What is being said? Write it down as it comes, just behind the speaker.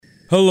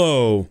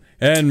Hello,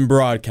 and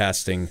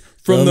broadcasting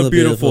from the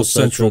beautiful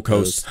Central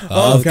Coast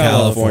of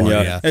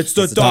California. It's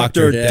the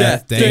Dr.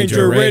 Death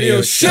Danger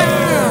Radio Show!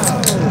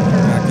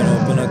 I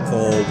can open a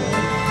cold one.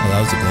 Oh, that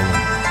was a good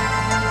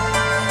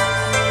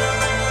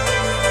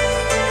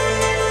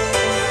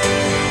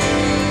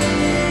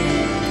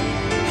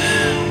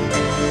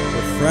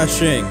one.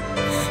 Refreshing.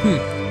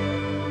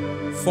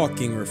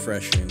 Fucking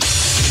refreshing.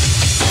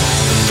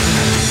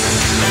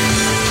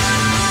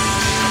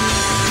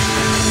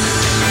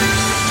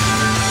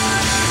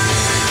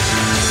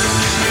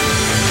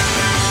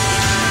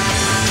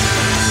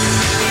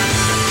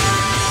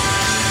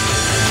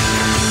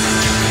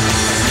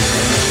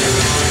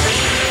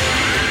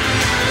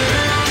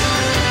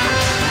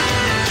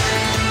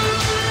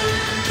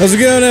 How's it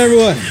going,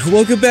 everyone?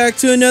 Welcome back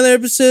to another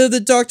episode of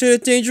the Dr.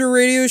 Danger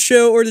Radio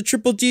Show, or the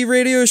Triple D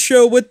Radio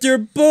Show, with your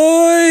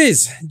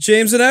boys,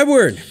 James and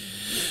Edward.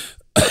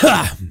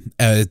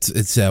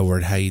 It's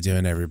Edward. How you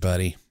doing,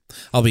 everybody?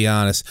 I'll be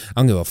honest, I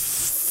don't give a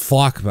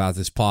fuck about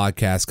this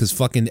podcast because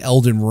fucking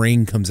Elden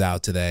Ring comes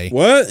out today.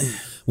 What?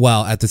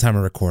 Well, at the time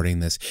of recording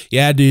this.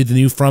 Yeah, dude, the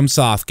new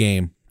FromSoft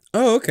game.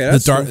 Oh, okay.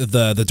 That's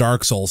the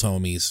Dark Souls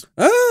homies.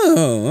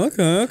 Oh,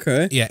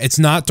 okay. Yeah, it's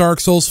not Dark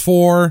Souls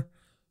 4.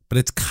 But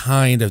it's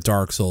kind of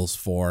Dark Souls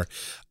 4.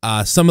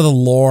 Some of the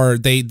lore,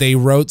 they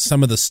wrote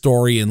some of the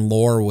story and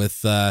lore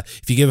with,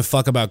 if you give a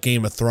fuck about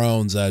Game of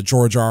Thrones,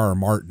 George R.R.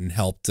 Martin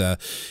helped,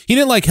 he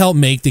didn't help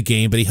make the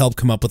game, but he helped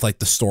come up with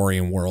the story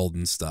and world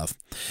and stuff.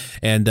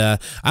 And I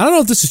don't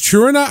know if this is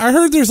true or not. I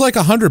heard there's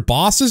 100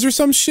 bosses or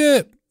some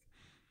shit.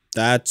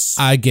 That's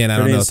again, I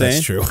don't know insane. If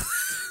that's true.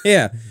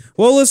 Yeah.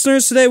 Well,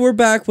 listeners, today we're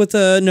back with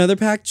another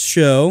packed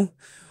show.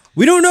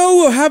 We don't know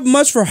we'll have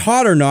much for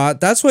Hot or Not.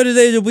 That's why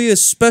today there'll be a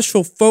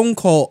special phone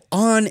call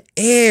on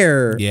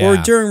air or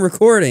during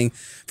recording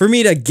for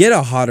me to get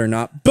a Hot or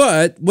Not.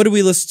 But what do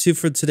we listen to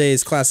for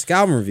today's classic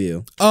album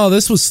review? Oh,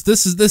 this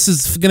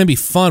is gonna be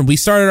fun. We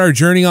started our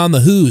journey on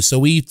the Who, so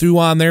we threw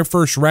on their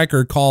first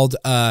record called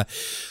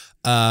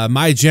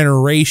My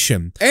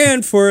Generation.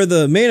 And for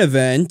the main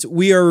event,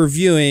 we are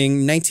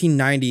reviewing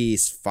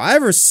 1990s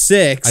 5 or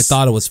 6. I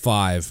thought it was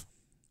 5.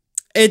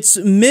 It's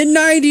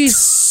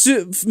mid-90s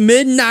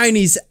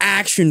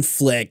action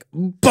flick,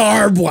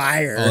 Barb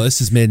Wire. Oh,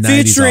 this is mid-90s,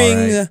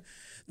 featuring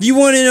the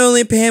one and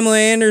only Pamela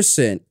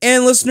Anderson.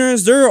 And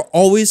listeners, there are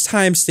always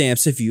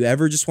timestamps if you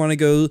ever just want to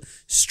go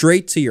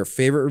straight to your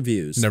favorite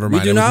reviews. Never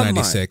mind, it was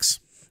 96.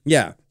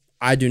 Yeah,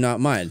 I do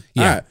not mind.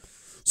 Yeah. All right.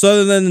 So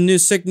other than the new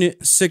sick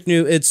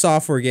new id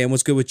Software game,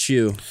 what's good with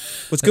you?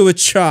 What's good with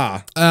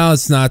Cha? Oh,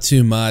 it's not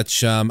too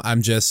much.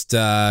 I'm just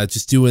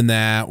doing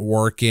that,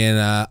 working.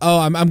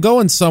 I'm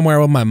going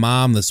somewhere with my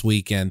mom this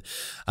weekend.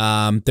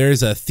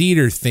 There's a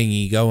theater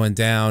thingy going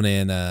down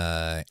in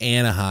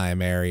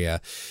Anaheim area.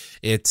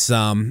 It's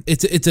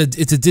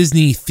a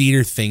Disney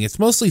theater thing. It's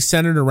mostly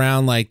centered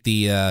around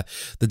the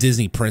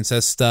Disney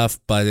princess stuff,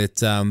 but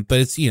it's some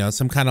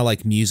kind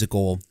of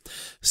musical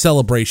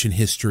celebration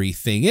history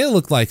thing. It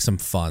looked like some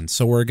fun,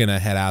 so we're gonna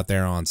head out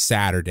there on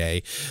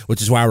Saturday,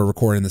 which is why we're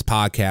recording this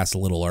podcast a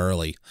little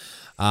early.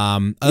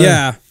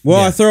 I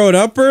throw it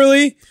up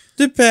early.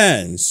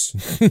 Depends.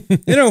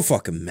 It don't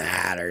fucking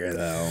matter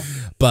though.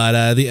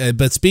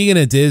 But speaking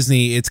of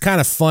Disney, it's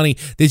kind of funny.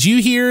 Did you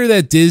hear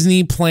that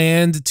Disney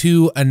planned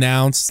to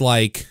announce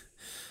like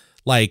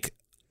their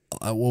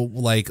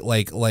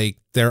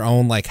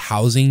own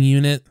housing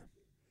unit?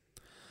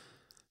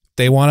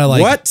 They want to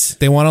what?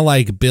 They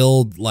want to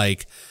build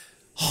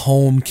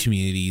home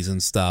communities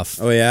and stuff.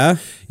 Oh yeah?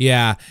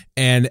 Yeah.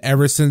 And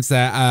ever since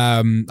that,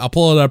 I'll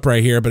pull it up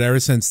right here, but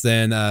ever since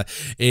then,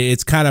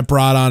 it's kind of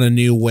brought on a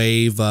new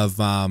wave of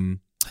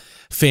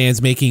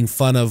fans making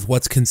fun of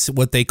what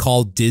they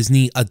call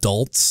Disney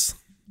adults,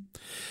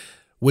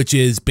 which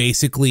is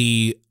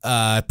basically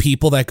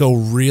people that go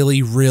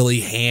really,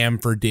 really ham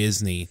for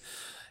Disney.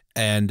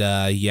 And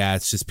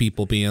it's just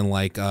people being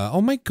like,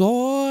 oh my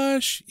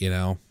gosh,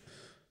 All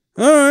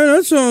right,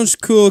 that sounds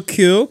cool,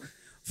 cute.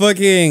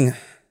 Fucking,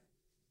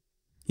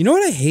 you know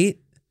what I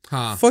hate?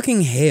 Huh.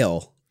 Fucking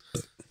hail.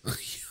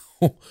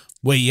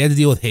 Wait, you had to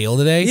deal with hail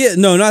today? Yeah,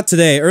 no, not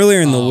today.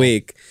 Earlier in the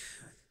week.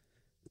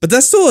 But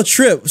that's still a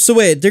trip. So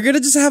wait, they're gonna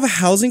just have a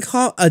housing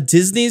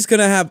Disney's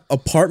gonna have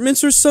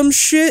apartments or some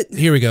shit?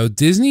 Here we go.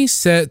 Disney's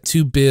set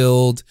to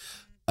build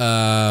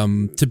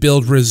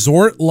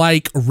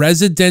resort-like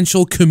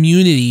residential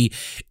community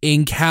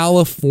in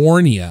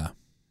California.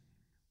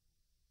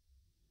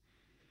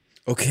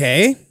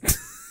 Okay.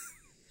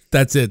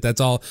 That's it. That's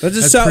all.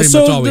 That's pretty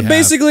much all we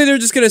basically have. They're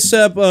just gonna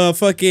set up a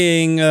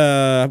fucking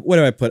what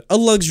do I put? A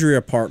luxury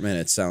apartment.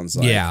 It sounds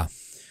like. Yeah.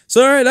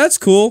 So all right, that's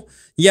cool.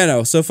 Yeah,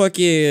 no. So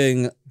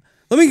fucking.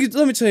 Let me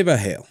tell you about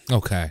hail.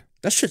 Okay.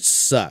 That shit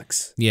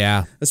sucks.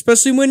 Yeah.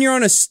 Especially when you're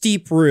on a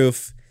steep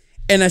roof,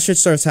 and that shit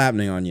starts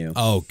happening on you.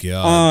 Oh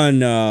god. On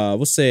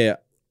we'll say,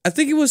 I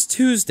think it was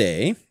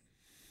Tuesday.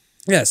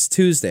 Yes,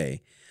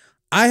 Tuesday.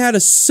 I had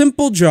a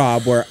simple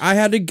job where I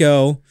had to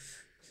go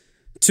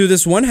to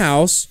this one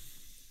house.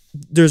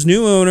 There's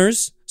new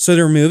owners, So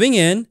they're moving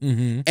in,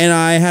 and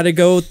I had to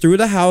go through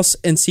the house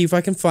and see if I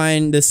can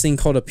find this thing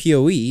called a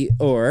PoE,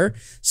 or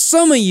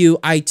some of you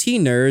IT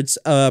nerds,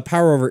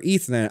 power over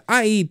Ethernet,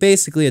 i.e.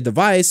 basically a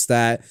device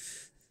that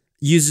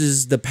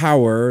uses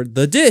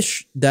the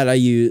dish that I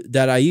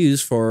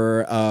use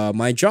for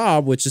my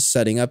job, which is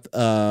setting up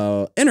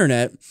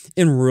internet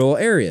in rural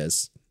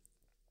areas.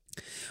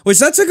 Which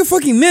that took a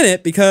fucking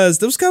minute because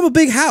there was kind of a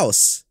big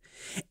house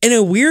and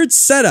a weird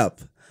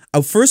setup.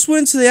 I first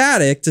went into the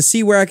attic to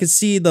see where I could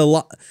see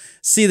the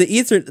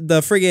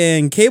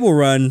friggin' cable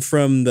run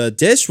from the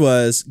dish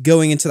was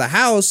going into the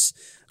house,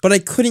 but I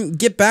couldn't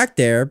get back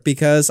there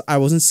because I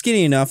wasn't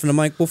skinny enough. And I'm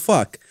like, well,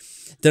 fuck.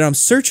 Then I'm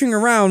searching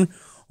around.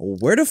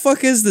 Where the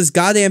fuck is this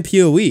goddamn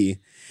PoE?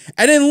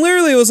 And then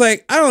literally it was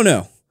like, I don't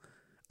know.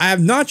 I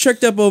have not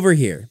checked up over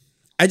here.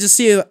 I just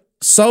see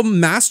some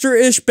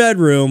master-ish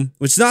bedroom,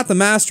 which is not the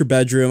master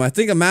bedroom. I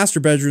think a master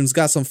bedroom's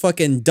got some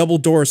fucking double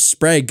door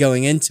spread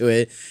going into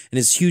it in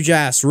this huge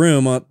ass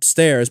room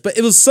upstairs. But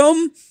it was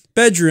some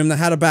bedroom that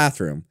had a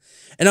bathroom.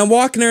 And I'm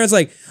walking there, it's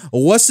like,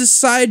 what's this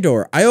side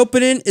door? I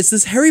open it, it's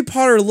this Harry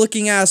Potter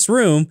looking ass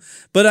room,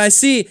 but I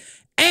see,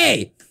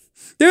 hey,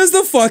 there's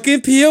the fucking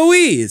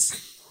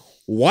PoEs.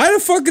 Why the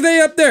fuck are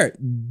they up there?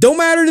 Don't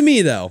matter to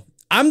me though.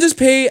 I'm just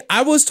paid.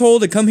 I was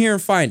told to come here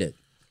and find it.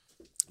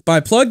 But I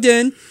plugged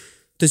in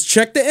to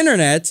check the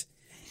internet,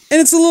 and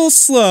it's a little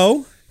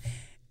slow.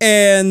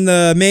 And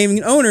the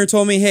main owner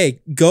told me,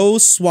 hey, go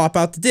swap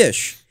out the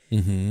dish.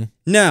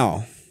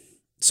 Now,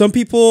 some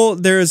people,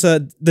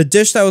 the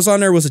dish that was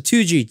on there was a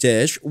 2G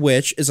dish,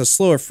 which is a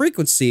slower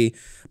frequency,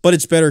 but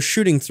it's better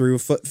shooting through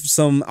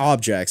some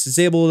objects. It's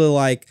able to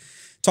like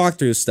talk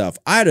through stuff.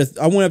 I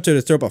went up there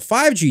to throw up a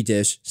 5G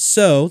dish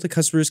so the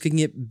customers can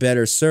get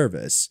better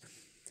service.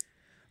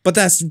 But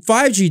that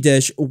 5G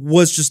dish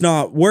was just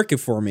not working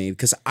for me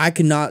because I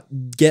could not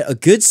get a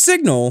good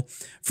signal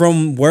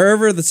from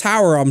wherever the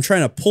tower I'm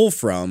trying to pull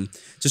from.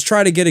 Just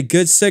try to get a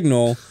good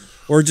signal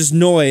or just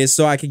noise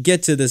so I could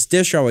get to this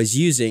dish I was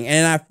using.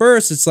 And at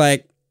first it's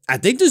like, I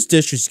think this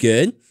dish is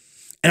good.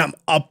 And I'm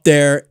up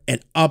there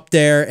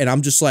and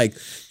I'm just like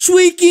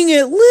tweaking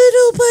it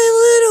little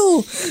by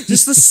little.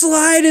 Just the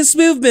slightest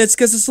movements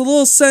because it's a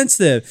little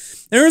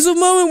sensitive. There was a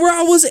moment where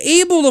I was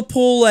able to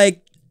pull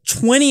like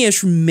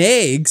 20-ish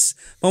megs.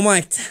 I'm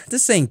like,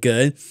 this ain't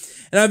good.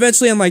 And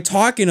eventually I'm like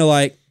talking to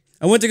like,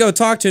 I went to go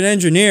talk to an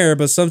engineer,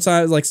 but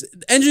sometimes like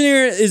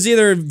engineer is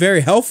either very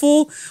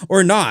helpful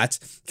or not.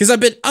 Because I've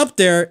been up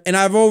there and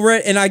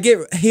I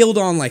get hailed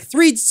on like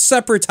 3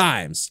 separate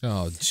times.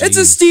 Oh, geez. It's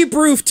a steep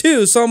roof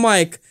too. So I'm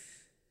like,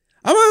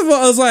 I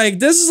was like,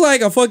 this is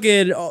like a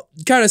fucking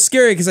kind of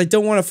scary because I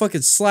don't want to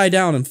fucking slide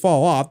down and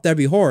fall off. That'd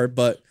be horrid,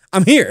 but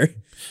I'm here.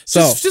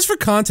 So just for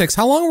context,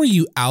 how long were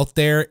you out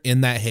there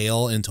in that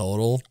hail in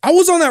total? I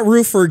was on that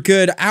roof for a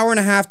good hour and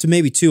a half to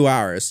maybe 2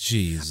 hours.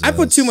 Jesus. I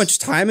put too much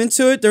time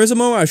into it. There was a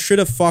moment I should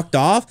have fucked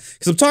off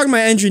because I'm talking to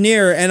my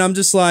engineer and I'm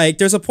just like,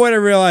 there's a point I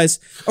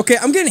realized, okay,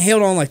 I'm getting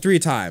hailed on like 3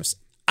 times.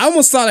 I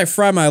almost thought I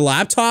fried my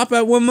laptop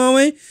at one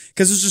moment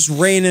because it was just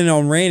raining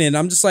on raining.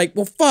 I'm just like,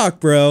 well, fuck,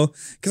 bro.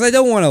 Because I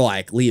don't want to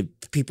like leave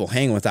people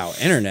hanging without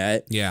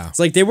internet. Yeah. It's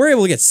like they were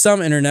able to get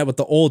some internet with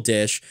the old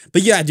dish.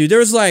 But yeah, dude, there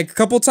was like a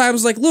couple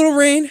times like little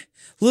rain,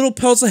 little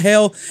pelts of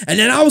hail. And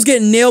then I was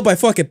getting nailed by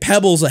fucking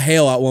pebbles of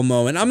hail at one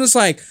moment. I'm just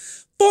like,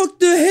 fuck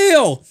the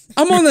hail.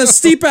 I'm on the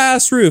steep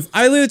ass roof.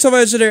 I literally told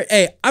my engineer,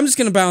 hey, I'm just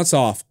going to bounce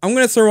off. I'm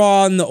going to throw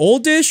on the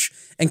old dish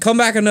and come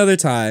back another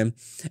time.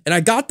 And I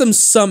got them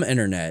some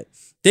internet.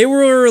 They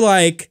were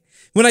like,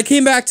 when I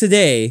came back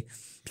today,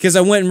 because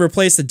I went and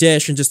replaced the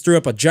dish and just threw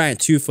up a giant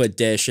 2-foot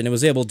dish and it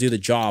was able to do the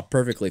job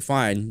perfectly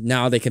fine.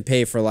 Now they can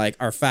pay for like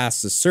our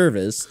fastest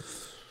service,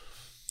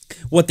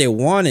 what they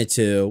wanted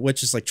to,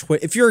 which is like,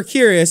 if you're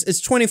curious,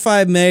 it's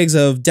 25 megs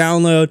of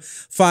download,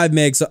 5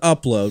 megs of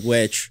upload,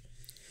 which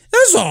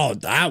that's all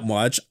that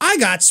much. I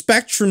got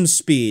Spectrum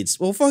speeds.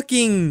 Well,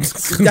 fucking,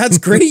 that's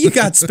great. You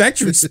got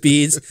Spectrum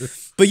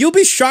speeds, but you'll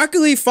be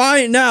shockingly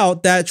find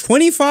out that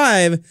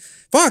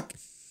 25,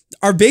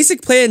 our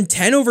basic plan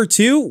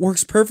 10/2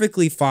 works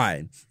perfectly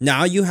fine.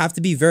 Now you have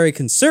to be very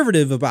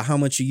conservative about how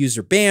much you use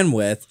your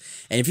bandwidth.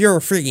 And if you're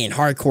a freaking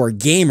hardcore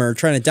gamer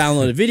trying to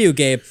download a video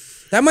game,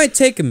 that might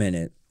take a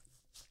minute.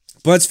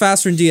 But it's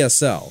faster than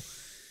DSL.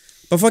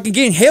 But fucking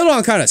getting hailed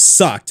on kind of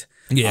sucked.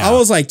 Yeah. I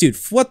was like, dude,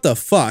 what the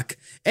fuck?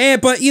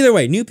 But either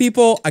way, new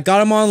people, I got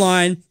them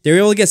online. They were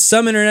able to get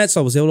some internet, so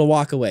I was able to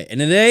walk away.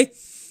 And today,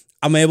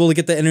 I'm able to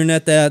get the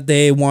internet that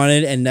they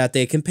wanted and that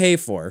they can pay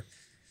for.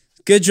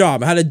 Good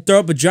job. I had to throw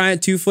up a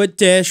giant 2-foot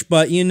dish,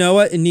 but you know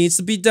what? It needs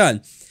to be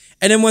done.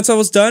 And then once I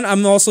was done,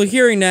 I'm also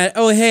hearing that,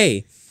 oh,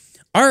 hey,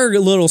 our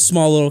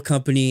small little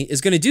company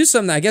is going to do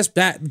something that I guess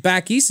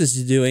back east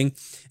is doing,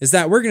 is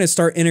that we're going to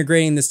start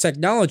integrating this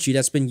technology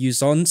that's been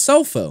used on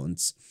cell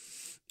phones.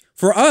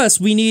 For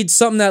us, we need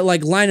something that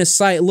like line of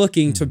sight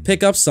looking to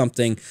pick up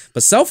something,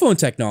 but cell phone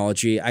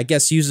technology, I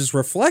guess, uses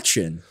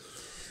reflection.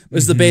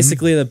 Was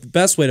basically the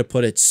best way to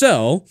put it.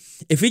 So,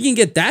 if we can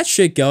get that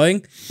shit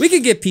going, we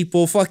can get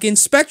people fucking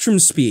Spectrum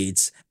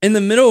speeds in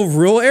the middle of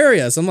rural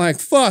areas. I'm like,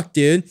 fuck,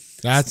 dude.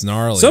 That's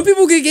gnarly. Some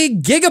people could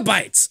get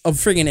gigabytes of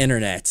friggin'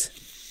 internet.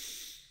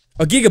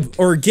 A gig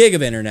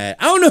of internet.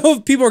 I don't know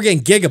if people are getting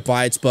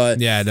gigabytes,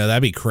 but yeah, no,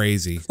 that'd be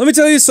crazy. Let me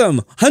tell you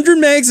something. 100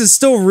 megs is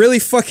still really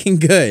fucking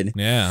good.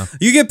 Yeah.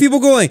 You get people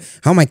going,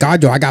 oh my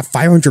god, dude, I got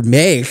 500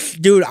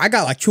 megs. Dude, I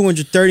got like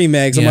 230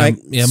 megs. I'm like,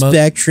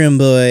 Spectrum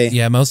boy.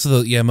 Yeah, most of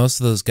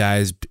those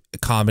guys, a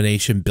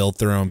combination built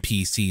their own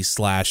PC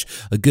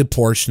 / a good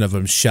portion of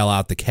them shell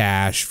out the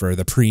cash for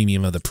the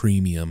premium of the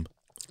premium.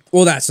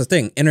 Well, that's the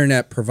thing.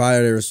 Internet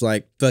providers,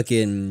 like,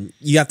 fucking,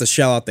 you have to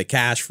shell out the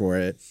cash for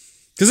it.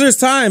 Because there's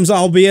times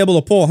I'll be able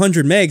to pull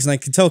 100 megs and I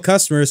can tell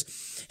customers,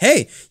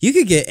 hey, you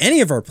could get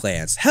any of our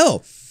plans.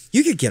 Hell,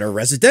 you could get our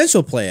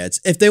residential plans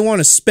if they want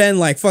to spend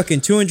like fucking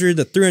 $200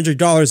 to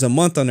 $300 a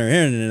month on their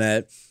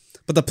internet.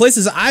 But the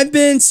places I've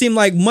been seem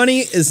like money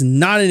is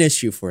not an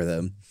issue for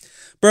them.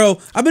 Bro,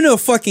 I've been to a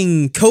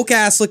fucking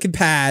coke-ass looking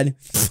pad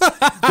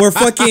where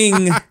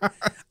fucking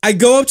I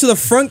go up to the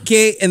front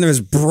gate and there's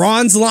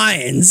bronze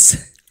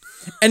lions.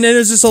 And then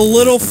there's just a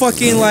little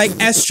fucking like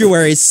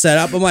estuary set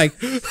up. I'm like,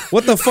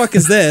 what the fuck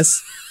is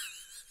this?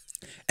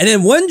 And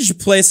then one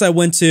place I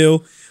went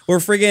to where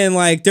friggin'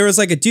 like there was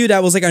like a dude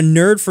that was like a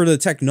nerd for the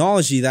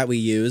technology that we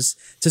use.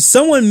 To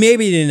someone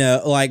maybe didn't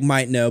know, like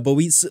might know, but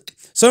we use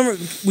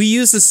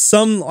this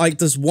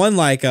one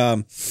I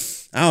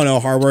don't know,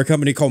 hardware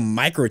company called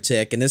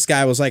Microtik, and this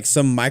guy was like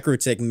some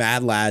Microtik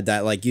mad lad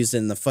that like used it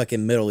in the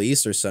fucking Middle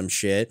East or some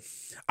shit.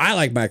 I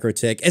like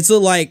Microtik. It's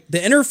like the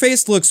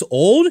interface looks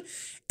old.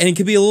 And it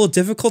can be a little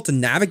difficult to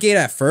navigate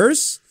at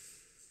first,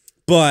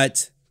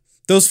 but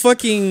how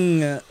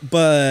do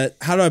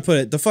I put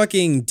it? The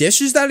fucking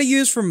dishes that I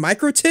use from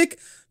Microtik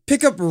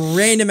pick up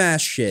random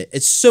ass shit.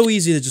 It's so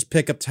easy to just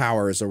pick up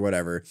towers or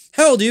whatever.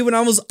 Hell, dude, when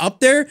I was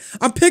up there,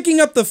 I'm picking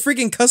up the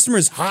freaking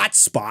customer's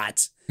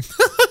hotspot.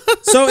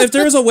 So if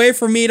there's a way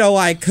for me to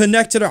like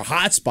connect to their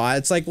hotspot,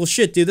 it's like, well,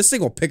 shit, dude, this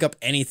thing will pick up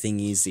anything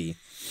easy.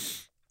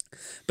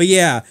 But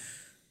yeah.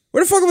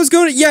 Where the fuck I was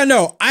going? Yeah,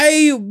 no,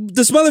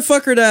 this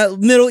motherfucker, that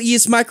Middle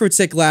East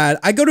Microtik lad,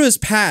 I go to his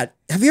pad.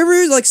 Have you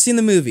ever like seen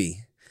the movie?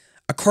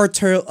 A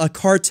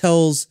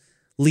cartel's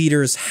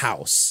leader's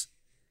house.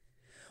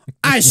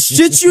 I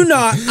shit you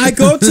not. I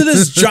go up to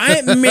this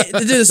giant,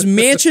 this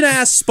mansion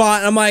ass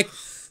spot. And I'm like,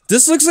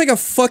 this looks like a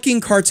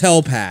fucking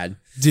cartel pad.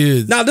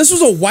 Dude. Now, this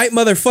was a white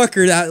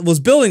motherfucker that was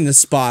building this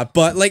spot.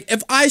 But like,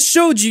 if I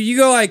showed you, you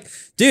go like,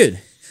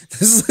 dude.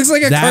 This looks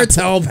like a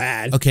cartel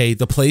pad. Okay,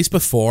 the place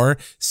before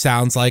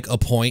sounds like a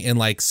point in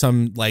like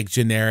some like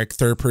generic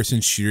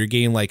third-person shooter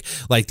game, like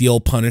the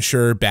old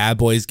Punisher Bad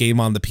Boys game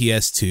on the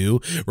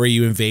PS2, where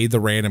you invade the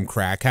random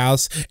crack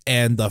house.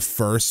 And the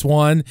first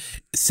one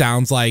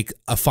sounds like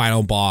a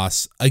final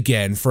boss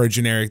again for a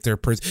generic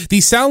third-person.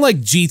 These sound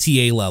like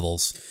GTA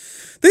levels.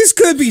 These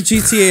could be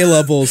GTA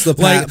levels, the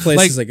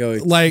places I go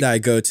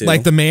to.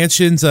 Like the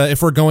mansions,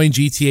 if we're going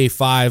GTA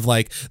 5,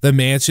 like the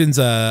mansion's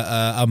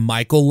a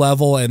Michael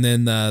level, and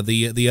then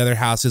the other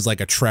house is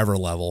like a Trevor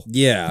level.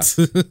 Yeah.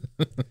 So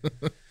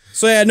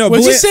yeah, no.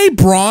 Would you say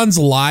bronze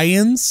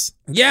lions?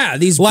 Yeah,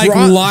 these like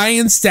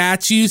lion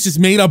statues just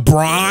made of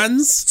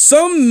bronze?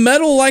 Some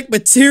metal-like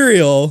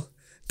material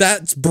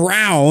that's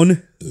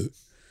brown.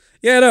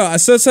 Yeah, no,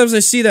 sometimes I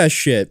see that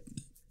shit.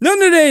 None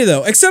today,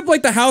 though. Except,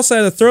 like, the house I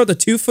had to throw the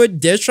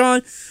 2-foot dish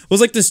on was,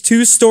 like, this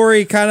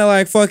 2-story kind of,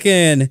 like,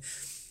 fucking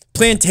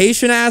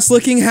plantation-ass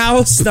looking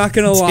house. Not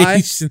gonna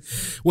lie.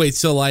 Wait,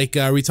 so, like,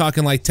 are we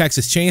talking, like,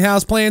 Texas Chain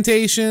House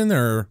Plantation,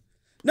 or?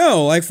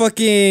 No, like,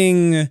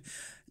 fucking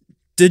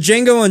the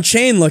Jango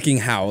Unchained looking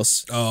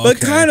house. Oh, okay.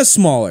 But kind of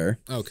smaller.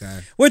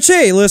 Okay. Which,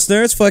 hey,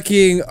 listeners,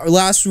 fucking our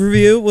last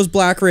review was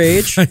Black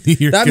Rage.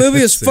 That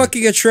movie is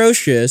fucking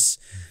atrocious.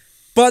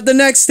 But the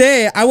next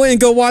day, I went and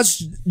go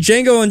watch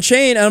Jango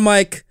Unchained, and I'm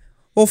like,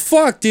 well,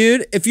 fuck,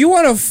 dude. If you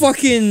want a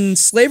fucking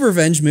slave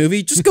revenge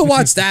movie, just go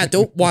watch that.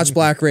 Don't watch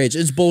Black Rage.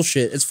 It's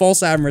bullshit. It's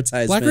false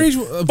advertisement. Black Rage,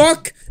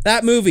 fuck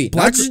that movie.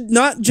 Not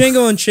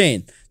Jango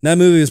Unchained. That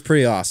movie was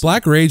pretty awesome.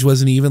 Black Rage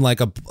wasn't even like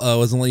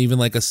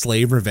a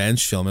slave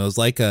revenge film. It was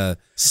like a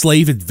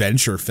slave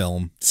adventure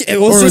film.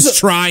 It was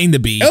trying to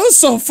be. It was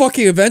so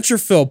fucking adventure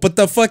film, but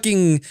the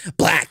fucking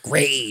Black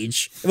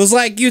Rage. It was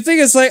like, you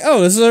think it's like,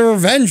 oh, this is a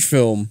revenge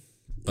film.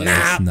 But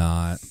it's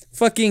not.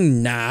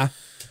 Fucking nah.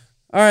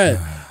 All right.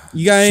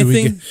 You got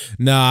anything?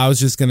 No, I was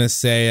just gonna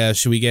say,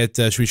 should we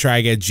try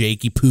to get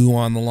Jakey Poo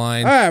on the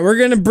line? All right, we're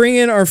gonna bring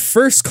in our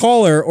first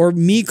caller, or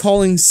me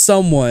calling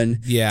someone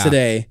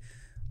today.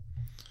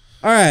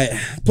 All right,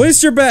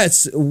 place your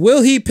bets.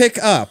 Will he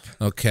pick up?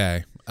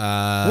 Okay.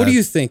 What do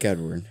you think,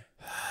 Edward?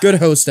 Good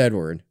host,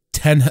 Edward.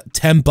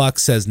 $10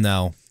 says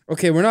no.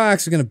 Okay, we're not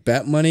actually gonna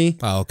bet money.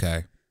 Oh,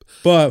 okay.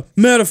 But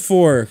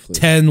metaphorically,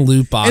 10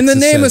 loot boxes. In the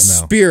name of no.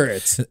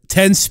 spirit,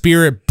 10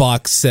 spirit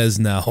bucks says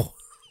no.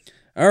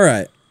 All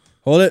right,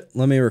 hold it.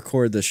 Let me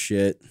record this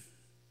shit.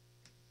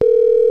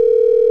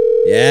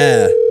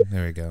 Yeah,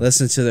 there we go.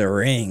 Listen to the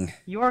ring.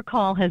 Your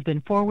call has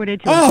been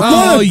forwarded to.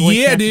 Oh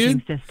yeah,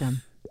 dude.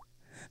 System.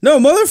 No,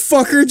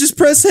 motherfucker, just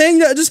press hang.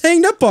 Just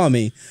hanged up on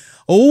me.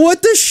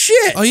 What the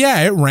shit? Oh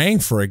yeah, it rang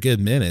for a good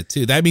minute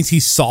too. That means he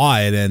saw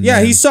it and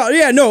he saw.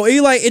 Yeah, no,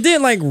 it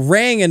didn't like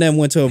rang and then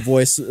went to a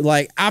voice.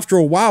 Like after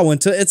a while,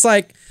 went to. It's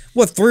like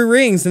 3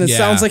 rings and it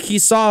sounds like he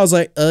saw. I was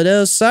like, oh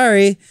no,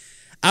 sorry,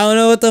 I don't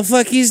know what the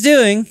fuck he's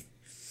doing.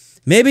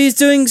 Maybe he's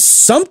doing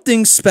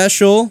something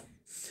special.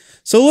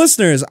 So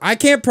listeners, I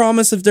can't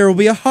promise if there will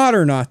be a hot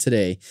or not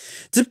today,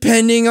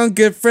 depending on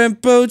good friend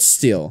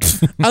Bonesteel.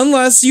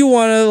 Unless you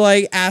want to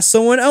like ask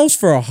someone else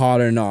for a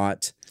hot or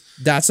not.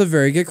 That's a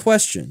very good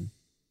question.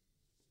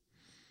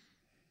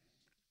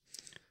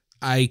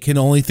 I can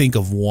only think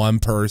of one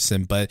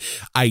person, but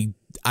I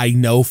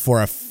know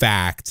for a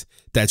fact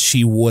that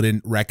she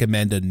wouldn't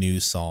recommend a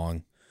new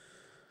song.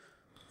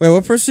 Wait,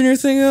 what person you're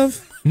thinking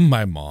of?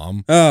 My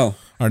mom. Oh.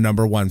 Our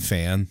number 1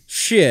 fan.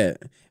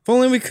 Shit. If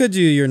only we could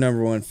do your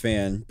number 1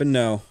 fan, but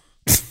no.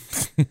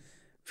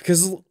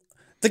 Because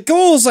the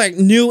goal is like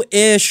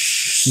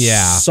new-ish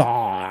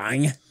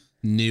song.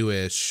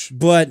 Newish.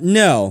 But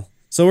no.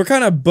 So we're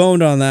kind of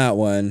boned on that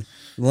one.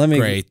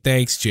 Great.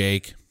 Thanks,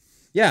 Jake.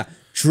 Yeah.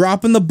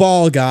 Dropping the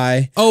ball,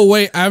 guy. Oh,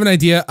 wait. I have an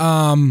idea.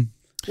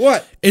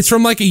 What? It's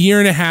from like a year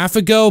and a half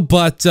ago,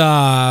 but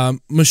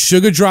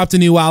Meshuggah dropped a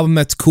new album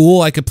that's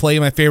cool. I could play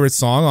my favorite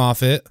song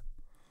off it.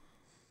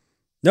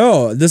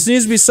 No, this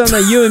needs to be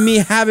something that you and me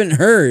haven't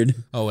heard.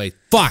 Oh wait,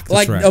 fuck. That's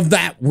like right. Of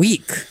that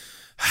week.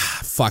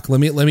 Fuck.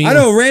 Let me. I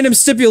know, random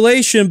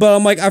stipulation, but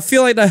I'm like, I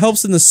feel like that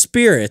helps in the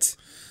spirit.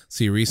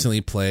 So you recently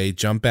played,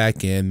 jump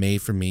back in,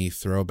 made for me,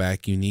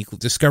 throwback, unique,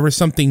 discover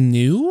something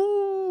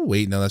new.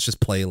 Wait, no, that's just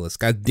playlist.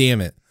 God damn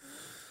it.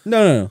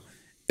 No.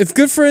 If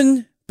good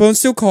friend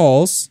Bonesteel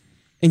calls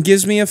and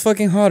gives me a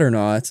fucking hot or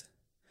not,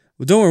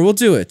 well, don't worry, we'll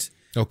do it.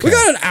 Okay. We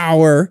got an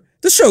hour.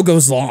 The show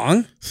goes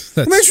long.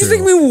 What makes you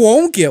think we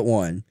won't get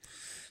one?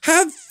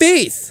 Have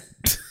faith.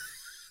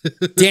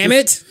 Damn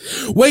it.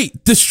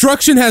 Wait,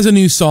 Destruction has a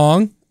new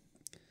song.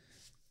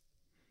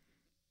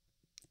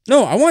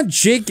 No, I want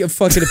Jake a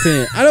fucking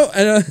opinion. I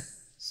don't.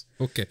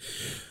 Okay.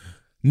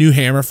 New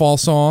Hammerfall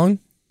song.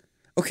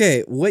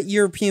 Okay, what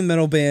European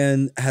metal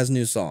band has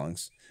new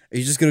songs? Are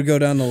you just going to go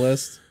down the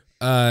list?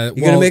 You're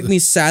going to make me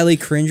sadly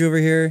cringe over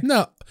here?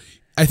 No.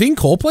 I think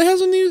Coldplay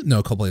has a new...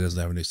 No, Coldplay doesn't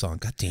have a new song.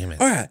 God damn it.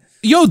 All right.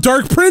 Yo,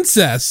 Dark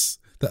Princess.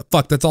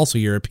 That's also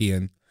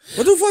European.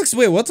 What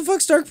the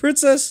fuck's Dark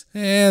Princess?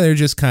 They're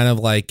just kind of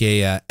like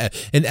an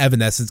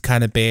Evanescence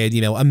kind of band,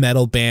 a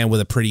metal band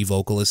with a pretty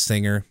vocalist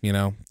singer,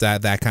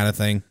 that kind of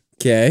thing.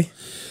 Okay.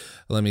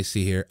 Let me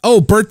see here. Oh,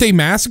 Birthday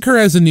Massacre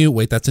has a new...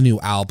 Wait, that's a new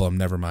album.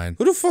 Never mind.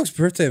 Who the fuck's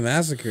Birthday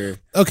Massacre?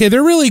 Okay,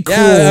 they're really cool.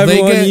 Yeah,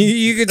 everyone,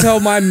 you can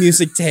tell my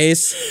music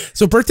taste.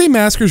 So Birthday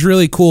Massacre is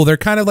really cool. They're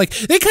kind of like...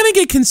 They kind of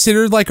get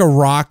considered like a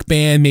rock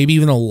band, maybe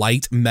even a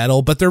light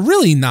metal, but they're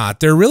really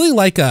not. They're really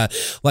like a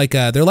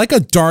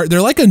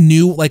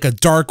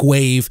dark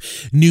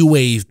wave, new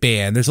wave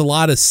band. There's a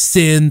lot of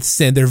synths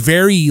and they're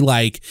very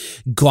like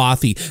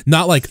gothy.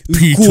 Not like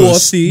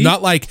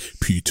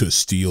Peter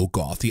Steele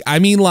gothy. I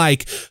mean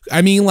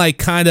like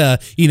kind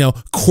of,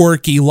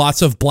 quirky,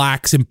 lots of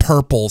blacks and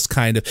purples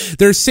kind of.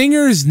 Their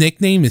singer's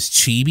nickname is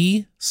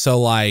Chibi, so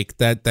like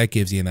that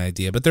gives you an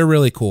idea, but they're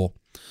really cool.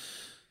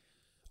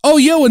 Oh,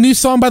 yo, a new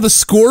song by the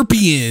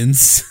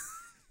Scorpions.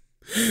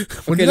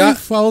 When did I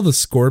follow the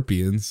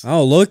Scorpions?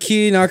 Oh, low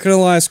key, not gonna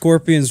lie,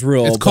 Scorpions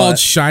rule. It's called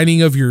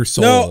Shining of Your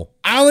Soul. No,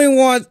 I only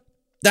want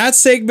that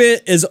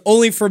segment is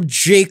only from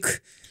Jake,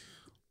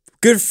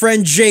 good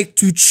friend Jake,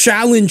 to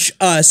challenge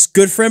us,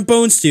 good friend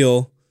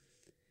Bonesteel,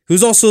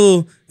 who's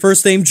also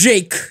first name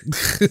Jake,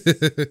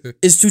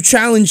 is to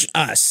challenge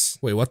us.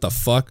 Wait, what the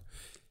fuck?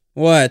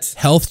 What?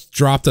 Health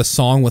dropped a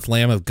song with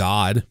Lamb of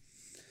God.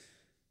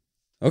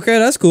 Okay,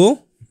 that's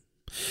cool.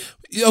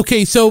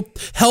 Okay, so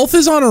Health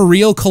is on a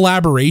real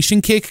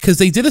collaboration kick because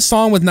they did a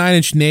song with 9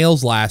 Inch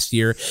Nails last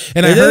year,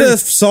 and they did a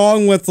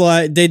song with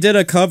they did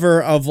a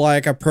cover of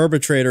like a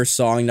Perpetrator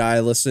song that I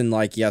listened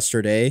like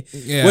yesterday,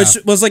 which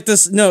was like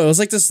this. No, it was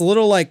like this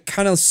little like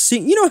kind of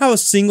you know how a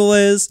single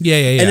is,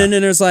 yeah. And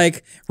then there's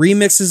like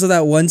remixes of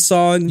that one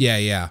song,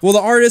 yeah. Well,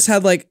 the artist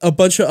had like a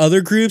bunch of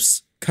other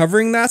groups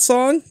covering that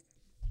song,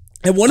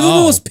 and one of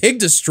them was Pig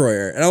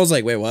Destroyer, and I was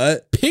like, wait,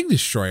 what? Pig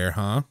Destroyer,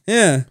 huh?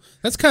 Yeah.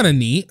 That's kind of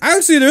neat.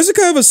 Actually, there's a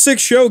kind of a sick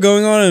show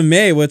going on in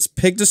May. What's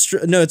Pig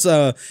Destroyer? No, it's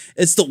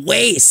the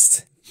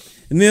Waste,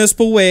 the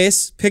Municipal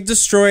Waste, Pig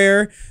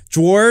Destroyer,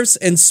 Dwarves,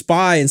 and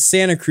Spy in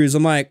Santa Cruz.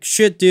 I'm like,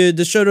 shit, dude,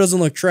 this show doesn't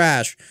look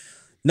trash.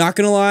 Not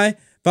gonna lie,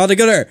 about to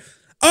go there.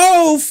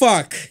 Oh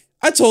fuck,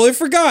 I totally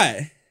forgot.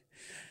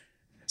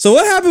 So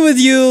what happened with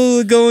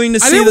you going to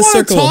see the Circle? I didn't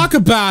want to talk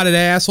about it,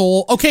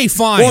 asshole. Okay,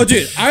 fine. Well,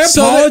 dude, I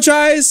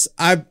apologize.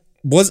 I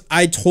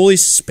totally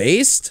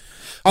spaced.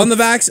 On the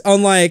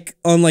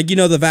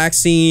the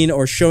vaccine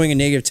or showing a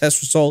negative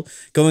test result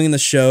going in the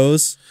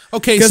shows.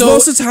 Okay, because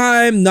most of the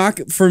time,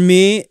 not for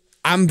me,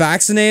 I'm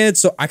vaccinated,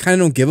 so I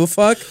kind of don't give a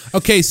fuck.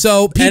 Okay,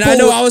 so people... And I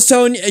know I was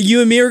telling you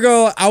and me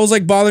ago, I was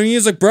like bothering you. I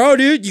was like, bro,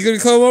 dude, you gonna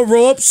come up,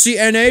 roll up,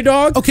 CNA,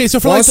 dog? Okay, so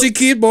for want to see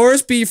Keith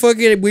Morris be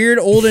fucking weird,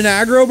 old, and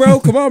aggro, bro?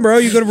 Come on, bro,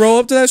 you gonna roll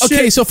up to that shit?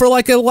 Okay, so for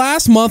like a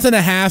last month and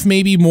a half,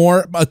 maybe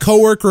more, a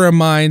coworker of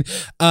mine,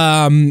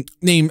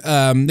 named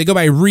they go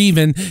by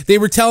Reven. They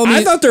were telling me...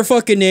 I thought their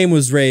fucking name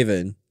was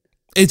Raven.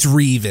 It's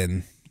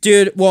Reven.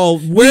 Dude, well...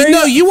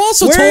 No, you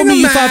also told me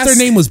you thought their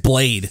name was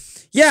Blade.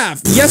 Yeah,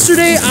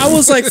 yesterday I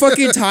was like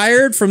fucking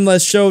tired from the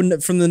show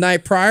from the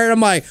night prior. And I'm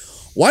like,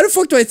 why the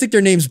fuck do I think their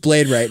name's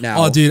Blade right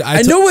now? Oh, dude,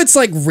 I know it's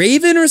like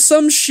Raven or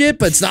some shit,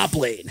 but it's not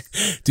Blade.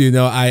 Dude,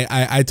 no,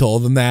 I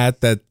told them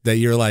that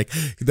you're like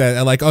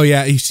that. Like, oh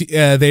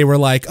yeah, they were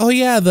like, oh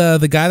yeah,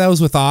 the guy that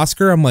was with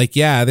Oscar. I'm like,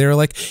 yeah. They were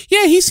like,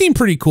 yeah, he seemed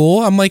pretty cool.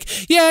 I'm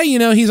like, yeah, you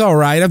know, he's all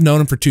right. I've known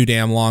him for too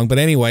damn long. But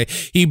anyway,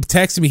 he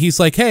texted me. He's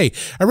like, hey,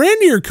 I ran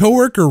into your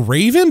coworker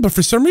Raven, but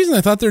for some reason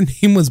I thought their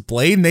name was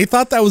Blade, and they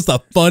thought that was the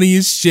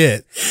funniest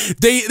shit.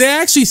 They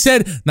actually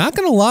said, not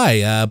gonna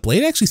lie,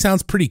 Blade actually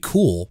sounds pretty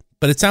cool,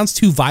 but it sounds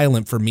too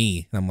violent for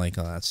me. And I'm like,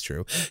 oh, that's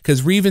true.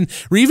 Because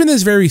Reven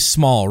is very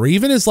small.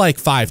 Reven is like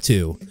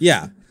 5'2".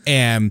 Yeah.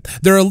 And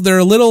they're a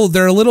little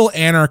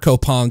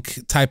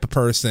anarcho-punk type of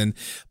person,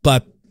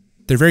 but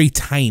they're very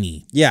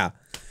tiny. Yeah.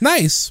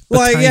 Nice.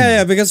 Like,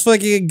 yeah, because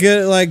fucking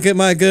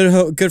my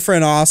good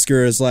friend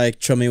Oscar is like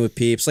chummy with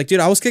peeps. Like,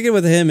 dude, I was kicking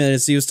with him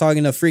and he was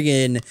talking to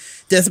freaking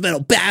death metal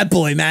bad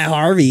boy Matt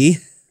Harvey.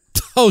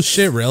 Oh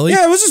shit, really?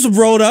 Yeah, it was just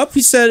rolled up.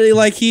 He said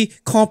like he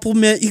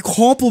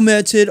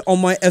complimented on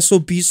my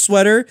SOB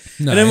sweater. Nice.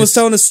 And then was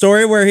telling a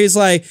story where he's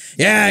like,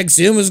 yeah,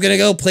 Exhume was gonna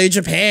go play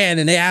Japan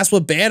and they asked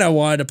what band I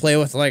wanted to play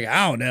with. Like,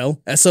 I don't know,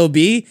 SOB.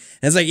 And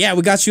it's like, yeah,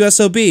 we got you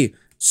SOB.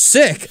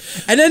 Sick.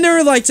 And then they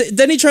were like,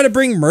 then he tried to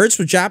bring merch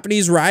with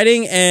Japanese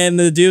writing, and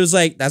the dude was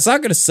like, that's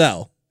not gonna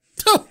sell.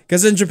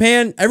 Because in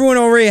Japan, everyone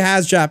already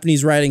has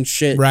Japanese writing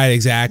shit. Right,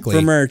 exactly.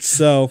 For merch,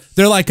 so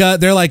they're like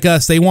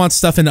us. They want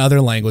stuff in other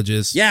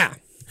languages. Yeah.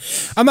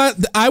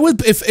 I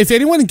would if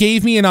anyone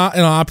gave me an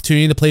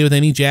opportunity to play with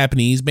any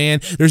Japanese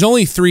band, there's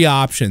only 3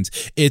 options.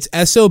 It's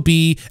SOB,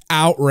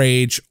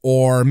 Outrage,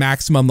 or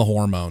Maximum the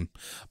Hormone.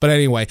 But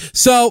anyway,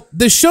 so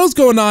the show's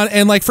going on,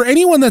 and like for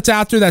anyone that's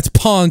out there that's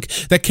punk,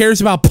 that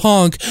cares about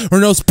punk or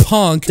knows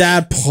punk,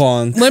 dad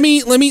punk. Let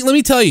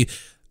me tell you.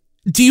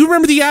 Do you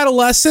remember the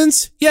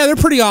Adolescents? Yeah, they're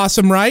pretty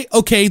awesome, right?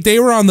 Okay,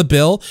 they were on the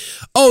bill.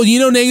 Oh, you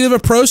know Negative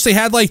Approach? They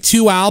had like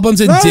 2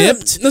 albums and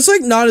dipped. That's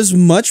like not as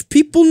much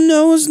people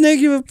know as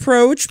Negative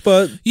Approach,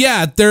 but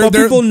yeah,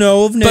 people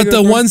know of Negative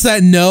But the ones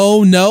that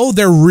know,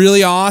 they're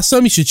really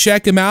awesome. You should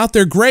check them out.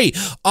 They're great.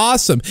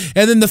 Awesome.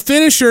 And then the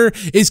finisher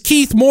is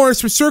Keith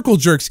Morris for Circle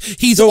Jerks.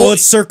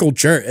 It's Circle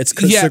Jerk. It's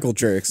Circle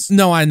Jerks.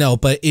 No, I know,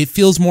 but it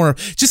feels more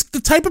just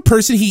the type of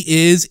person he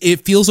is.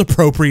 It feels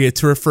appropriate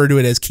to refer to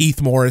it as Keith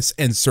Morris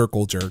and Circle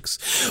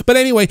Jerks. But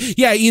anyway,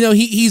 yeah, you know,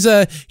 he's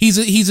a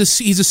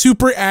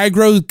super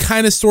aggro,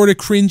 kind of sort of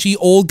cringy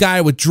old guy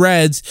with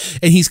dreads,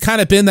 and he's kind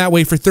of been that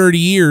way for 30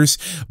 years.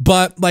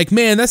 But like,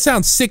 man, that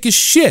sounds sick as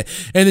shit.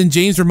 And then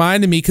James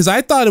reminded me, because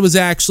I thought it was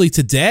actually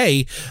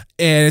today,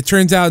 and it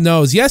turns out no,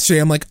 it was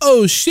yesterday. I'm like,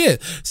 oh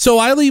shit. So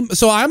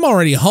I'm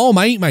already home.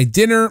 I eat my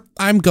dinner.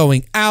 I'm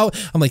going out.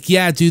 I'm like,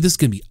 yeah, dude, this is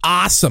gonna be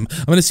awesome.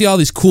 I'm gonna see all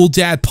these cool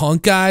dad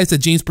punk guys that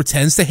James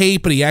pretends to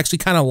hate, but he actually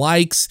kind of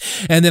likes.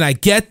 And then I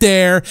get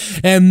there,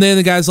 and then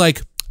the guy's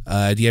like,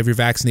 do you have your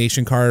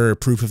vaccination card or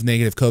proof of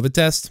negative COVID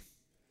test?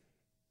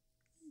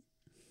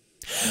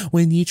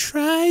 When you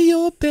try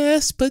your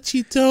best, but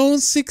you don't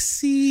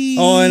succeed.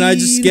 Oh, and I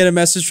just get a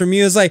message from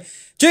you. It's like,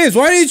 James,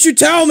 why didn't you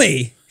tell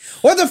me?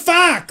 What the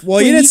fuck? Well,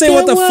 you didn't say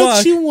what the fuck.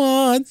 What you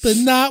want, but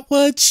not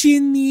what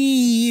you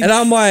need. And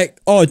I'm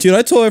like, oh, dude,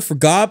 I totally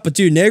forgot. But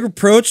dude, Negative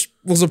Approach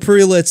was a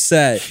pretty lit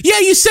set. Yeah,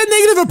 you said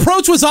Negative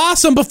Approach was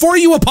awesome before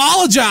you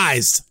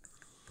apologized.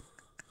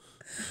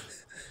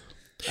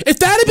 If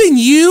that had been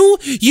you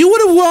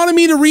would have wanted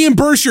me to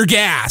reimburse your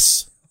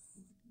gas.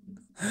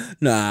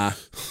 Nah.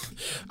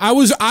 I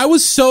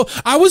was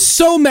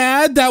so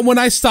mad that when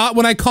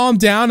I calmed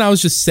down, I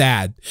was just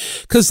sad.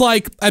 Cause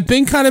like, I've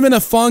been kind of in a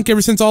funk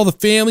ever since all the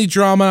family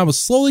drama. I was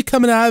slowly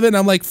coming out of it, and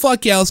I'm like,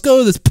 fuck yeah, let's go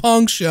to this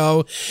punk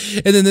show.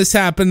 And then this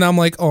happened, and I'm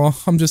like,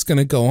 oh, I'm just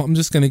gonna go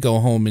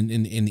home and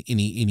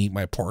eat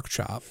my pork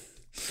chop.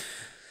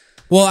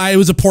 Well, it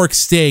was a pork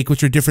steak,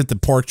 which are different than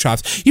pork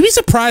chops. You'd be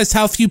surprised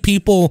how few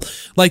people,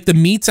 like the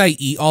meats I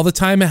eat all the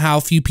time, and how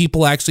few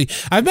people actually...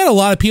 I've met a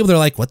lot of people that are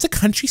like, what's a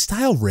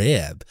country-style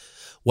rib?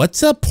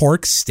 What's a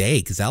pork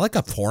steak? Is that like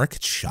a pork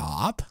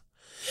chop?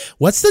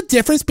 What's the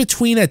difference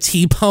between a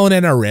T-bone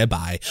and a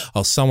ribeye?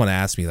 Oh, someone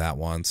asked me that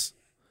once.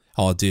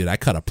 Oh, dude, I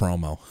cut a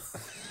promo.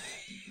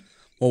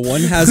 Well,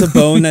 one has a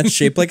bone that's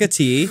shaped like a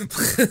T,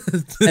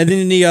 and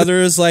then the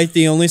other is like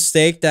the only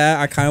steak that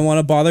I kind of want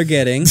to bother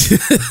getting.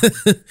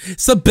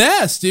 It's the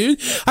best,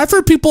 dude. I've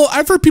heard people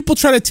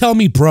try to tell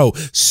me, bro,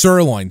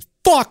 sirloin,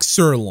 fuck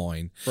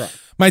sirloin. Right.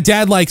 My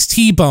dad likes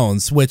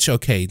T-bones, which,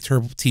 okay,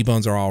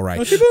 T-bones are all right.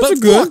 Oh, T-bones but are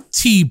good. Fuck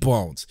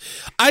T-bones.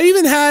 I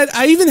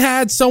even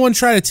had someone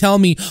try to tell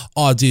me,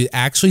 oh, dude,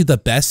 actually the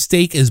best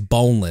steak is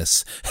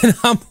boneless. And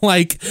I'm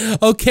like,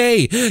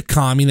 okay,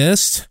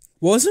 communist.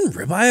 Wasn't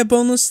ribeye a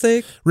boneless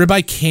steak?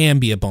 Ribeye can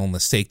be a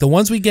boneless steak. The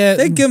ones we get,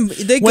 they go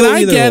when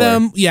I either get or.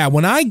 them,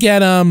 when I get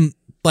them,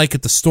 like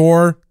at the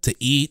store to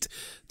eat,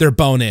 they're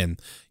bone in.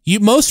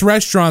 Most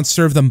restaurants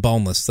serve them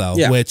boneless though,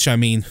 which I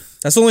mean,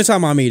 that's the only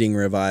time I'm eating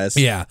ribeyes.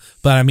 Yeah,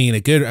 but I mean,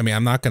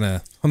 I'm not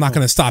gonna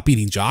stop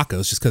eating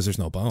Jocos just because there's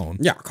no bone.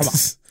 Yeah, come on.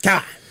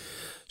 God.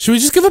 Should we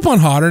just give up on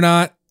Hot or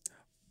Not?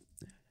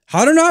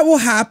 Hot or Not will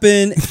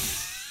happen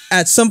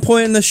at some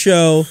point in the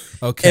show.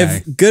 Okay.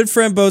 If good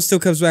friend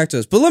Bonesteel comes back to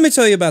us. But let me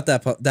tell you about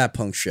that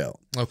punk show.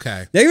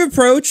 Okay. Negative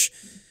Approach.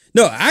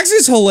 No, actually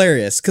it's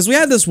hilarious because we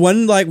had this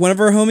one of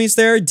our homies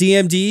there,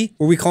 DMD,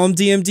 where we call him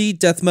DMD,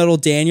 Death Metal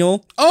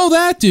Daniel. Oh,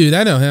 that dude.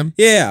 I know him.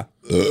 Yeah.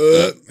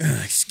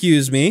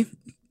 Excuse me.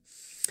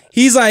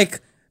 He's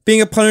like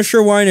being a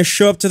Punisher, wanting to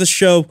show up to the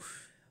show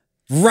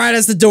right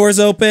as the doors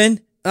open.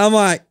 I'm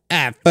like,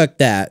 fuck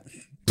that.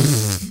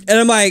 And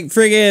I'm like,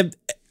 friggin',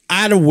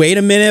 I had to wait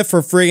a minute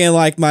for friggin'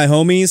 like my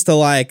homies to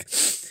like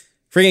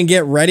friggin'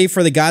 get ready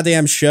for the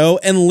goddamn show.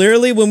 And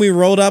literally when we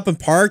rolled up and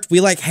parked,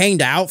 we like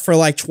hanged out for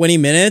like 20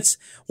 minutes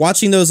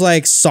watching those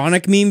like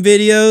Sonic meme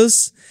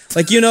videos.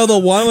 Like, you know, the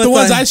one with the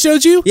ones I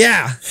showed you?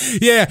 Yeah.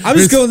 Yeah. I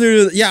was going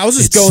through, I was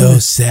just going.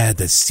 It's so sad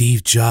that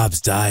Steve Jobs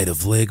died of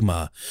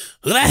ligma.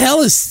 Who the hell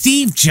is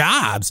Steve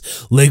Jobs?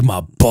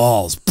 Ligma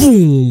balls.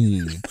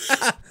 Boom.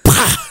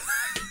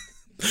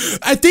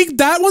 I think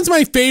that one's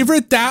my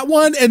favorite. That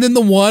one, and then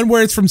the one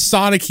where it's from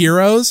Sonic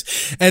Heroes,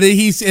 and then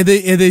he's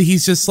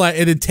just like,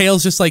 and then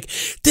Tails just like,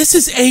 this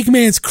is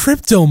Eggman's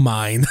crypto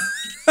mine.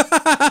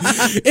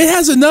 It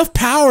has enough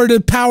power to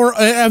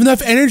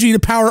enough energy to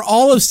power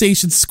all of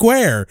Station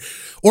Square,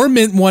 or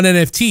mint one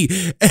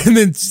NFT. And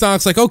then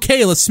Sonic's like,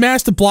 okay, let's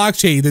smash the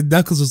blockchain. Then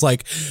Knuckles was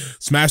like,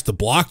 smash the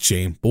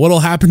blockchain, but what'll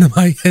happen to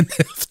my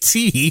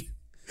NFT?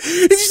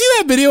 Did you see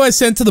that video I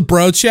sent to the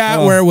bro chat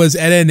where it was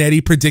Ed and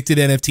Eddie predicted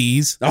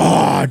NFTs?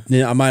 Oh,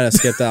 I might have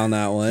skipped out on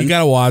that one. You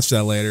gotta watch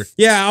that later.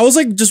 Yeah, I was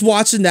like just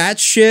watching that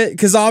shit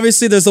because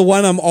obviously there's the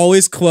one I'm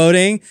always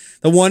quoting.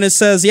 The one that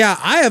says, yeah,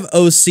 I have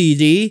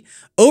OCD,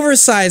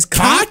 oversized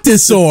cock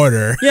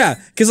disorder.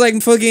 Yeah, because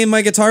like fucking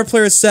my guitar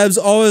player Seb's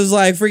always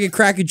like freaking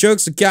cracking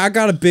jokes. Like, yeah, I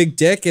got a big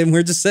dick. And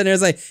we're just sitting there.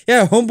 It's like,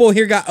 yeah, homeboy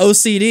here got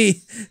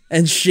OCD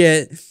and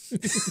shit.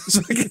 It's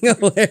fucking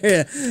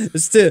hilarious.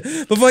 It's too.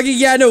 But fucking,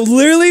 yeah, no,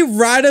 literally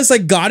right as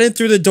like got in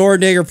through the door,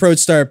 Negative Approach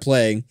started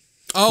playing.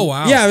 Oh,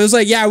 wow. Yeah, it was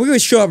like, yeah, we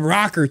would show up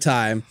rocker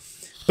time.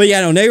 But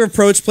yeah, no, Negative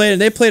Approach played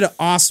and they played an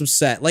awesome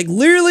set. Like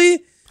literally,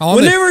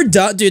 when they were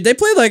done, dude, they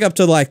played like up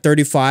to like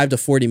 35 to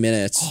 40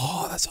 minutes.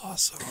 Oh, that's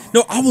awesome.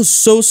 No, I was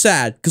so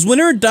sad because when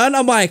they were done,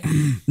 I'm like,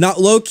 not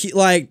low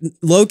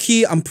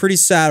key, I'm pretty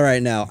sad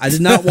right now. I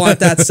did not want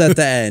that set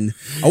to end.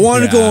 I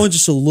wanted to go on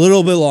just a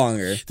little bit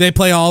longer. They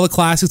play all the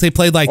classics. They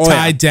played like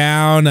Tied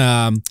Down,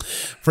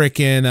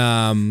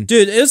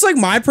 dude, it's like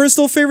my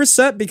personal favorite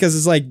set because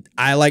it's like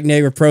I like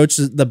Negative Approach,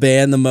 the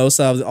band, the most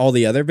out of all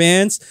the other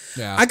bands.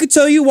 Yeah. I could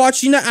tell you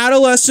watching the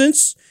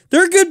Adolescents,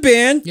 they're a good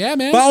band. Yeah,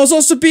 man. But I was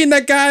also being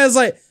that guy that's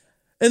like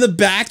in the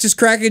back just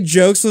cracking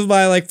jokes with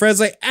my like friends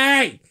like,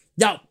 hey,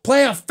 yo,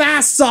 play a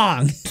fast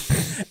song.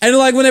 And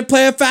like when they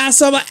play a fast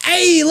song, I'm like,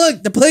 hey,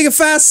 look, they're playing a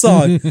fast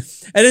song. And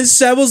then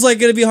Seb was like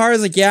gonna be hard. I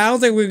was like, yeah, I don't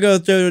think we're gonna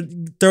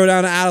throw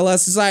down an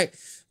Adolescence. Like,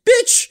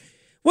 bitch,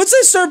 once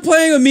they start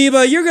playing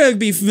Amoeba, you're gonna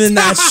be in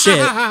that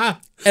shit.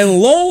 And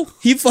lol,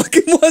 he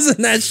fucking was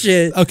in that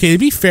shit. Okay, to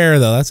be fair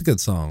though, that's a good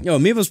song. Yo,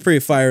 Amoeba's pretty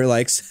fire,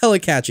 like hella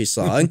catchy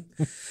song.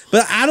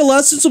 But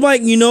Adolescence, I'm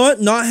like, you know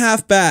what? Not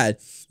half bad.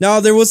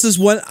 Now, there was this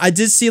one, I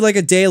did see like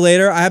a day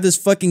later, I have this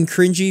fucking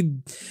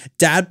cringy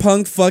dad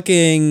punk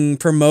fucking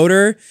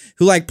promoter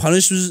who like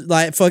punishes,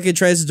 like fucking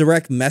tries to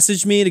direct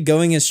message me to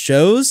going his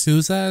shows.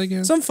 Who's that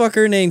again? Some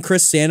fucker named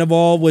Chris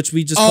Sandoval, which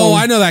we just call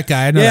him, I know that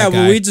guy.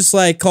 But we just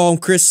like call him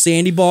Chris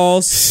Sandy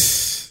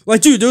Balls.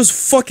 Like, dude, there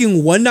was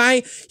fucking one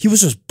night, he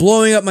was just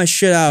blowing up my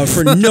shit out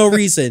for no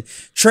reason,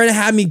 trying to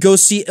have me go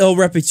see Il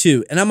Reppy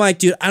 2. And I'm like,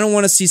 dude, I don't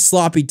want to see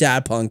sloppy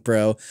dad punk,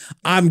 bro.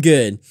 I'm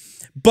good.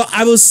 But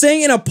I was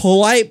saying in a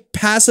polite,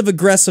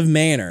 passive-aggressive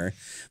manner.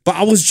 But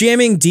I was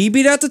jamming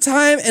D-Beat at the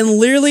time and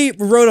literally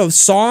wrote a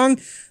song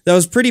that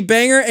was pretty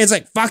banger. And it's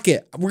like, fuck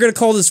it. We're going to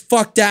call this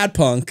Fuck Dad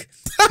Punk.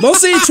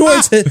 Mostly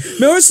towards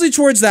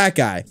that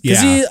guy.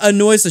 Because he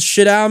annoys the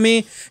shit out of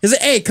me. He's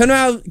like, hey, come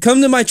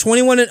to my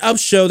 21 and up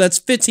show. That's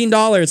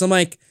 $15. I'm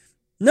like,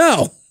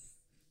 no.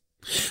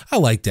 I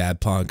like dad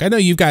punk. I know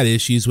you've got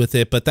issues with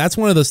it, but that's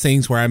one of those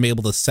things where I'm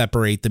able to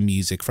separate the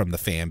music from the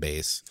fan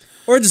base.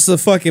 Or just the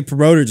fucking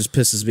promoter just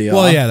pisses me off.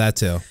 Well, yeah, that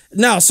too.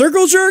 Now,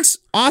 Circle Jerks,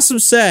 awesome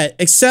set,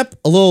 except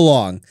a little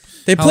long.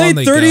 They played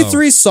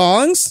 33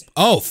 songs.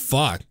 Oh,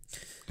 fuck.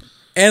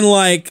 And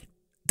like,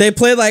 they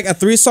played like a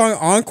 3-song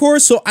encore,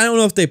 so I don't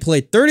know if they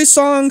played 30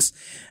 songs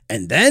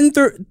and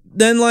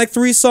then like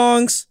 3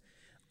 songs.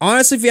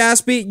 Honestly, if you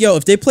ask me, yo,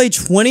 if they played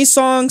 20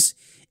 songs,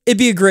 it'd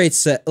be a great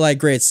set.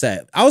 Great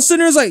set. I was sitting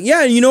there, I was like,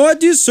 yeah, you know what,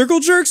 dude? Circle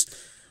Jerks,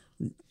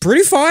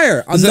 pretty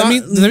fire. Does that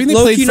mean they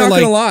played for not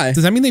like? Gonna lie.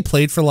 Does that mean they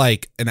played for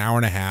like an hour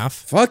and a half?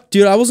 Fuck,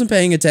 dude, I wasn't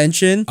paying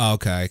attention.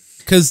 Okay.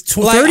 Because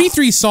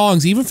 33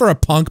 songs, even for a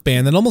punk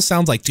band, that almost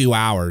sounds like 2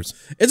 hours.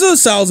 It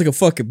just sounds like a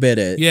fucking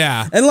minute.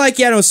 Yeah.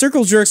 And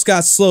Circle Jerks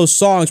got slow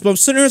songs, but I'm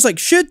sitting there, it's like,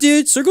 shit,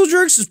 dude, Circle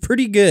Jerks is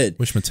pretty good.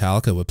 Wish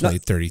Metallica would play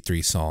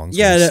 33 songs.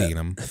 Yeah, I've seen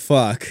them.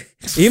 Fuck.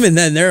 Even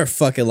then, they're a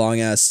fucking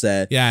long ass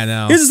set. Yeah, I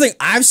know. Here's the thing: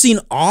 I've seen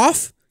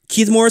Off,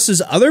 Keith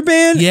Morris's other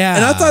band. Yeah.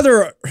 And I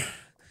thought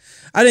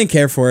I didn't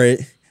care for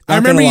it. I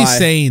remember you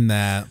saying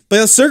that.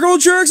 But Circle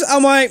Jerks,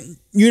 I'm like,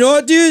 you know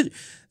what, dude?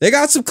 They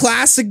got some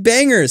classic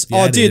bangers.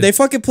 Yeah, dude, they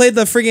fucking played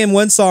the friggin'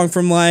 one song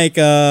from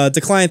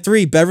Decline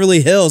 3,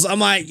 Beverly Hills. I'm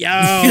like, yo.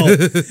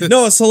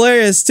 No, it's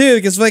hilarious too,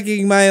 because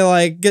fucking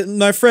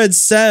my friend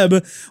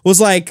Seb was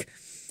like,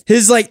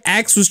 his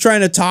ex was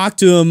trying to talk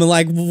to him and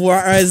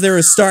as they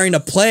were starting to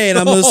play, and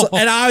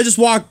I just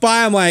walked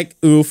by. I'm like,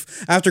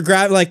 oof. After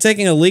grabbing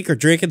taking a leak or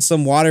drinking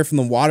some water from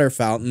the water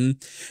fountain,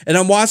 and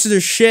I'm watching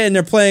their shit, and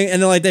they're playing,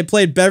 and they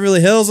played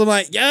Beverly Hills. I'm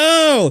like,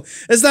 yo,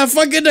 it's that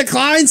fucking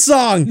Decline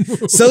song,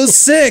 so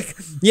sick.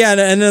 Yeah,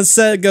 and the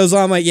set goes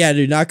on. I'm like, yeah,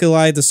 dude, not gonna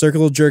lie, the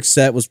Circle Jerk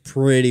set was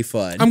pretty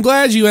fun. I'm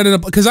glad you ended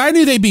up, because I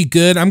knew they'd be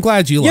good. I'm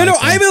glad you liked them.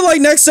 I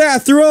even next day I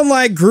threw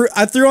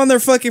on their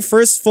fucking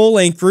first full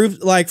length group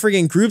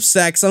friggin' group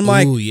sex. I'm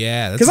like, ooh,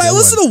 yeah, because I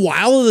listened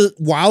to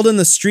Wild in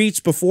the Streets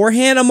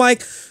beforehand. I'm like,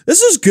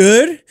 this is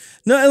good.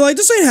 No,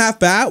 this ain't half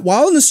bad.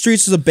 Wild in the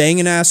Streets is a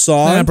banging ass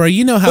song. Yeah, bro,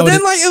 you know how. But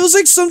then it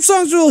was some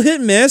songs were hit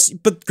and miss.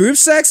 But group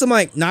sex, I'm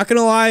like, not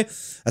gonna lie,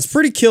 that's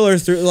pretty killer.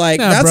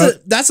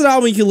 That's an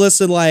album you can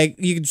listen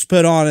you can just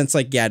put on. And it's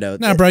like, yeah, no.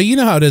 Nah, bro, you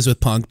know how it is with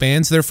punk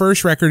bands. Their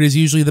first record is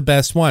usually the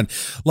best one.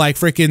 Like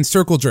freaking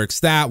Circle Jerks,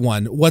 that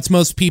one. What's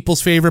most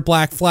people's favorite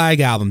Black Flag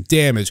album?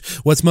 Damage.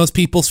 What's most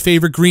people's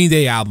favorite Green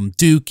Day album?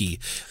 Dookie.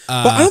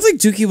 But I don't think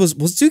Dookie was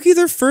Dookie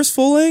their first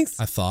full length?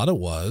 I thought it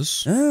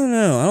was. I don't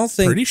know. I don't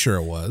think. Pretty sure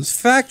it was.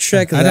 Fact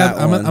check that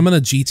one. I'm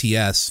gonna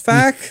GTS.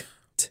 Fact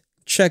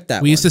check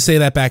that. We used to say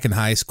that back in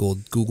high school.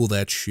 Google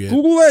that shit.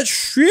 Google that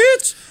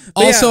shit.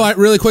 Also,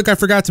 really quick, I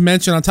forgot to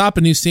mention on top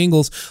of new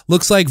singles,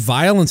 looks like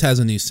Violence has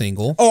a new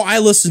single. Oh, I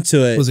listened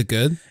to it. Was it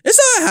good? It's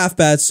not a half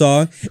bad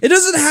song. It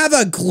doesn't have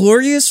a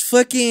glorious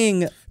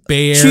fucking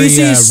Bay Area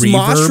cheesy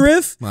mosh reverb?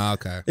 riff. Oh,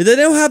 okay. They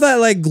don't have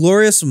that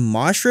glorious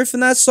mosh riff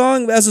in that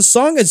song. As a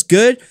song, it's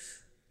good,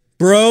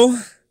 bro.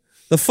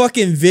 The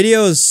fucking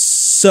video is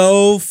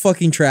so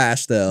fucking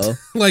trash, though.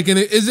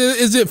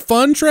 Is it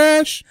fun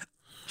trash?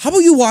 How about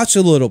you watch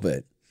a little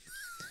bit?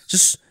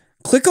 Just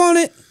click on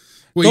it.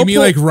 What, you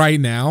mean right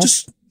now?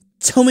 Just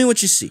tell me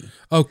what you see.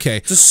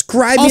 Okay.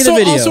 Describe me the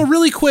video. Also,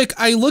 really quick,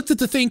 I looked at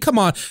the thing. Come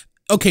on.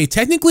 Okay,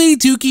 technically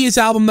Dookie is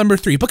album number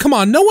 3, but come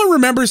on, no one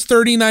remembers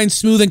 39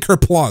 Smooth and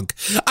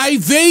Kerplunk. I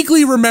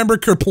vaguely remember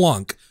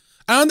Kerplunk.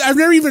 I've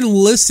never even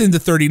listened to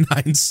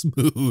 39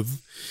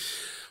 Smooth.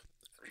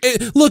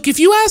 Look, if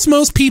you ask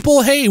most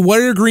people, hey,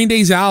 what are Green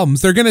Day's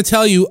albums? They're going to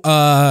tell you,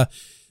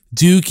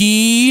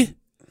 Dookie,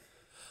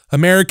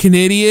 American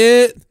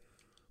Idiot,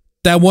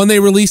 that one they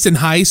released in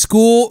high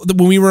school,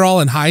 when we were all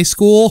in high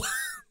school.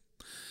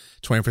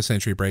 21st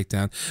Century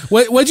Breakdown.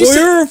 What'd you say?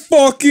 You're a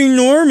fucking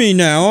normie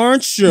now,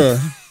 aren't you?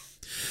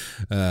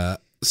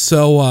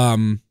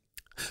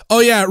 Oh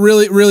yeah,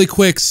 really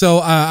quick. So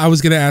I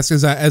was gonna ask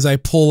as I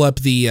pull up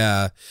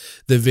the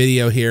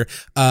video here,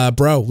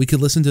 bro, we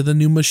could listen to the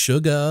new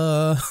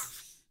Meshuggah.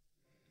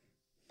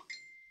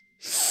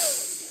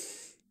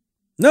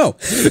 No.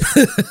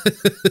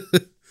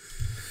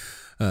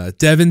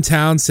 Devin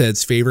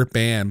Townsend's favorite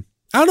band.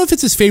 I don't know if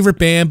it's his favorite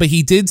band, but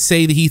he did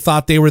say that he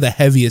thought they were the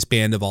heaviest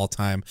band of all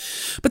time.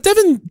 But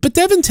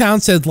Devin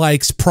Townsend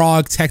likes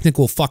prog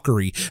technical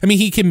fuckery. I mean,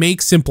 he can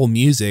make simple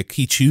music.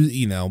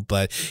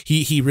 But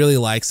he really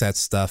likes that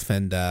stuff.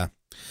 And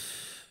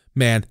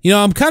man,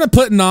 I'm kind of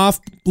putting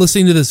off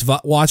listening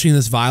to watching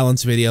this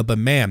Violence video. But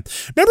man,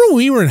 remember when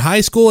we were in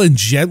high school and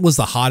Gent was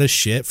the hottest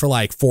shit for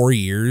 4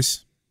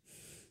 years?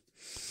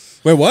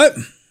 Wait, what?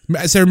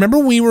 So remember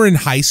when we were in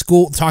high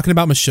school talking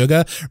about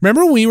Meshuggah?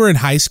 Remember when we were in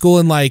high school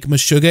and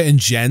Meshuggah and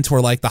Gent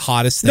were the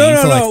hottest thing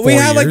for 4 years? We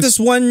had this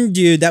one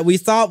dude that we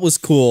thought was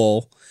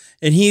cool,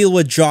 and he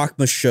would jock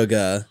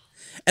Meshuggah.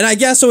 And I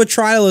guess I would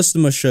try to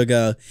listen to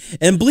Meshuggah.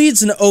 And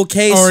Bleed's an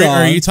okay song.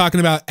 Are you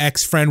talking about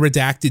Ex-Friend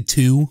Redacted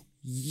 2?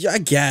 Yeah, I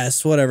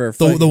guess, whatever.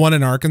 The one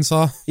in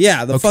Arkansas?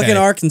 Yeah, the fucking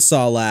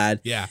Arkansas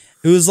lad. Yeah.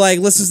 Who was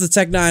listens to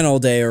Tech 9 all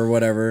day or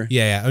whatever.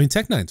 Yeah. I mean,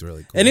 Tech 9's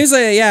really cool. And he's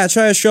like, yeah,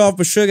 try to show off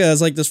Meshuggah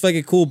as this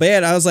fucking cool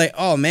band. I was like,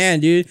 oh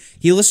man, dude,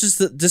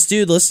 this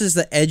dude listens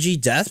to edgy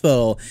death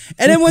metal.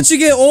 And then once you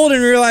get old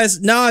and realize,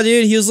 nah,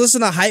 dude, he was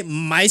listening to hype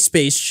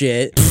MySpace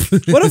shit.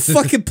 What a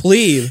fucking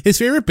plebe. His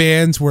favorite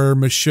bands were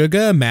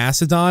Meshuggah,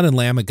 Mastodon, and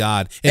Lamb of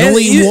God. And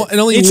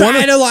only he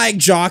tried to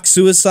jock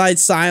Suicide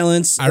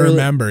Silence. I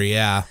remember,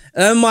 yeah.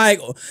 And I'm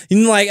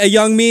a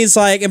young me is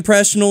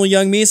impressionable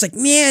young me. It's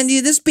man,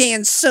 dude, this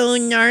band's so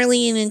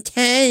gnarly and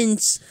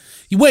intense.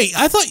 Wait,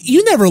 I thought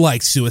you never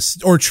liked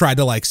Suicide or tried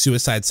to like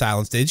Suicide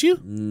Silence, did you?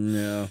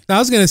 No. I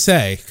was gonna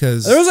say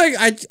because there was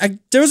like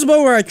there was a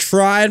moment where I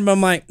tried, but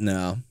I'm like,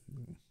 no.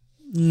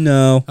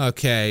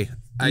 Okay,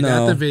 I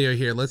got the video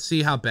here. Let's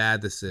see how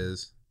bad this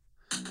is.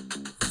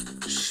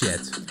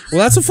 Shit.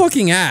 Well, that's a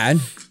fucking ad.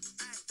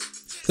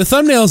 The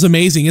thumbnail is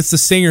amazing. It's the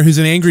singer who's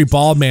an angry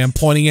bald man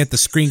pointing at the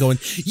screen, going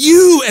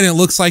 "You," and it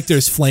looks like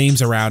there's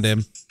flames around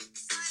him.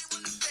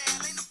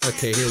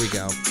 Okay, here we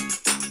go.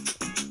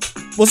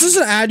 Was this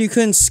an ad you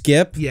couldn't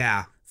skip?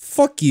 Yeah.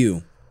 Fuck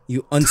you,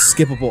 you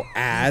unskippable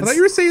ads. I thought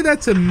you were saying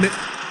that to me.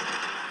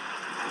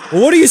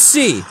 Well, what do you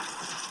see?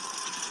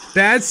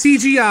 Bad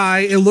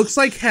CGI. It looks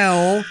like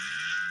hell.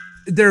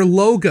 Their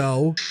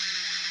logo.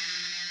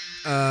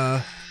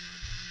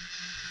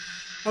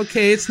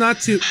 Okay, it's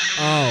not too.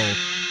 Oh.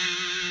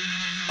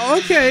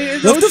 Okay.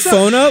 Lift the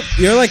phone up.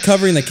 You're like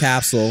covering the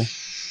capsule.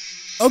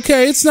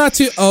 Okay, it's not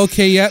too.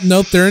 Okay, yeah.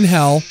 Nope, they're in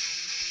hell.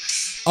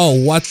 Oh,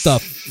 what the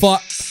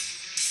fuck?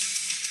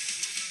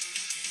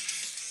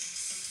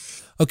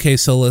 Okay,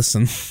 so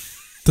listen.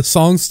 The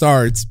song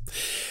starts.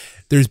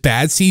 There's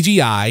bad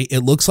CGI. It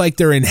looks like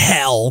they're in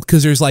hell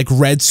because there's like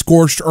red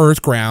scorched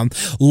earth ground.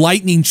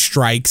 Lightning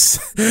strikes.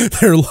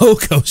 Their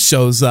logo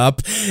shows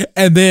up,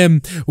 and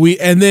then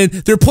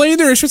they're playing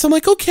their instruments. I'm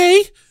like,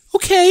 okay.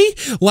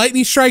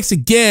 Lightning strikes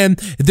again.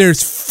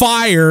 There's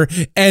fire,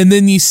 and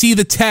then you see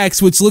the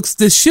text, which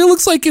this shit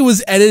looks like it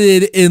was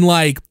edited in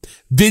like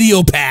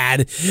video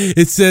pad.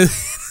 It says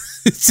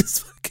it's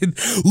just fucking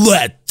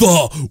 "Let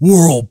the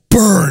world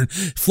burn"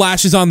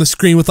 flashes on the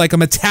screen with like a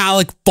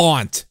metallic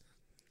font.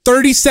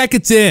 30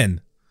 seconds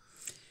in.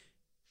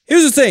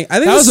 Here's the thing. I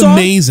think that was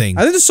amazing.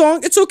 I think the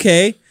song, it's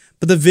okay,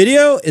 but the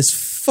video is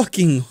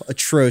fucking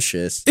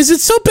atrocious. Is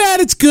it so bad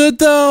it's good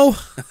though?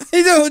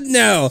 I don't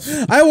know.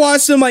 I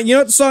watched them like, you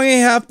know what, the song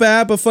ain't half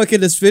bad, but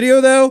fucking this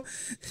video though,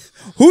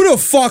 who the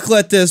fuck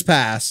let this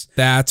pass?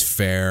 That's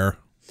fair.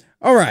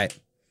 All right.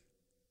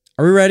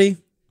 Are we ready?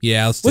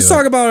 Yeah, let's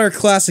talk about our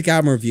classic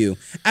album review.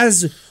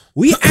 As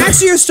we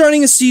actually are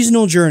starting a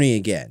seasonal journey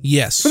again.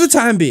 Yes. For the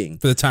time being.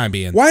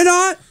 Why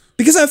not?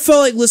 Because I felt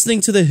like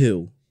listening to The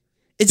Who.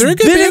 It's They're a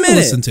good been band a minute. to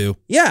listen to.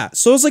 Yeah,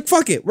 so it's like,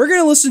 fuck it. We're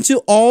going to listen to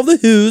all The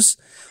Who's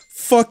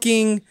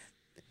fucking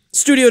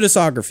studio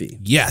discography.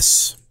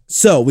 Yes.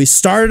 So we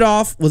started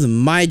off with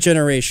My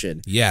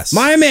Generation. Yes.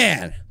 My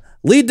man,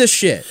 lead the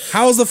shit.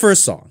 How was the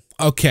first song?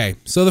 Okay,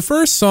 so the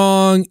first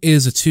song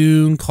is a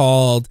tune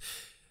called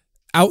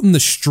Out in the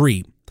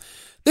Street.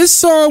 This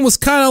song was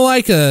kind of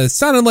like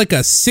sounded like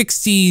a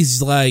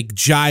 60s, like,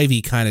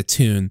 jivey kind of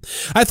tune.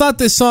 I thought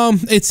this song,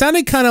 it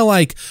sounded kind of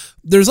like,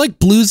 there's like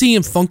bluesy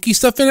and funky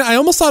stuff in it. I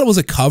almost thought it was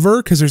a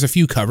cover because there's a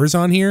few covers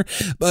on here,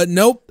 but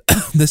nope.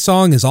 The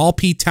song is all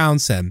Pete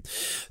Townsend.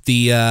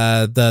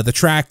 The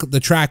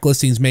track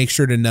listings make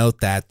sure to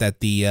note that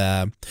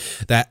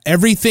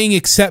everything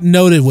except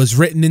noted was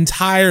written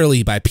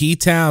entirely by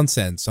Pete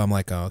Townsend. So I'm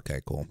like, oh, okay,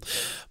 cool.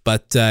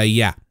 But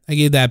yeah. I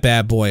gave that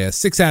bad boy a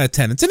 6 out of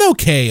 10. It's an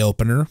okay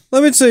opener.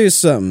 Let me tell you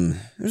something.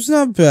 It's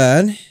not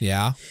bad.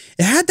 Yeah.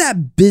 It had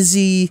that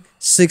busy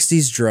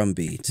 60s drum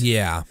beat.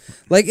 Yeah.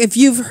 Like, if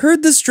you've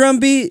heard this drum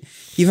beat,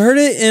 you've heard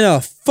it in a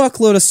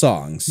fuckload of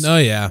songs. Oh,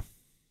 yeah.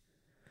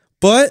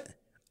 But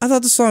I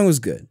thought the song was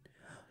good.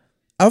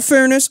 Out of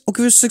fairness, I'll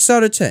give it a 6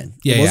 out of 10.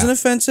 Yeah, it wasn't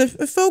offensive.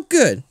 It felt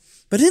good.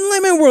 But it didn't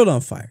light my world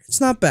on fire.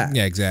 It's not bad.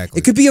 Yeah, exactly.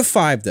 It could be a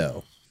 5,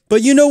 though.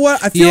 But you know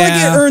what? I feel like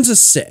it earns a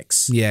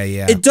 6. Yeah,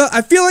 yeah. It does.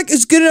 I feel like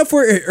it's good enough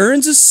where it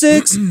earns a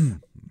 6.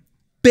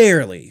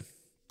 Barely.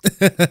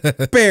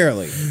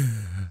 Barely.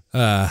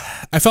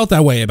 I felt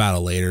that way about a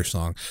later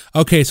song.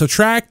 Okay, so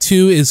track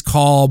 2 is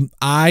called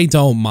I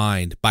Don't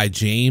Mind by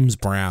James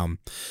Brown.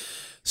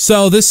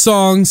 So this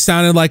song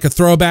sounded like a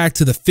throwback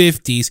to the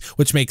 50s,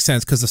 which makes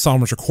sense because the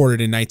song was recorded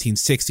in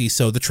 1960,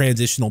 so the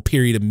transitional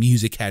period of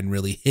music hadn't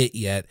really hit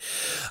yet.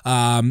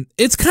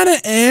 It's kind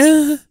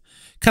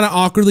of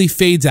awkwardly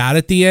fades out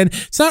at the end.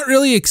 It's not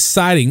really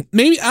exciting.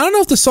 Maybe, I don't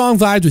know if the song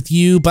vibed with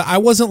you, but I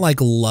wasn't like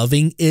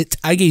loving it.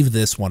 I gave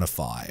this one a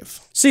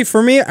 5. See,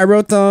 for me, I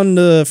wrote down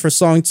for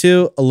song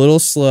 2, a little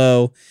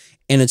slow,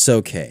 and it's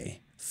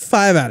okay.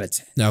 5 out of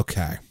 10.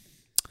 Okay.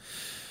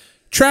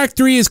 Track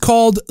 3 is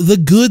called The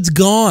Good's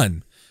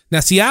Gone. Now,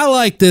 see, I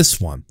like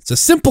this one. It's a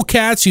simple,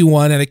 catchy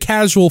one and a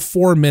casual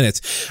 4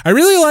 minutes. I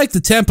really like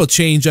the tempo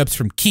change-ups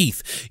from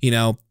Keith. You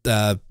know,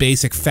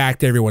 basic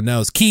fact everyone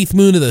knows. Keith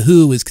Moon of The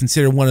Who is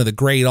considered one of the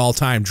great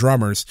all-time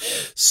drummers.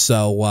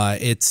 So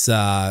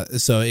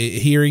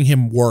hearing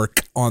him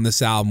work on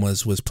this album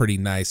was pretty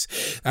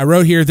nice. I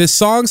wrote here, this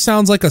song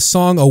sounds like a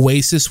song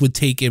Oasis would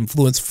take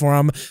influence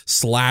from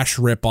 /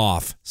 rip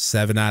off.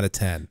 7 out of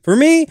 10. For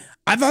me,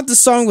 I thought the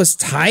song was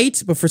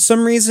tight, but for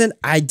some reason,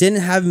 I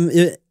didn't have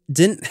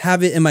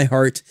it in my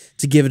heart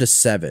to give it a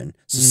 7.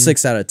 So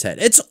 6 out of 10.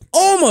 It's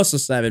almost a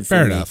 7 for me.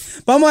 Fair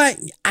enough. But I'm like,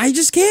 I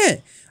just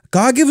can't.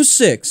 Gotta give a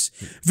 6.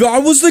 If I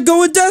was to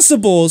go in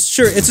decibels,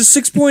 sure, it's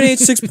a 6.8,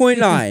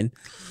 6.9.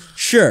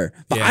 Sure.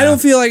 But I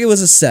don't feel like it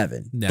was a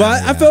 7. No,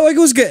 but I felt like it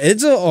was good.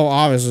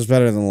 Obviously, it was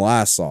better than the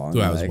last song.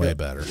 That was way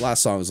better.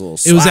 Last song was a little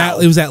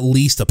sour. It was at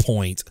least a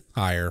point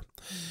higher.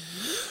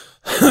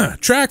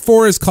 Track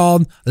 4 is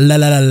called La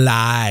La La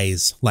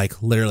Lies,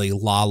 like literally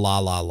la la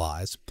la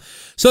lies.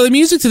 So the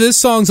music to this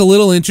song's a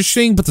little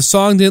interesting, but the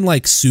song didn't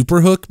like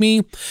super hook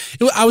me.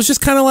 I was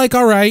just kind of like,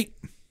 all right,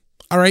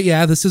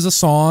 yeah, this is a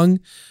song.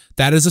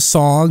 That is a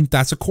song.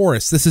 That's a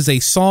chorus. This is a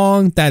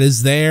song that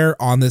is there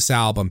on this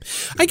album.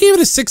 I gave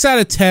it a 6 out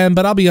of 10,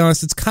 but I'll be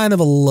honest, it's kind of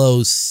a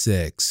low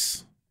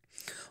 6.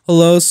 A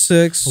low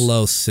 6.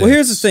 Low 6. Well,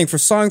 here's the thing. For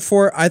song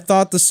 4, I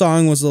thought the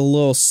song was a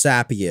little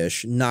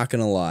sappy-ish. Not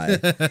gonna lie.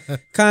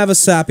 Kind of a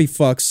sappy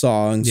fuck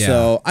song. Yeah.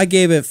 So I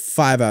gave it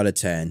 5 out of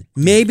 10.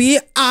 Maybe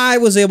I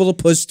was able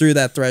to push through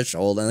that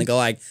threshold and go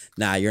like,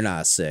 nah, you're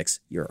not a 6.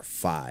 You're a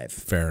 5.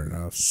 Fair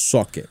enough.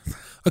 Suck it.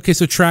 Okay,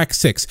 so track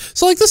 6.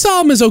 So like this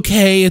album is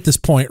okay at this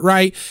point,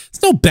 right?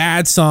 It's no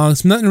bad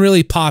songs. Nothing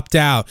really popped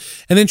out.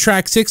 And then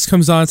track 6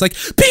 comes on. It's like,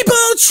 people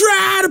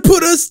try to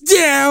put us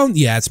down.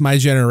 Yeah, it's My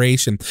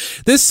Generation.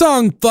 This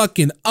song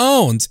fucking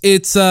owns.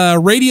 It's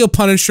Radio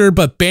Punisher,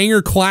 but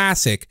banger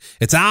classic.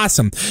 It's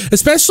awesome.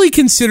 Especially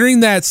considering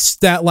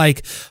that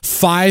like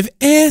 5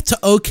 to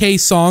okay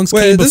songs.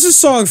 Wait, this is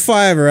song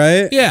 5,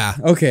 right? Yeah.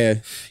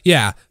 Okay.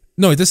 Yeah.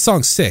 No, this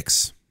song's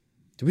 6.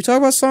 Did we talk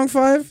about song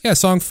 5? Yeah,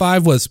 song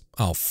 5 was,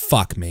 oh,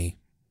 fuck me.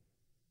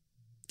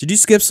 Did you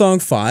skip song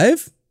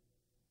 5?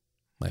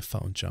 My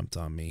phone jumped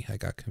on me. I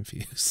got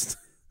confused.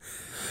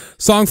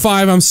 Song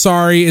 5, I'm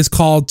sorry, is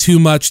called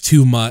Too Much,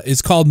 Too Much.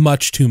 It's called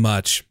Much Too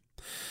Much.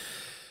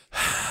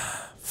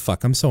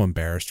 Fuck, I'm so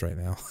embarrassed right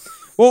now.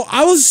 Well,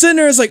 I was sitting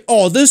there, it's like,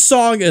 oh, this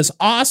song is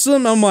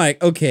awesome. I'm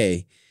like,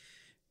 okay.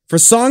 For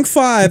song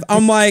 5,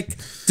 I'm like,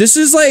 this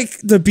is like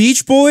the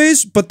Beach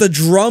Boys, but the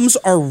drums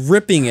are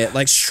ripping it.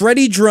 Like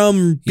shreddy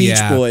drum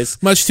Beach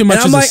Boys. Much Too Much.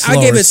 And I'm like, I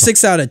gave it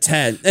 6 out of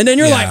 10. And then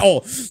you're like,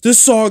 oh, this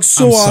song's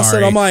so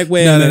awesome. I'm like,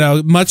 wait a minute.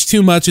 No. Much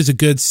Too Much is a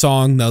good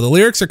song. No, the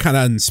lyrics are kind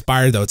of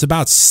inspired though. It's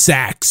about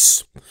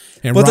sex.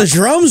 And but the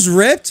drums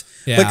ripped,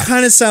 but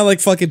kind of sound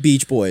like fucking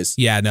Beach Boys.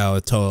 Yeah, no,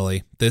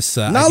 totally. This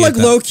not like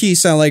low key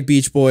sound like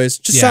Beach Boys,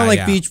 just sound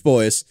like Beach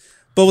Boys,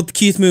 but with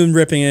Keith Moon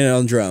ripping it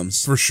on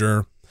drums. For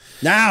sure.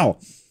 Now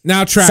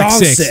track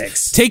song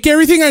 6. Take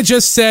everything I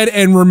just said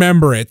and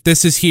remember it.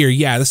 This is here.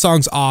 Yeah, the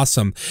song's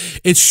awesome.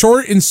 It's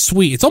short and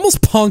sweet. It's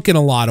almost punk in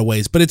a lot of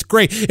ways, but it's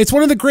great. It's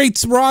one of the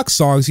great rock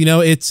songs. You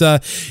know, it's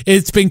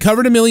been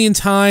covered a million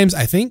times.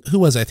 I think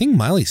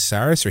Miley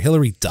Cyrus or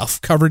Hilary Duff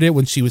covered it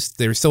when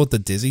they were still at the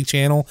Disney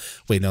Channel.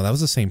 Wait, no, that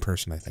was the same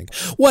person, I think.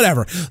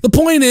 Whatever. The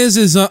point is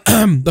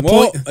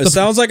it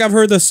sounds like I've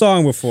heard this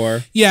song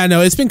before. Yeah,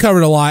 no, it's been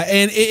covered a lot,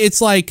 and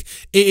it's like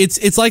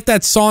that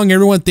song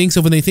everyone thinks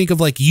of when they think of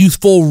like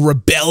youthful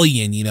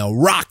rebellion, you know,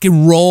 rock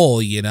and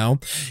roll, you know.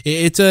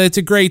 It's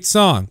a great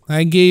song.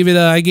 I gave it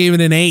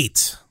an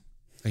 8.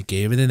 I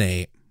gave it an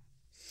 8.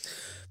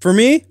 For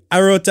me, I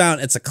wrote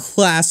down it's a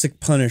classic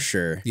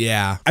Punisher.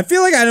 Yeah. I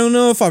feel like I don't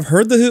know if I've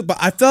heard the hoot, but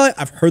I feel like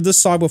I've heard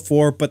this song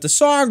before, but the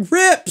song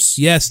rips.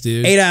 Yes,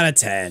 dude. 8 out of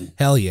 10.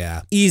 Hell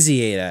yeah.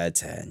 Easy 8 out of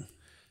 10.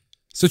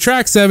 So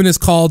track 7 is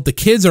called The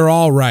Kids Are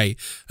All Right.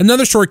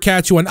 Another short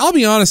catchy one. I'll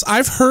be honest,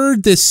 I've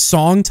heard this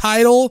song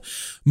title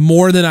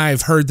more than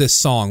I've heard this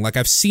song. Like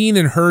I've seen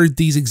and heard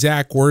these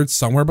exact words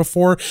somewhere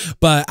before,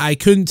 but I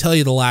couldn't tell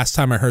you the last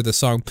time I heard the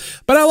song.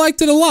 But I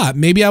liked it a lot.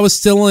 Maybe I was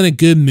still in a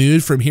good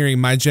mood from hearing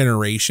My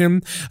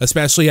Generation,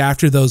 especially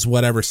after those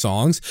whatever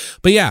songs.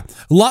 But yeah,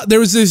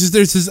 there's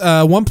this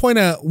one point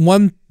I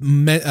want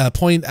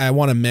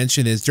to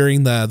mention is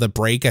during the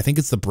break. I think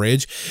it's the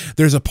bridge.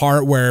 There's a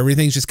part where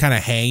everything's just kind of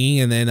hanging,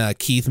 and then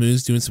Keith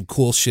Moon's doing some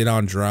cool shit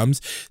on drums.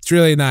 It's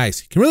really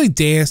nice. You can really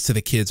dance to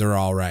The Kids Are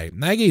All Right.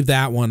 And I gave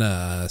that one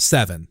a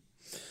 7.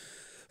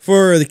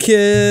 For The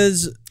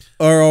Kids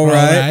Are All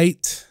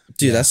Right.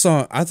 Dude, Yeah. that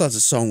song, I thought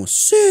the song was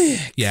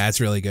sick. Yeah, it's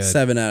really good.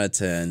 7 out of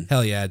 10.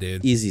 Hell yeah,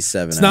 dude. Easy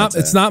 7 It's out not of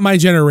 10. it's not My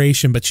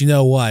Generation, but you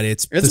know what?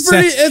 It's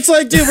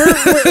like, dude,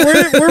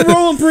 we're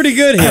rolling pretty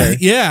good here.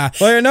 Yeah.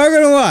 Like, I'm not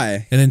gonna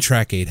lie. And then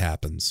track 8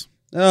 happens.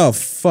 Oh,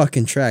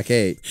 fucking track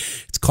 8.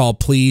 It's called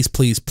Please,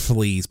 Please,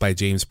 Please by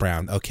James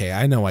Brown. Okay,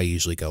 I know I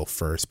usually go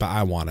first, but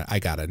I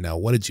gotta know.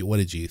 What did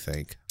you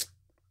think?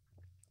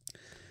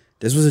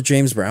 This was a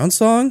James Brown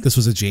song? This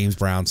was a James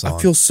Brown song.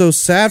 I feel so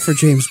sad for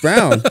James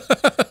Brown.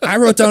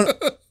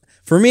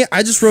 For me,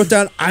 I just wrote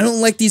down, I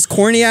don't like these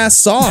corny ass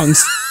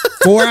songs.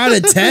 4 out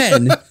of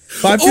 10.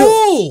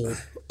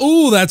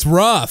 Ooh, that's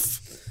rough.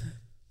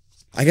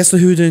 I guess the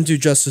Who didn't do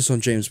justice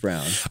on James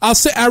Brown. I'll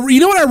say, you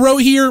know what I wrote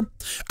here?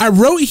 I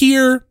wrote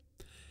here,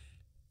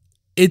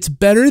 it's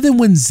better than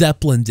when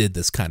Zeppelin did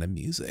this kind of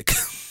music.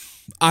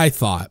 I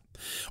thought.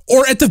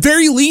 Or at the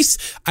very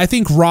least, I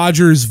think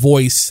Roger's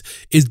voice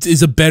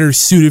is a better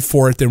suited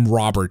for it than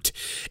Robert.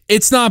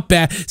 It's not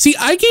bad. See,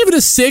 I gave it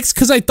a 6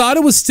 because I thought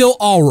it was still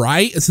all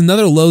right. It's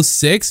another low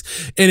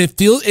 6, and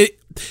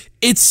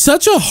it's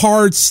such a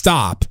hard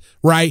stop,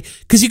 right?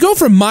 Because you go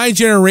from My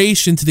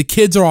Generation to The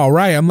Kids Are All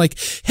Right. I'm like,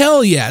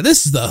 hell yeah,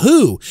 this is the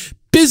Who.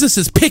 Business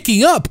is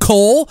picking up,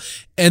 Cole.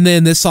 And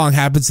then this song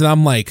happens, and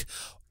I'm like,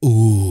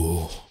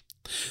 ooh,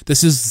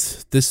 this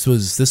was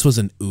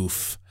an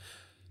oof.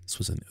 This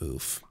was an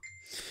oof.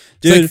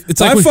 Dude,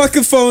 my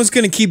fucking phone's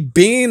gonna keep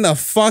binging the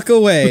fuck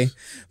away.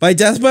 My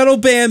death metal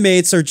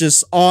bandmates are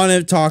just on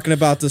it talking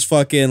about this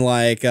fucking,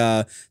 like,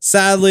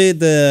 sadly,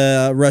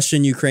 the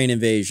Russian-Ukraine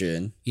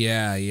invasion.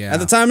 Yeah. At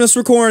the time of this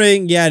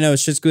recording,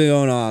 it's just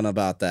going on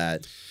about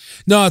that.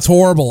 No, it's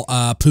horrible.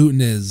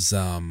 Putin is...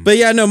 But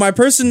yeah, no, my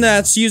person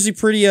that's usually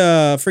pretty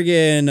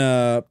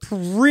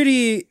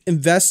pretty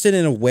invested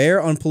and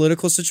aware on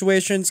political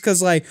situations,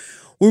 because, like,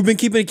 we've been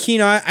keeping a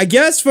keen eye. I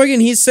guess fucking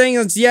he's saying,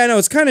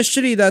 it's kind of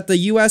shitty that the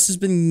U.S. has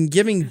been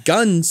giving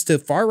guns to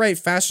far-right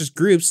fascist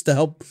groups to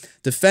help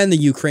defend the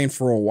Ukraine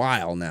for a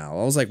while now.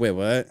 I was like, wait,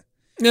 what?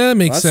 Yeah, that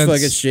makes sense.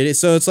 That's fucking shitty.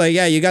 So it's like,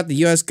 you got the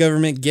U.S.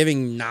 government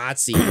giving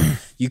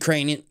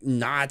Ukrainian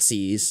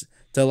Nazis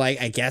to,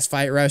 like, I guess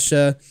fight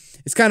Russia.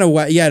 It's kind of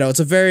what, it's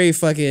a very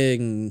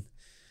fucking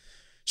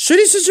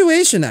shitty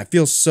situation. I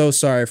feel so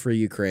sorry for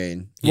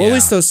Ukraine. Well, at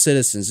least those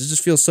citizens. It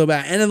just feels so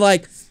bad. And then,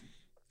 like,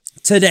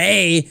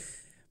 today...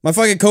 my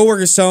fucking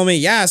coworkers telling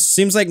me,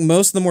 seems like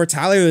most of the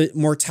mortality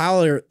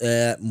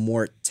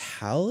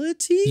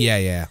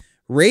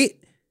rate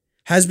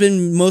has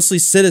been mostly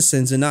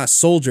citizens and not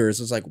soldiers.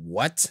 It's like,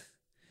 what?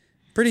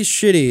 Pretty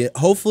shitty.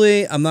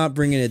 Hopefully, I'm not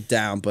bringing it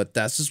down, but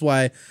that's just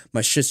why my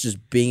shit's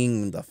just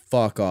binging the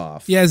fuck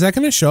off. Yeah, is that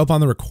going to show up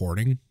on the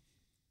recording?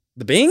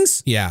 The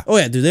bings? Yeah. Oh,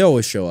 yeah, dude, they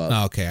always show up.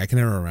 Oh, okay, I can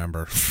never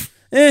remember.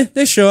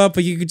 They show up,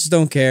 but you just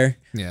don't care.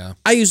 Yeah.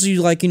 I usually,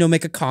 like,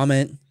 make a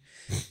comment.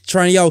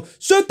 Trying to yell,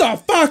 shut the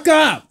fuck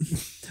up!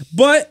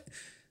 But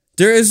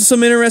there is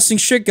some interesting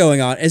shit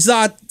going on. It's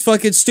not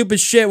fucking stupid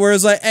shit where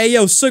it's like, hey,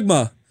 yo,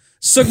 Sigma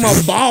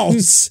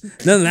balls.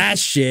 None of that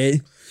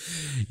shit.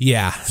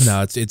 Yeah,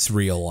 no, it's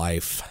real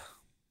life.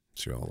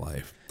 It's real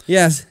life.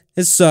 Yes,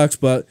 it sucks,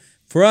 but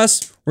for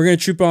us, we're going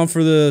to troop on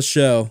for the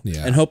show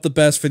and hope the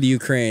best for the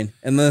Ukraine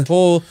and the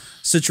whole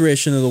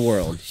situation of the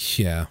world.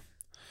 Yeah.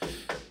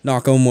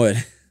 Knock on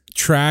wood.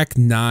 Track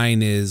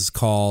 9 is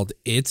called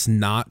It's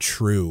Not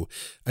True.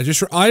 I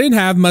didn't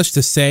have much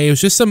to say. It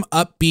was just some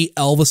upbeat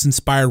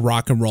Elvis-inspired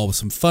rock and roll with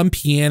some fun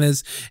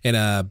pianos and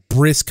a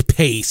brisk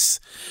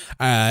pace.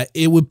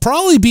 It would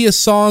probably be a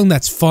song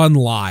that's fun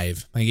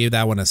live. I gave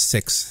that one a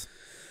 6.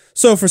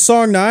 So for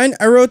song 9,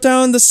 I wrote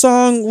down the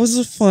song was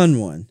a fun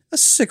one. A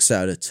 6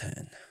 out of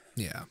 10.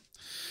 Yeah.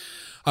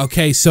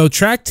 Okay, so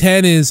track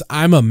 10 is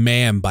I'm a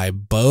Man by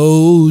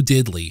Bo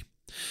Diddley.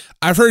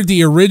 I've heard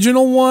the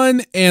original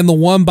one and the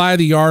one by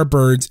the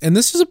Yardbirds, and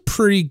this is a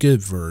pretty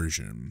good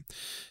version.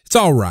 It's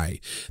all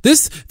right.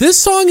 This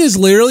song is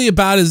literally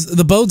about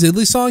the Bo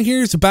Diddley song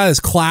here is about as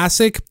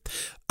classic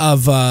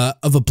of a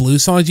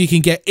blues song as you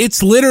can get.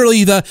 It's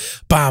literally the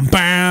bam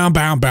bam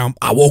bam bam.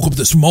 I woke up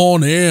this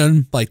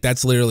morning. Like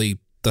that's literally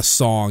the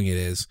song it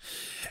is.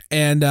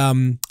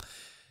 And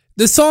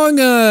the song,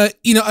 and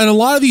a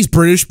lot of these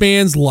British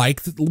bands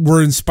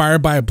were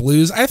inspired by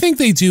blues. I think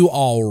they do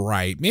all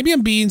right. Maybe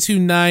I'm being too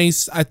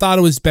nice. I thought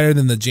it was better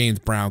than the James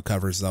Brown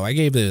covers, though. I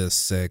gave it a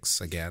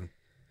 6 again.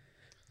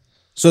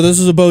 So this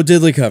is a Bo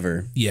Diddley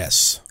cover.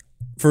 Yes.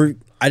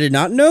 I did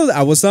not know that.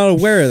 I was not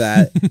aware of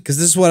that because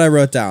this is what I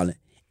wrote down.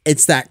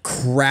 It's that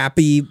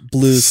crappy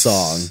blues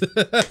song.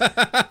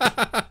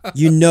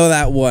 You know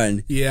that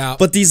one. Yeah.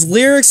 But these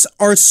lyrics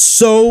are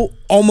so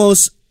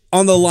almost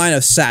on the line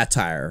of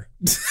satire.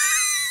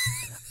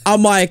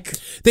 I'm like,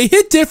 they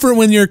hit different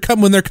when they're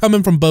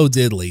coming from Bo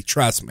Diddley.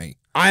 Trust me.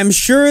 I'm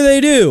sure they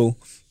do.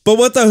 But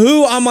with the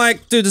Who, I'm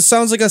like, dude, this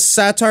sounds like a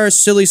satire,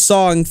 silly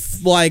song,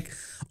 like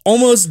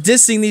almost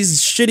dissing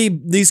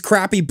these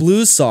crappy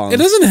blues songs. It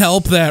doesn't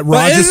help that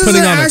Roger's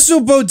putting on an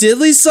actual Bo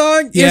Diddley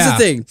song. Here's the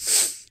thing: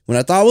 when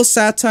I thought it was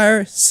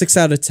satire, 6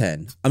 out of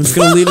 10. I'm just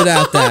gonna leave it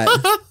at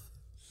that.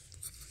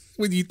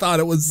 When you thought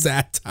it was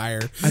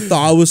satire. I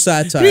thought it was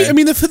satire. I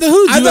mean, the Who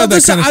do have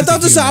that kind of I thought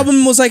this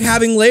album was like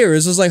having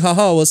layers. It was like,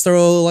 haha, let's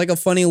throw like a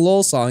funny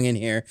lull song in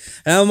here.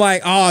 And I'm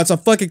like, oh, it's a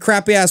fucking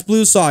crappy ass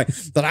blues song.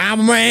 But I'm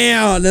a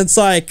man. And it's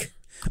like,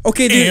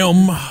 okay, dude.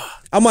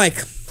 I'm like,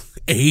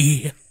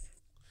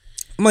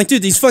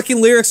 dude, these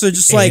fucking lyrics are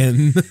just like,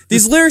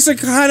 these lyrics are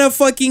kind of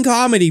fucking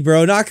comedy,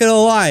 bro. Not gonna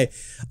lie.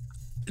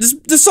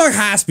 This song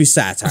has to be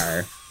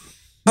satire.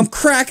 I'm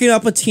cracking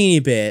up a teeny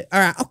bit. All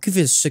right, I'll give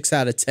it a 6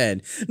 out of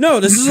 10. No,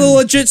 this is a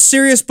legit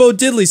serious Bo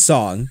Diddley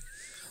song.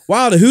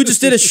 Wow, the Who just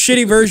did a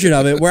shitty version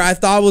of it where I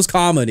thought it was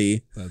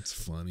comedy. That's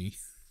funny.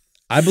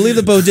 I believe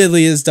that Bo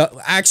Diddley is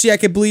actually I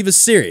could believe is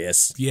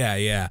serious.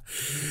 Yeah.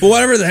 But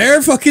whatever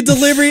their fucking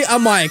delivery,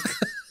 I'm like,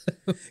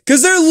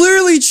 because they're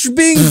literally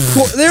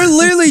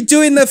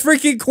doing the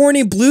freaking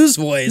corny blues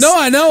voice. No,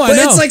 I know.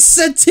 It's like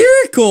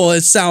satirical.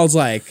 It sounds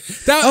like.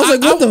 I was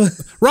like, what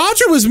the?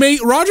 Roger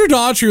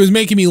Daughtry was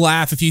making me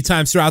laugh a few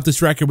times throughout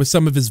this record with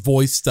some of his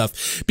voice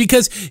stuff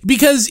because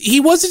he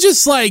wasn't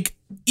just like.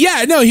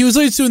 Yeah, no, he was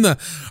like doing I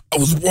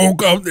was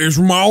woke up this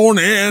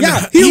morning.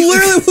 Yeah, he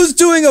literally was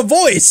doing a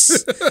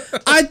voice.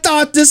 I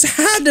thought this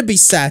had to be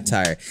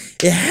satire.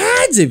 It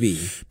had to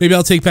be. Maybe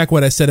I'll take back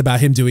what I said about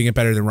him doing it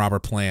better than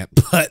Robert Plant,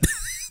 but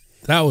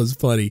that was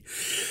funny.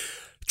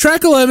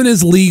 Track 11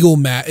 is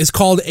It's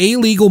called A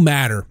Legal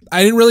Matter.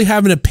 I didn't really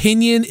have an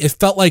opinion. It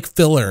felt like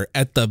filler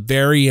at the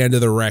very end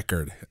of the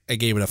record. I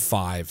gave it a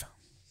 5.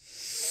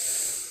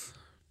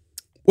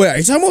 Wait, are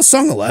you talking about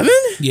song 11?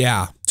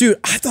 Yeah. Dude,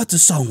 I thought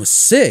this song was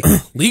sick.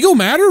 Legal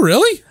Matter,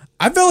 really?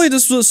 I felt like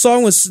this I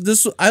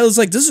was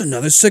like, this is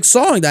another sick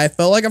song that I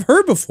felt like I've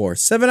heard before.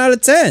 7 out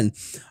of 10.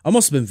 I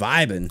must have been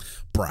vibing.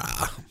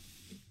 Bruh.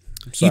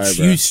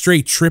 Sorry, you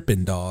straight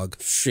tripping, dog.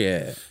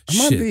 Shit. I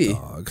Shit, might be.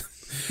 dog.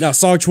 Now,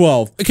 song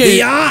 12. Okay.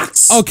 The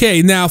Ox.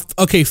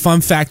 Okay,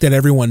 fun fact that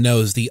everyone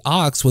knows. The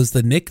Ox was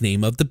the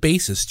nickname of the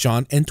bassist,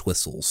 John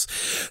Entwistle's.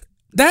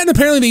 That, and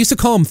apparently they used to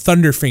call him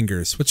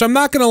Thunderfingers, which I'm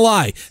not gonna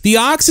lie. The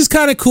Ox is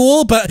kind of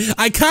cool, but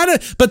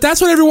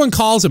that's what everyone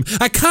calls him.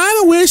 I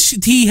kind of wish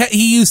he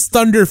used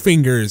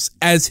Thunderfingers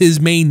as his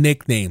main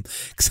nickname,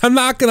 because I'm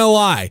not gonna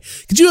lie.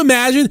 Could you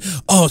imagine?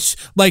 Oh,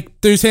 like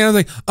there's hands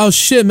like, oh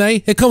shit,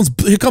 mate, here comes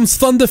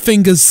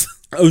Thunderfingers.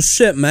 Oh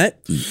shit, mate.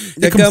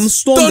 Here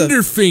comes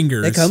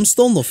Thunderfingers. Here comes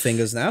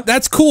Thunderfingers now.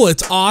 That's cool.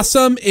 It's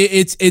awesome.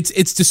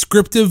 It's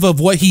descriptive of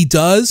what he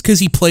does because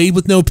he played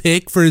with no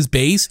pick for his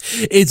bass.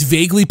 It's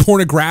vaguely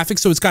pornographic,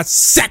 so it's got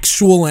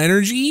sexual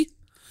energy.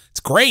 It's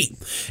great.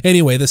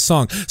 Anyway, this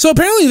song. So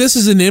apparently this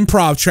is an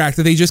improv track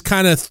that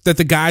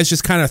the guys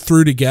just kind of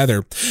threw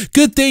together.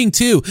 Good thing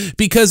too,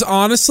 because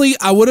honestly,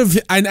 I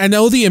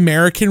know the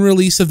American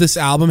release of this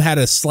album had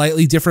a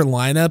slightly different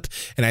lineup,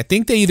 and I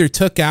think they either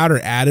took out or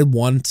added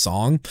one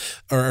song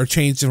or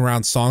changed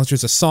around songs.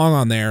 There's a song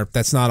on there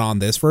that's not on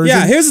this version.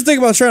 Yeah, here's the thing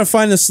about trying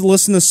to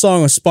listen to this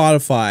song on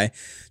Spotify.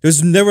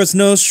 There was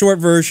no short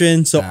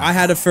version, so I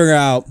had to figure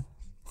out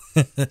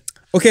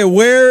okay,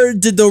 where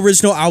did the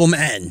original album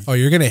end? Oh,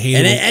 you're going to hate it.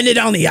 And it ended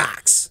on the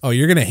Ox. Oh,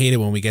 you're going to hate it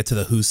when we get to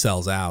the Who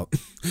Sells Out.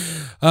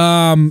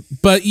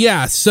 But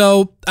yeah,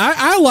 so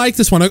I like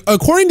this one.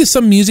 According to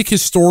some music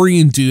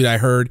historian dude I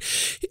heard,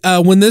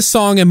 when this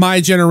song and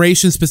My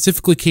Generation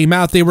specifically came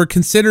out, they were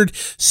considered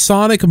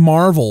sonic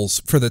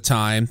marvels for the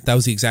time. That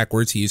was the exact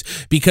words he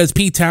used, because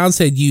Pete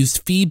Townsend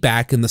used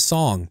feedback in the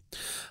song.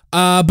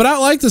 But I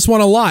like this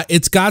one a lot.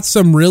 It's got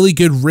some really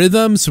good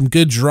rhythm, some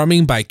good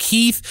drumming by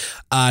Keith,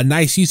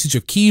 nice usage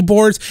of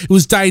keyboards. It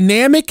was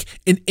dynamic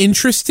and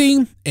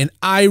interesting, and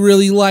I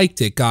really liked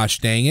it. Gosh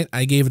dang it.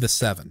 I gave it a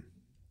 7.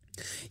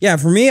 Yeah,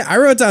 for me, I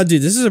wrote down,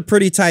 dude, this is a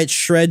pretty tight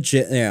shred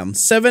jam.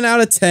 7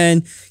 out of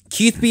 10.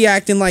 Keith be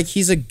acting like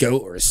he's a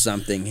goat or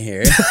something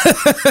here.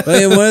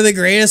 One of the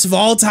greatest of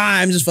all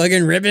time, just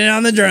fucking ripping it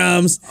on the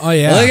drums. Oh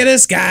yeah, look at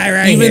this guy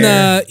right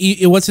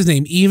here. What's his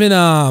name?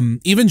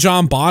 Even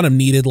John Bonham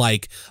needed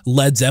like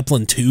Led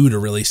Zeppelin 2 to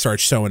really start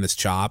showing his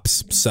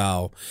chops.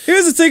 So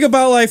here's the thing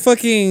about like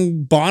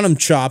fucking Bonham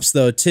chops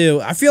though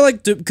too. I feel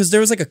like because there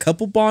was like a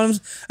couple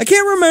Bonhams. I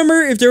can't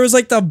remember if there was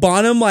like the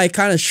Bonham like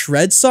kind of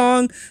shred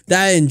song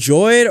that I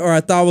enjoyed or I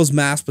thought was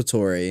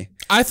masturbatory.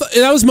 I thought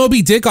that was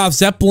Moby Dick off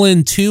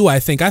Zeppelin 2, I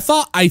think. I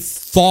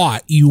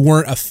thought you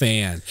weren't a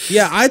fan.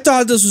 Yeah, I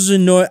thought this was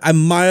annoying. I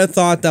might have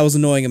thought that was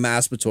annoying and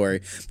masturbatory.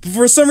 But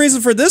for some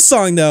reason, for this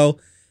song, though,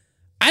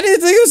 I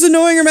didn't think it was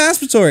annoying or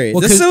masturbatory.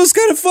 This was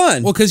kind of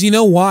fun. Well, because you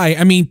know why?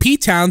 I mean,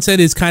 Pete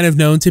Townsend is kind of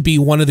known to be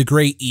one of the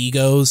great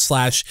egos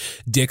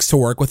 / dicks to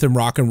work with in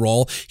rock and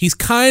roll. He's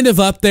kind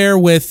of up there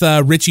with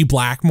Richie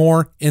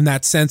Blackmore in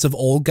that sense of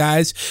old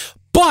guys.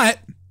 But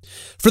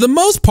for the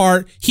most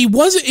part, he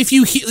wasn't. If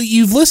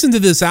you've listened to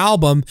this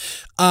album,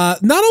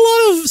 not a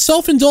lot of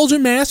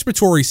self-indulgent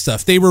masturbatory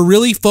stuff. They were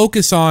really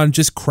focused on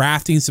just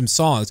crafting some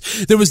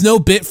songs. There was no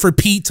bit for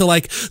Pete to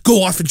like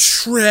go off and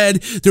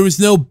shred. There was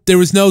no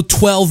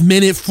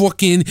 12-minute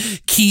fucking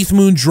Keith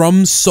Moon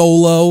drum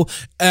solo.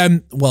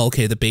 Well,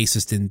 okay, the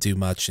bassist didn't do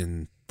much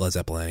in Led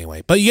Zeppelin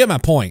anyway, but you get my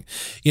point,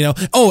 you know.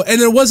 Oh, and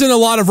there wasn't a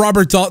lot of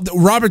Robert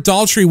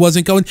Daltrey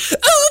wasn't going,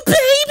 oh baby.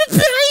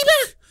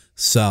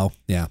 So,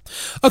 yeah.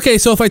 Okay,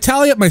 so if I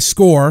tally up my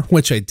score,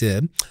 which I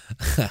did,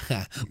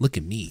 look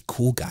at me,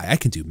 cool guy. I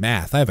can do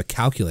math. I have a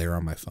calculator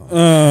on my phone.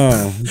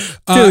 Oh,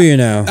 do you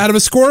know? Out of a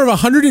score of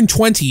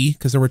 120,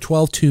 because there were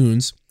 12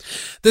 tunes,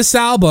 this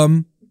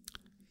album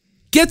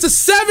gets a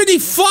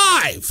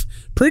 75.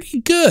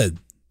 Pretty good.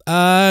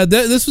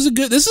 This is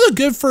a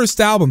good first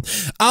album.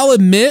 I'll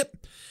admit,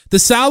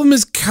 this album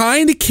is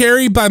kind of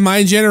carried by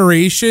My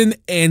Generation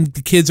and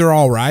The Kids Are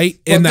All Right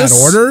in that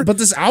order. But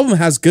this album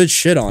has good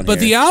shit on it. But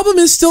the album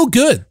is still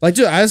good. Like,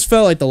 dude, I just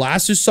felt like the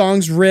last 2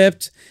 songs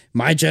ripped.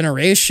 My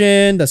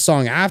Generation, the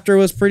song after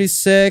was pretty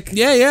sick.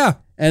 Yeah.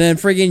 And then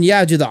freaking,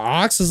 yeah, dude, the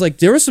Ox is like,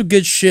 there was some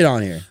good shit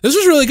on here. This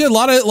was really good.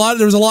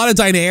 There was a lot of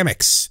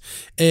dynamics.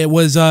 It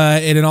was,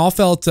 and it all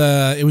felt,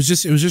 it was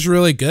just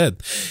really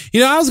good.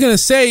 You know, I was going to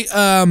say,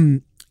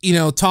 you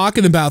know,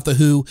 talking about The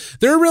Who,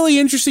 they're a really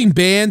interesting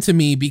band to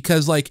me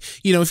because, like,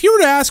 you know, if you were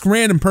to ask a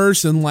random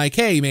person, like,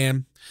 hey,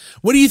 man,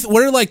 what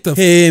are like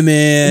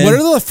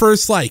the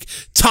first like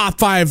top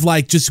 5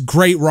 like just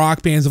great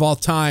rock bands of all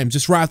time,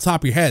 just right off the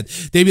top of your head,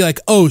 they'd be like,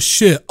 oh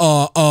shit,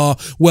 the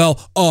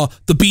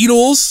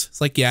Beatles.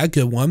 It's like, yeah,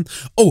 good one.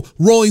 Oh,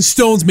 Rolling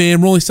Stones,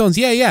 man, Rolling Stones,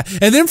 yeah.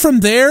 And then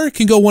from there it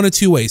can go one of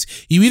 2 ways.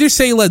 You either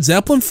say Led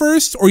Zeppelin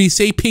first or you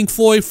say Pink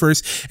Floyd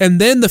first,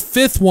 and then the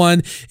 5th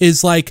one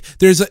is like,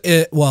 there's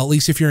well, at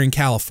least if you're in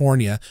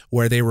California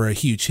where they were a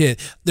huge hit,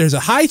 there's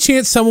a high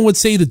chance someone would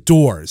say the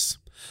Doors.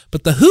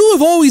 But the Who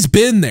have always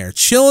been there,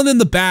 chilling in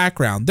the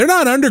background. They're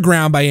not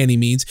underground by any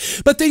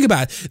means, but think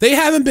about it. They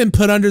haven't been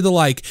put under the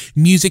like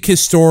music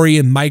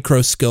historian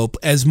microscope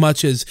as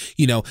much as,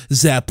 you know,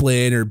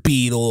 Zeppelin or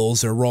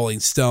Beatles or Rolling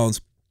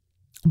Stones.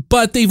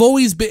 But they've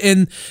always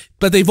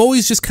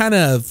just kind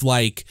of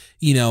like,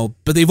 you know,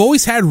 but they've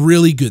always had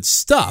really good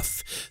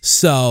stuff.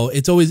 So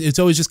it's always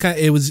just kind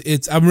of,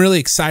 I'm really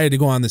excited to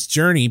go on this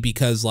journey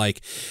because like,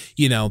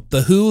 you know,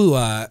 the Who,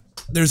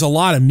 there's a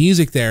lot of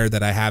music there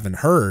that I haven't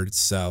heard.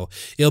 So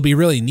it'll be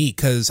really neat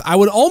because I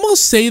would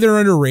almost say they're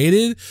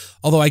underrated.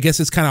 Although I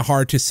guess it's kind of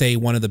hard to say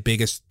one of the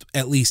biggest,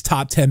 at least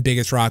top 10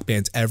 biggest rock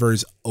bands ever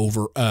is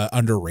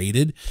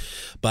underrated.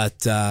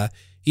 But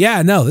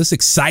yeah, no, this is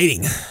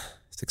exciting.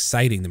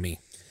 Exciting to me.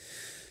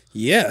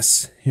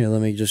 Yes. Here,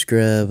 let me just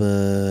grab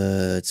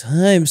a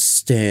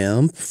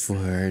timestamp for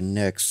our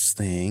next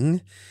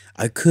thing.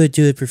 I could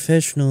do it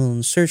professional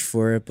and search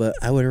for it, but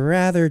I would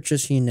rather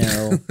just, you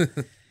know,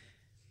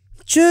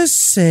 just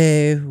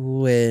say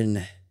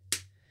when.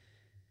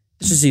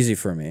 It's just easy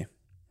for me.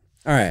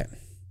 All right.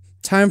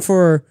 Time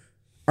for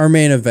our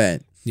main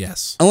event.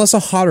 Yes. Unless a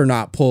hot or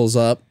not pulls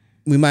up,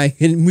 we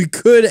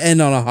could end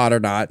on a hot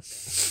or not.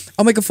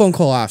 I'll make a phone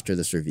call after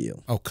this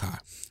review. Okay.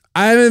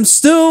 I am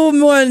still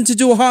wanting to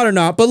do a hot or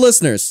not, but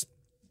listeners,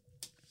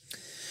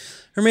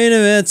 our main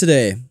event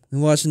today, we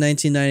watched the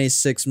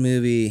 1996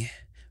 movie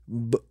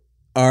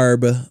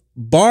Barb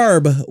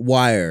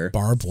Wire.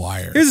 Barb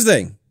Wire. Here's the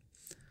thing.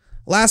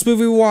 Last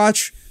movie we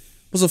watched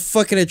was a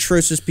fucking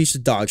atrocious piece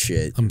of dog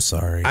shit. I'm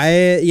sorry.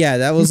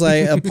 That was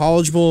like a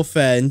palatable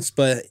offense,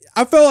 but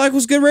I felt like it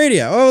was good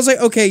radio. I was like,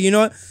 okay, you know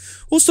what?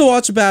 We'll still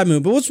watch a bad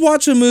movie, but let's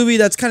watch a movie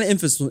that's kind of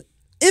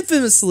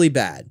infamously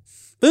bad.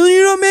 But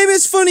you know, maybe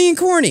it's funny and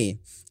corny.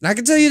 And I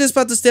can tell you this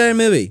about this damn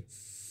movie.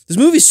 This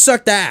movie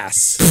sucked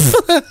ass.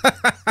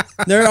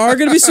 There are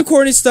going to be some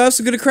corny stuff,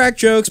 some good crack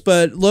jokes,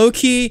 but low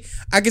key,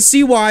 I can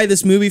see why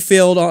this movie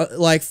failed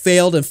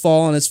and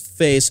fall on its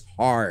face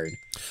hard.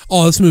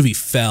 Oh, this movie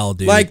fell,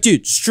 dude. Like,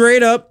 dude,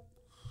 straight up,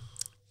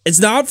 it's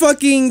not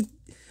fucking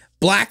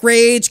Black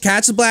Rage,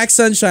 Catch the Black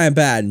Sunshine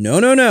bad.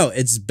 No.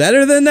 It's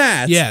better than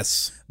that.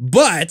 Yes.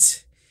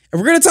 But if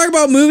we're going to talk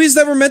about movies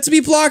that were meant to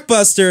be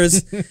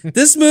blockbusters,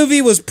 this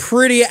movie was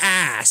pretty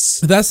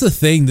ass. That's the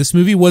thing. This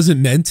movie wasn't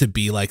meant to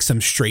be like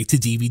some straight to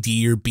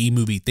DVD or B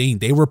movie thing.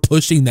 They were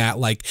pushing that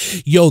like,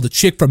 yo, the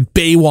chick from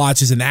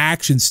Baywatch is an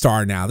action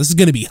star now. This is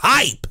going to be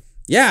hype.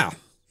 Yeah.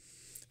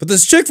 But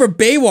this chick from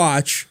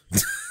Baywatch,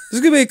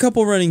 there's going to be a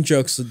couple running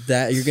jokes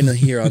that you're going to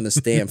hear on this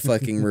damn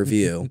fucking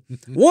review.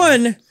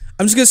 One,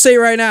 I'm just going to say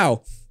right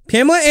now,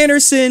 Pamela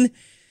Anderson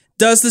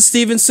does the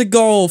Steven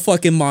Seagal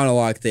fucking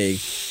monologue thing.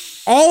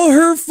 All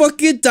her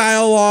fucking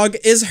dialogue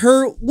is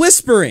her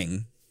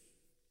whispering.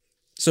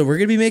 So we're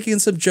going to be making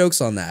some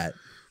jokes on that.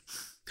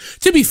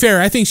 To be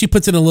fair, I think she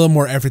puts in a little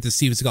more effort than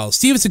Steven Seagal.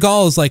 Steven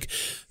Seagal is like,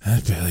 I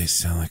barely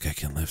sound like I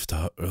can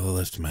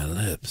lift my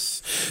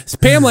lips.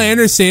 Pamela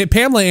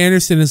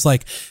Anderson is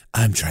like,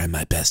 I'm trying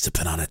my best to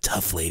put on a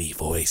tough lady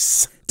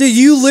voice.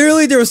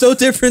 Dude, there was no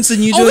difference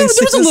in you doing. There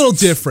was a little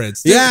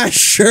difference. Yeah,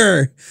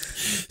 sure.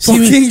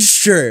 Fucking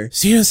sure.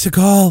 Steven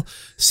Seagal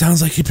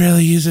sounds like he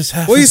barely uses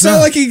half. Well, you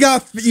sound like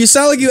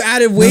you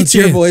added weight to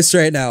your voice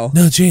right now.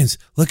 No, James,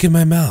 look at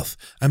my mouth.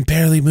 I'm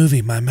barely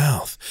moving my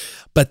mouth.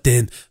 But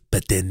then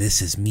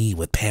this is me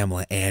with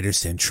Pamela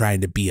Anderson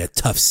trying to be a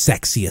tough,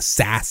 sexy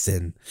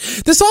assassin.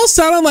 This all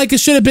sounded like it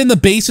should have been the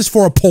basis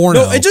for a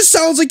porno. No, it just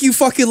sounds like you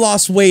fucking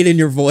lost weight in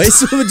your voice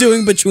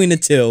doing between the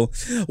two.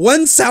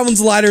 One sounds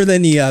lighter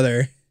than the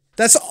other.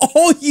 That's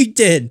all you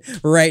did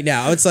right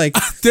now. It's like,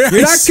 you're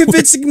not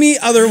convincing me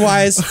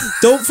otherwise.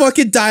 Don't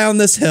fucking die on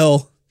this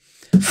hill.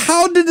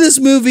 How did this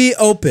movie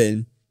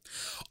open?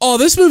 Oh,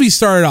 this movie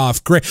started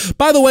off great.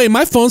 By the way,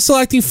 my phone's still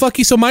acting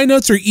fucky, so my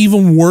notes are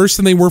even worse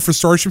than they were for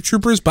Starship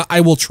Troopers, but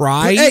I will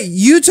try. Hey,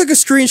 you took a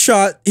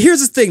screenshot.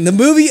 Here's the thing. The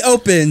movie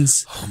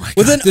opens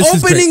with an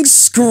opening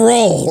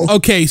scroll.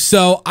 Okay,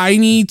 so I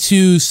need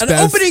to... An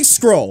opening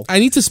scroll. I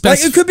need to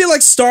specify... Like, it could be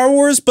like Star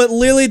Wars, but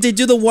literally they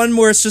do the one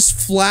where it's just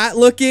flat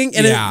looking.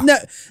 And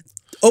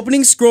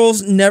opening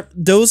scrolls,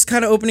 those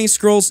kind of opening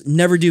scrolls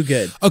never do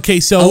good. Okay,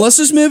 so... Unless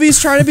this movie is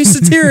trying to be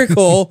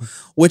satirical,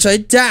 which I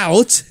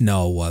doubt.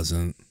 No, it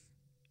wasn't.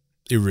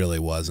 It really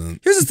wasn't.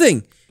 Here's the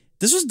thing.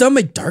 This was done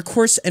by Dark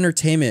Horse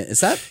Entertainment.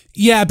 Is that?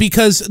 Yeah,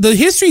 because the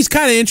history is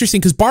kind of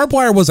interesting because Barb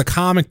Wire was a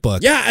comic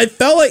book. Yeah, it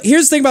felt like...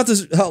 Here's the thing about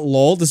this...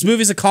 lol. This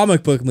movie's a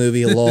comic book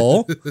movie,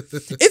 lol.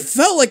 It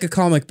felt like a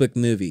comic book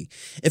movie.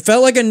 It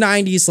felt like a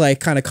 90s,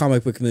 like, kind of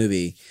comic book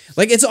movie.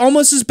 Like, it's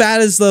almost as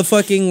bad as the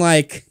fucking,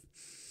 like...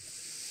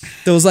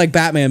 Those, like,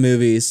 Batman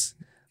movies.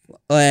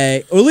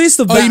 Like, or at least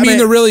the Batman... you mean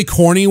the really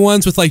corny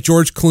ones with, like,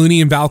 George Clooney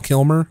and Val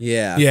Kilmer?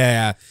 Yeah.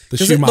 Yeah.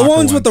 The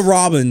ones with the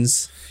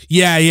Robins.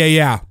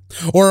 Yeah.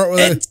 Or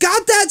it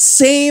got that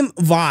same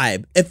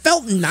vibe. It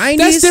felt 90s.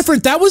 That's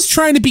different. That was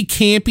trying to be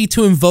campy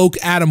to invoke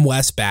Adam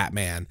West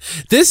Batman.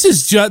 This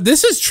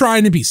is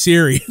trying to be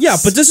serious. Yeah,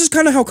 but this is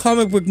kind of how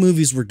comic book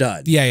movies were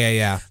done.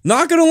 Yeah.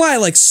 Not gonna lie,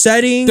 like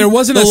setting, there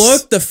wasn't the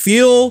look, the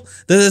feel,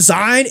 the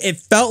design. It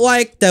felt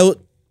like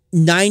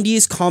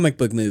 90s comic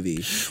book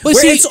movie. Well,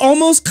 where it's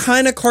almost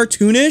kind of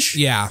cartoonish.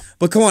 Yeah.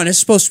 But come on, it's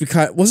supposed to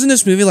be wasn't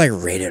this movie like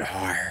rated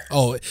R?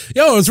 Oh,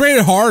 yo, it was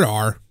rated hard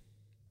R.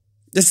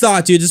 It's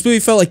not, dude. This movie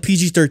felt like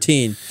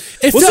PG-13.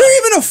 Was felt-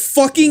 there even a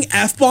fucking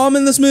F-bomb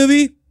in this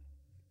movie?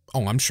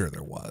 Oh, I'm sure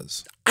there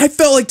was. I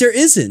felt like there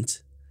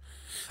isn't.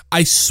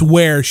 I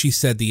swear she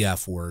said the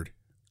F word.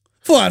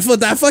 What, for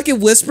that fucking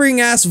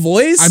whispering ass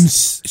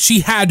voice?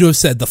 She had to have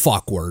said the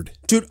fuck word.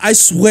 Dude, I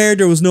swear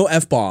there was no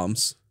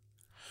F-bombs.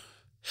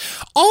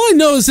 All I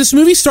know is this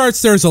movie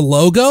starts, there's a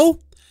logo,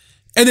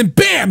 and then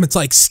bam, it's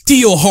like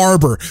Steel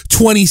Harbor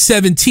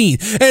 2017.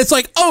 And it's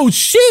like, oh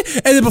shit.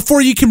 And then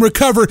before you can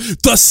recover,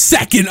 the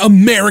Second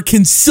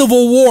American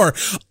Civil War.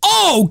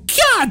 Oh,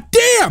 god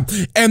damn.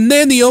 And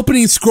then the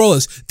opening scroll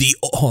is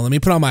hold on, let me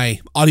put on my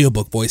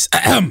audiobook voice.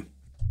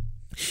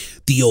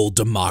 The old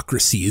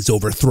democracy is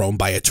overthrown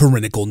by a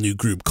tyrannical new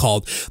group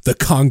called the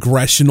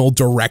Congressional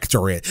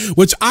Directorate,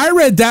 which I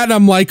read that and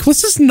I'm like,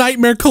 what's this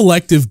Nightmare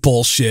Collective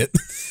bullshit?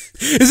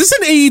 Is this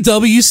an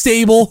AEW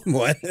stable?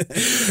 What?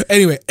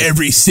 Anyway,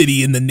 every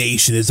city in the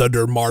nation is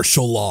under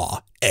martial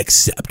law,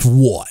 except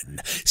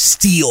one.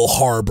 Steel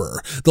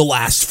Harbor, the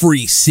last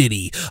free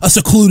city, a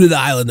secluded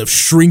island of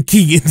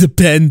shrinking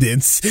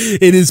independence.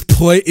 It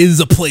is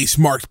a place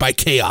marked by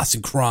chaos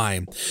and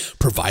crime,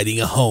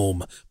 providing a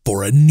home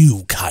for a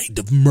new kind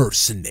of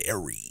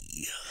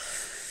mercenary.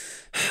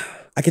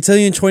 I can tell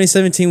you in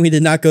 2017, we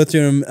did not go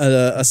through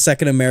a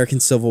second American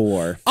Civil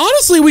War.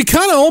 Honestly, we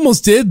kind of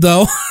almost did,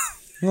 though.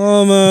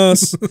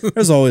 Almost.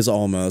 There's always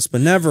almost,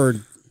 but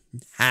never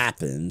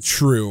happened.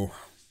 True.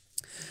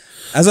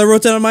 As I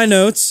wrote down in my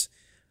notes,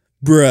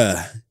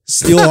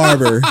 Steel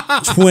Harbor,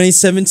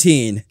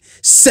 2017,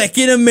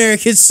 Second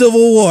American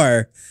Civil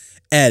War.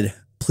 Ed,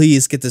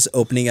 please get this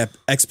opening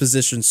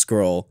exposition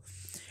scroll.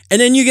 And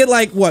then you get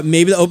like,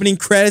 maybe the opening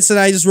credits that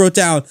I just wrote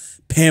down.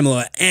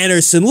 Pamela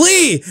Anderson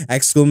Lee!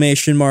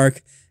 Exclamation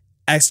mark.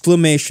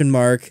 Exclamation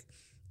mark.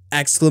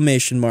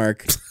 Exclamation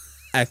mark.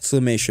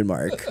 Exclamation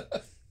mark.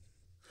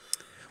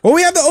 Well,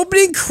 we have the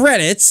opening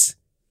credits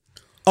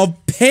of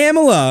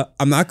Pamela.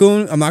 I'm not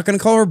going to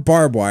call her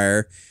Barb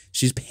Wire.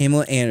 She's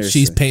Pamela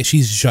Anderson.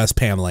 She's just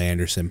Pamela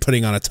Anderson,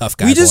 putting on a tough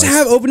guy We just voice.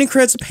 have opening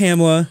credits of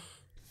Pamela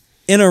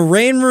in a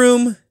rain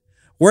room,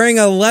 wearing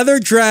a leather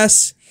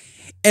dress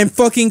and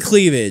fucking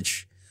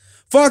cleavage.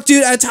 Fuck,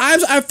 dude. At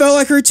times, I felt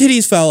like her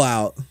titties fell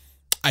out.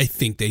 I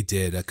think they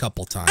did a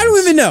couple times. I don't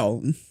even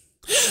know.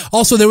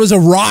 Also, there was a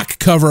rock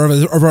cover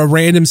of a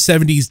random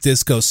 70s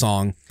disco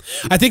song.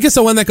 I think it's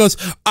the one that goes,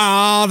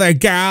 all the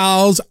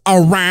girls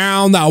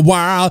around the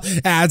world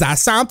as a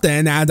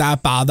something as a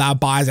all the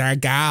boys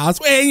and girls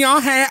in your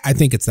hair. I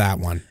think it's that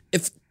one.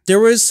 If there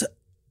was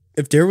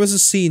a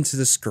scene to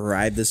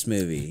describe this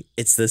movie,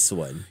 it's this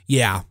one.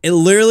 Yeah. It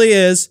literally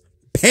is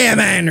Pam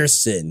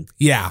Anderson.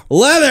 Yeah.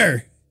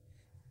 Leather.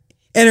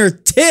 And her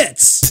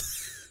tits.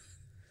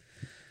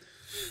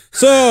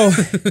 So,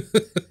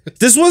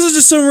 this wasn't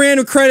just some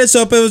random credits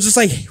up. It was just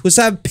like, let's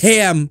have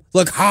Pam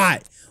look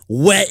hot,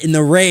 wet in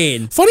the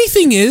rain. Funny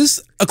thing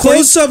is,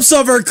 Close-ups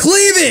of her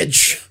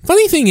cleavage.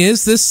 Funny thing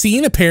is, this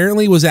scene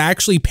apparently was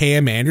actually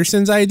Pam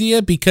Anderson's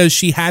idea because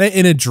she had it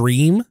in a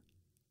dream.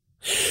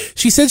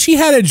 She said she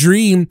had a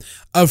dream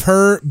of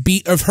her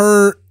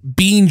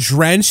being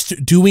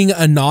drenched doing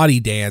a naughty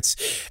dance,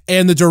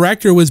 and the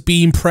director was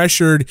being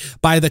pressured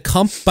by the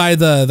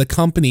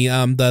company,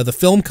 the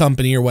film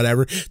company or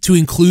whatever, to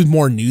include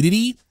more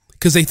nudity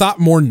because they thought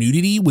more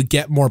nudity would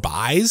get more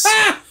buys.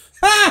 Ha!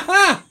 Ha!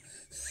 Ha!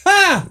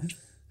 Ha!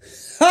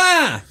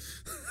 Ha!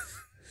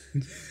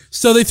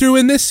 So they threw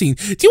in this scene.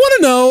 Do you want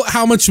to know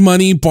how much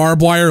money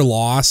Barb Wire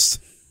lost?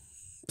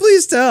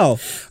 Please tell.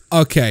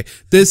 Okay,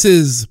 this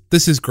is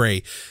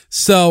great.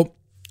 So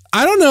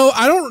I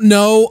don't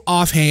know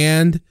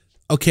offhand.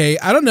 Okay,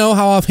 I don't know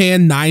how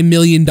offhand $9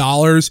 million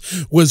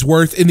was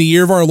worth in the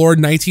year of our Lord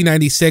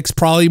 1996.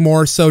 Probably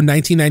more so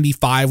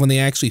 1995 when they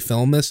actually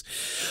filmed this.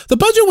 The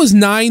budget was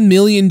 $9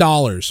 million.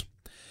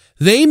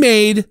 They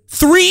made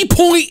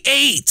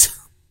 3.8.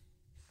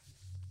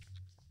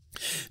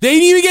 They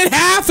didn't even get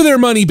half of their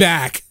money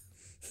back.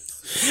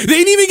 They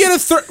didn't even get a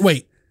third.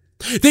 Wait,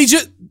 they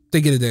get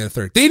a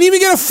third. They didn't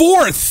even get a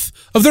fourth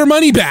of their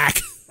money back.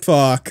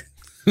 Fuck.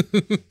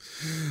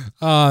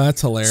 Oh, that's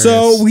hilarious.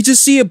 So we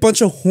just see a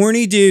bunch of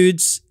horny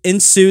dudes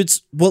in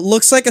suits, what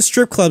looks like a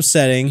strip club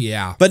setting.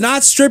 Yeah. But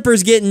not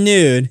strippers getting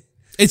nude.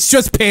 It's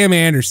just Pam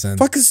Anderson.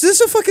 Fuck, is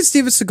this a fucking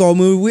Steven Seagal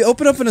movie? We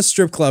open up in a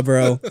strip club,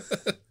 bro.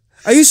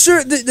 Are you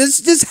sure?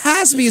 This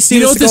has to be a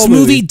Steven Seagal movie. You know what? This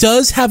movie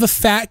does have a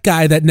fat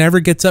guy that never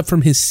gets up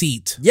from his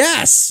seat.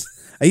 Yes.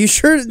 Are you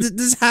sure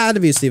this had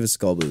to be a Steven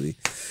Seagal movie?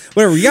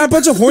 Whatever. You got a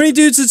bunch of horny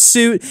dudes in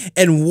suit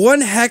and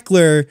one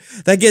heckler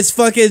that gets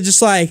fucking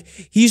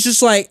he's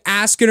just like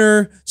asking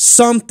her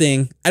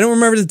something. I don't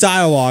remember the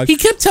dialogue. He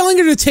kept telling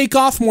her to take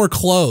off more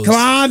clothes. Come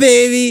on,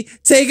 baby.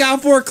 Take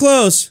off more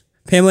clothes.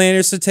 Pamela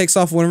Anderson takes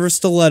off one of her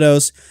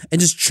stilettos and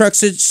just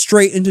trucks it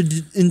straight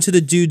into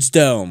the dude's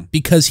dome.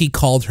 Because he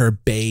called her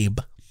babe.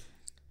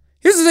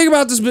 Here's the thing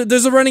about this.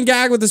 There's a running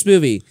gag with this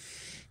movie.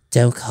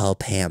 Don't call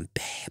Pam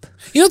babe.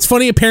 You know what's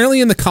funny? Apparently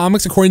in the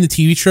comics, according to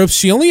TV tropes,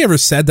 she only ever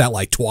said that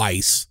like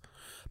twice.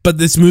 But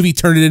this movie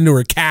turned it into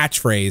her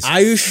catchphrase. Are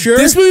you sure?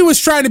 This movie was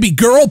trying to be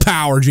girl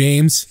power,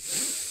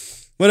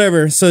 James.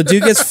 Whatever. So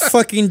dude gets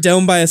fucking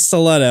domed by a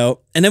stiletto.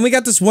 And then we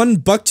got this one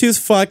bucktooth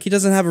fuck. He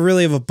doesn't have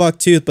really of a buck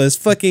tooth, but it's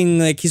fucking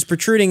like he's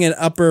protruding an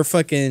upper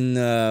fucking,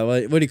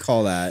 what do you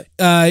call that?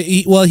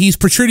 He's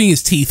protruding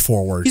his teeth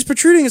forward. He's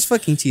protruding his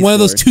fucking teeth One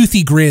forward. of those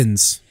toothy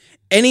grins.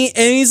 And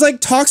he's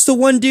like talks to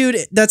one dude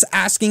that's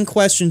asking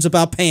questions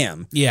about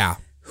Pam. Yeah.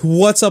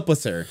 What's up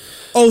with her?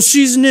 Oh,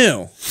 she's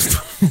new.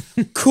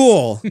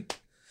 Cool.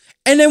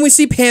 And then we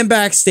see Pam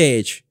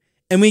backstage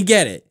and we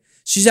get it.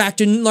 She's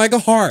acting like a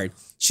hard.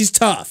 She's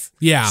tough.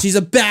 Yeah. She's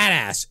a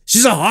badass.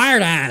 She's a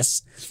hard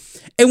ass.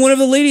 And one of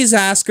the ladies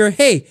asks her,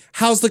 hey,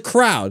 how's the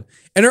crowd?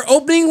 And her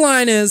opening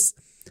line is,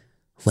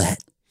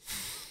 wet.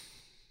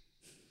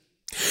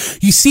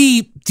 You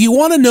see, do you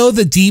want to know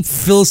the deep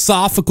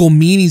philosophical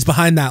meanings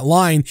behind that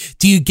line?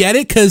 Do you get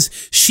it? Because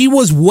she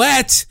was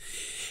wet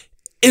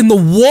in the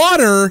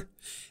water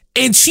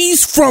and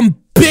she's from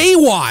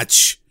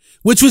Baywatch,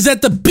 which was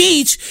at the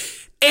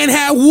beach and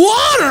had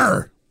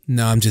water.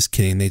 No, I'm just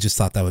kidding. They just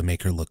thought that would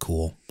make her look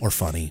cool or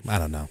funny. I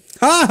don't know.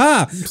 Ha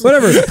ha.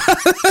 Whatever.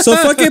 So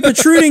fucking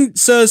protruding.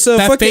 So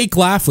that fucking, fake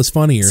laugh was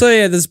funnier. So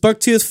yeah, this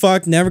bucktooth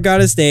fuck never got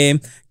his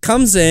name,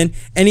 comes in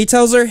and he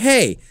tells her,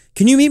 hey,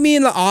 can you meet me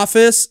in the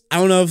office? I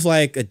don't know if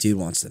like a dude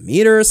wants to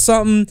meet her or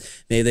something.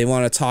 Maybe they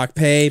want to talk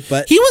pay,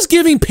 but he was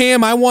giving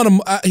Pam,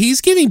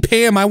 he's giving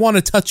Pam, I want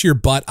to touch your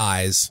butt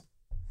eyes.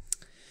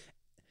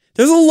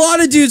 There's a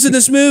lot of dudes in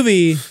this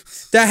movie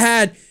that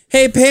had,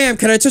 hey Pam,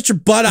 can I touch your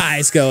butt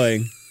eyes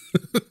going?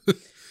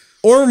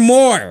 Or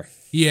more.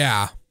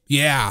 Yeah.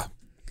 Yeah.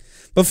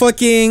 But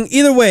fucking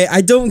either way,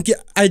 I don't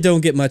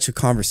get much of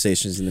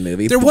conversations in the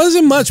movie. There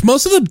wasn't much.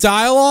 Most of the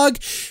dialogue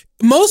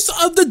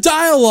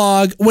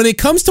when it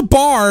comes to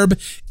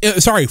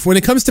when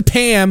it comes to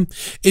Pam,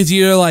 is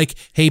either like,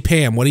 hey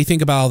Pam, what do you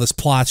think about all this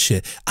plot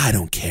shit? I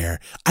don't care.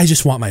 I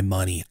just want my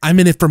money.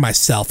 I'm in it for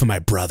myself and my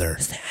brother.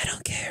 I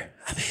don't care.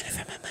 I'm in it for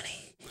my money.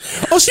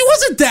 Oh, she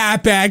wasn't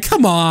that bad.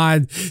 Come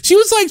on. She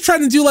was like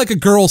trying to do like a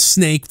girl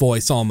snake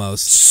voice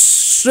almost.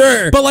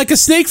 Sure. But like a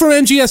snake from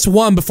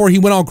MGS1 before he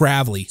went all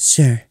gravelly.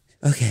 Sure.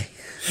 Okay.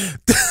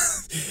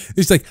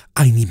 It's like,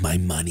 I need my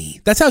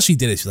money. That's how she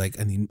did it. She's like,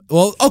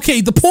 well,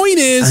 okay, the point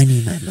is, I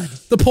need my money.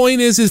 The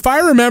point is, if I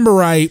remember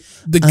right,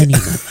 I need my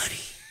money.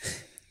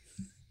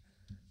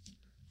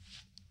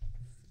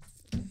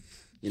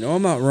 You know,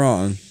 I'm not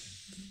wrong.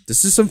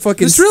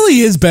 This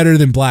really is better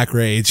than Black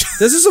Rage.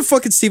 This is a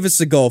fucking Steven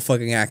Seagal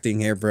fucking acting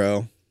here,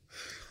 bro.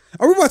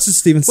 Are we watching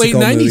Steven Seagal? Wait,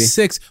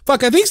 96. Movie?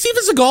 Fuck, I think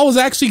Steven Seagal was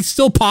actually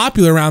still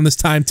popular around this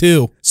time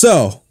too.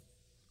 So,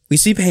 we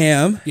see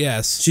Pam.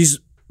 Yes. She's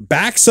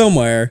back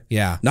somewhere.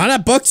 Yeah. Not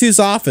at Bucktooth's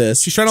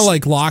office. She's trying to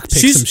like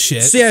lockpick some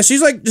shit. So yeah,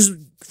 she's like just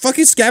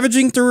fucking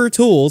scavenging through her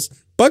tools.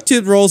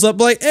 Bucktooth rolls up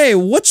like, hey,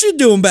 what you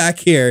doing back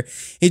here?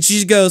 And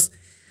she goes,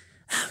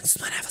 I just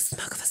want to have a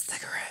smoke of a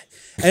cigarette.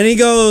 And he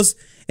goes,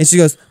 and she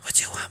goes, what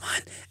do you want,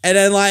 man? And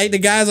then like the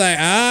guy's like,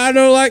 I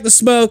don't like the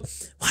smoke.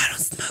 Well, I don't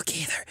smoke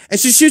either. And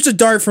she shoots a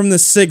dart from the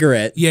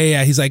cigarette.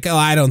 Yeah. He's like, oh,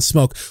 I don't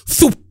smoke.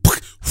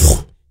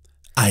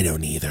 I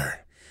don't either.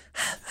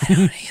 I don't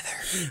either.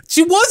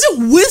 She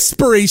wasn't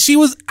whispering. She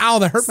was, ow,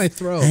 that hurt my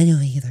throat. I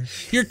don't either.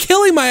 You're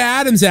killing my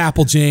Adam's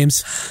apple,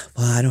 James.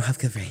 Well, I don't have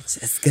good range.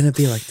 It's going to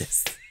be like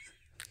this.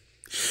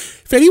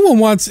 If anyone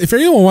wants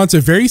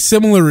a very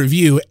similar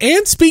review,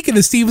 and speaking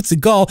of Steven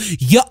Seagal,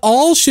 you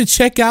all should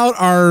check out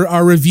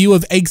our review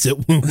of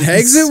Exit Wounds.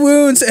 Exit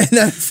Wounds, and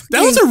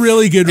that was a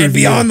really good review. And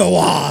Beyond the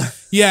Law.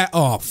 Yeah,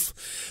 Beyond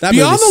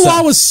the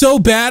Law was so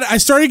bad, I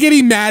started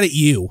getting mad at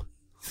you.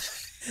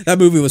 That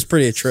movie was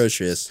pretty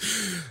atrocious.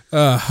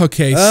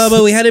 Okay.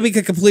 But we had to be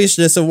a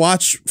completionist and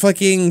watch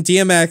fucking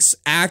DMX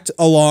act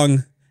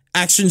along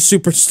action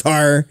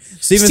superstar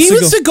Steven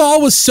Seagal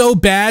was so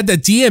bad that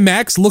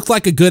DMX looked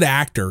like a good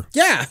actor.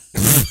 Yeah.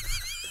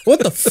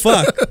 What the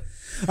fuck?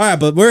 All right,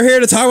 but we're here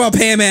to talk about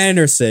Pam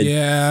Anderson.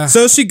 Yeah.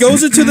 So she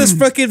goes into this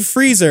fucking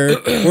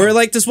freezer where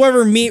like this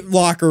whatever meat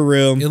locker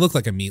room. It looked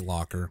like a meat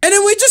locker. And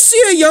then we just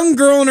see a young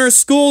girl in her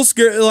school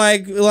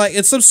like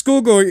it's some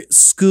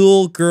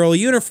schoolgirl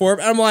uniform.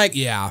 And I'm like,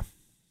 yeah.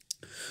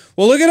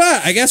 Well, look at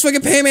that. I guess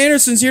fucking Pam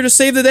Anderson's here to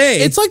save the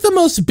day. It's like the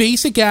most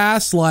basic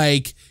ass,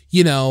 like,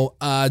 you know,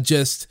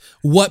 just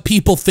what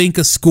people think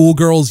a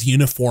schoolgirl's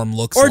uniform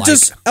looks like. Or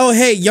just, oh,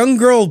 hey, young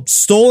girl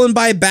stolen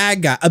by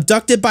bad guy,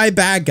 abducted by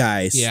bad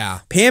guys. Yeah.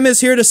 Pam is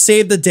here to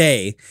save the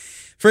day.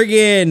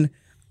 Friggin',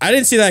 I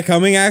didn't see that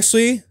coming,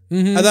 actually.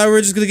 Mm-hmm. I thought we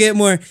were just going to get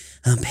more,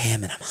 I'm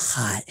Pam and I'm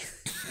hot.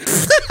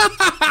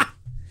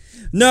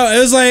 No, it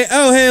was like,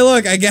 oh, hey,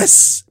 look, I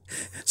guess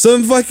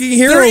some fucking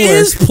hero There work.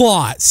 is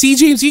plot. See,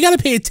 James, you got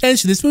to pay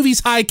attention. This movie's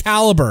high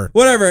caliber.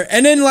 Whatever.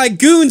 And then like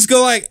goons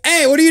go like,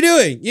 hey, what are you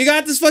doing? You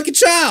got this fucking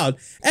child.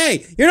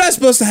 Hey, you're not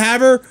supposed to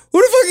have her.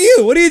 Who the fuck are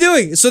you? What are you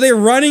doing? So they're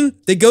running.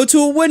 They go to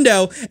a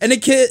window and the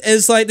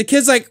kid's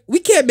like, we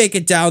can't make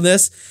it down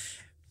this.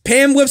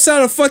 Pam whips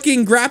out a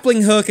fucking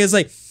grappling hook. It's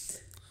like,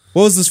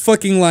 what was this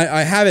fucking line?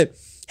 I have it.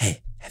 Hey,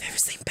 have you ever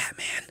seen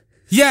Batman?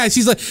 Yeah,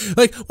 she's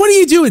like, what are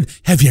you doing?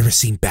 Have you ever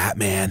seen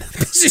Batman?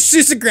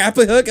 She's a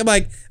grappling hook. I'm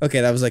like,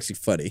 okay, that was actually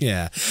funny.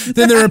 Yeah.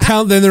 Then they're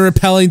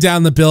rappelling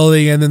down the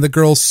building, and then the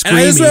girl's screaming.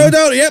 And I just wrote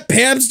down, yeah,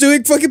 Pam's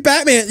doing fucking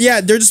Batman.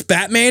 Yeah, they're just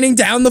Batmaning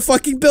down the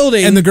fucking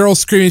building. And the girl's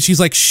screaming. She's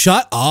like,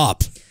 shut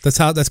up. That's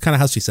kind of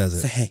how she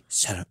says it. Hey,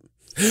 shut up.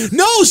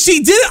 No,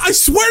 she didn't. I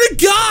swear to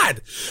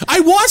God.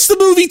 I watched the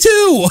movie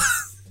too.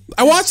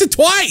 I watched it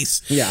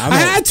twice. Yeah, I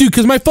had to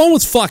because my phone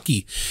was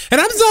fucky,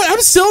 and I'm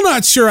still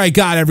not sure I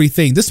got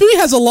everything. This movie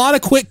has a lot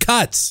of quick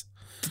cuts.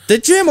 They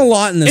jam a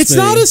lot in this It's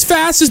movie. not as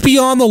fast as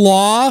Beyond the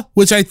Law,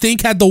 which I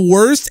think had the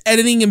worst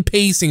editing and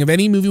pacing of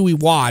any movie we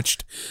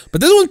watched,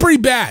 but this one's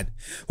pretty bad.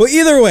 Well,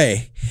 either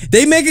way,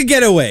 they make a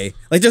getaway.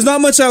 Like, there's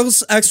not much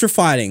else extra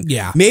fighting.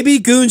 Yeah. Maybe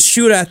goons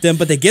shoot at them,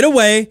 but they get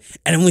away,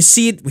 and when we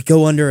see it, we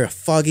go under a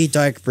foggy,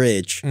 dark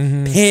bridge.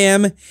 Mm-hmm.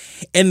 Pam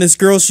and this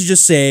girl she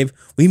just saved,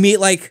 we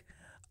meet, like,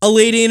 a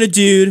lady and a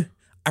dude.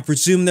 I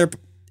presume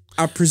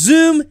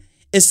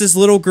it's this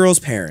little girl's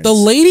parents. The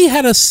lady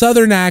had a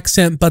southern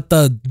accent, but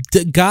the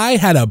guy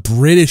had a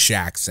British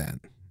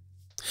accent.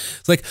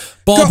 It's like,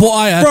 Barb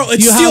Wire. Bro,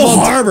 it's Steel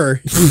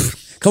Harbor.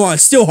 Come on,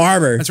 Steel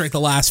Harbor. That's right, the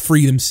last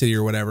Freedom City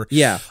or whatever.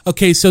 Yeah.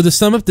 Okay, so to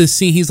sum up this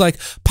scene, he's like,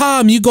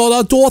 Pam, you got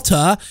a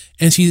daughter?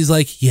 And she's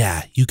like,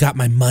 yeah, you got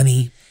my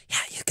money. Yeah,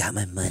 you got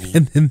my money.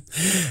 And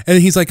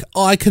he's like,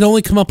 oh, I could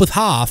only come up with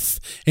half.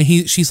 And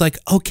she's like,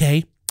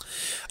 okay,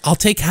 I'll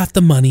take half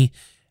the money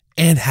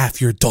and half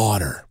your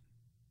daughter.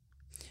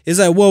 He's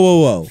like,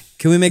 whoa.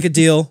 Can we make a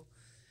deal?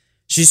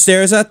 She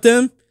stares at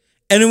them,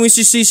 and then we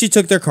see she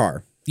took their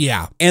car.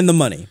 Yeah. And the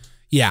money.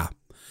 Yeah.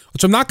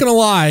 Which I'm not going to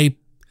lie,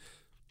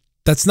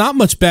 that's not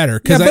much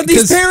better. Yeah, but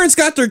these parents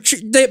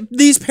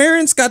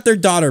got their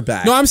daughter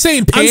back. No, I'm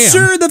saying Pam. I'm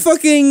sure the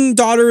fucking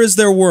daughter is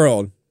their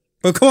world.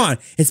 But come on,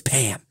 it's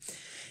Pam.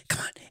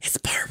 Come on, it's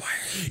Barb Wire.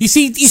 You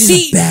see,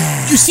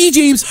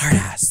 James, hard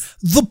ass.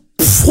 The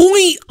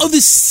point of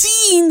the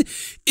scene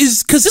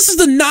is because this is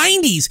the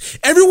 90s.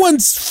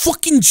 Everyone's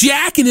fucking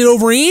jacking it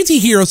over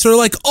anti-heroes. So they're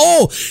like,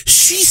 oh,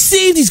 she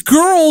saved these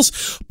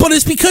girls, but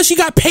it's because she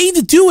got paid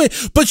to do it,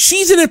 but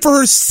she's in it for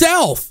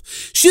herself.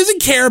 She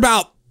doesn't care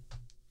about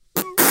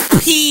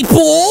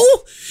people.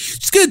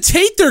 She's gonna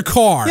take their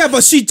car. Yeah,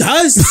 but she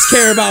does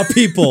care about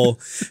people.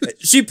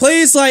 She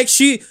plays like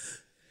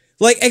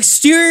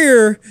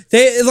exterior,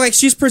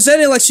 she's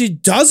presented like she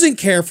doesn't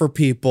care for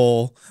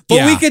people,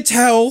 but we could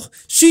tell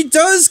she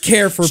does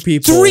care for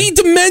people.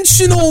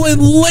 3-dimensional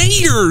and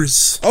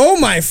layers. Oh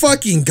my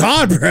fucking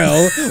God,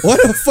 bro.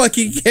 What a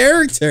fucking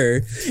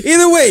character.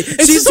 Either way,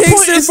 she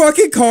takes their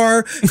fucking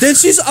car, then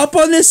she's up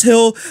on this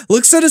hill,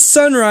 looks at a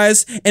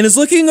sunrise, and is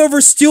looking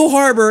over Steel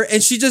Harbor,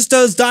 and she just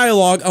does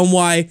dialogue on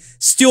why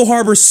Steel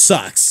Harbor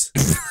sucks.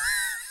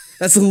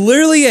 That's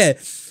literally it.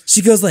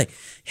 She goes like,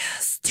 yeah,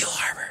 Steel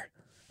Harbor.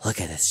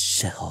 Look at this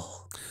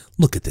shithole.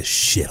 Look at this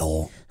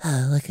shithole.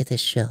 Oh, look at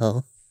this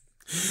shithole.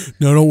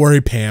 No, don't worry,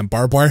 Pam.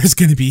 Barb Wire is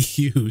going to be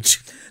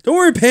huge. Don't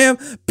worry, Pam.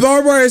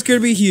 Barb Wire is going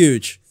to be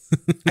huge.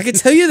 I can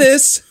tell you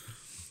this.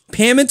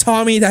 Pam and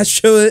Tommy, that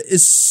show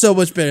is so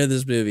much better than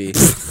this movie.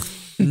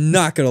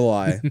 Not going to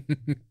lie.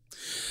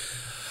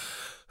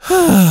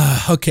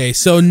 Okay,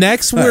 so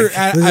next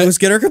let's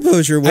get our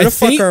composure. Where the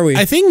fuck are we?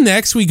 I think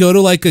next we go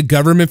to like a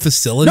government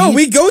facility. No,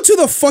 we go to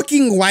the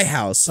fucking White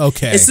House.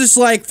 Okay. It's this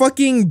like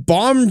freaking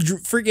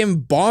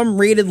bomb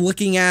rated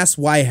looking ass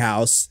White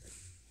House.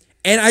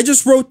 And I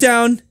just wrote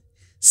down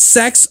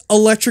sex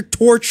electric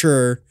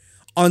torture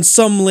on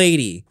some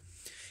lady.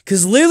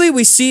 Because literally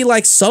we see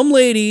like some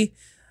lady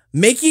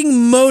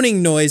making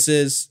moaning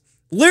noises.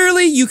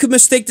 Literally, you could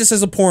mistake this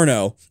as a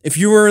porno if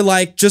you were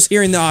like just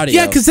hearing the audio.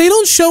 Yeah, because they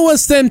don't show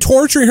us them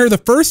torturing her the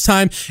first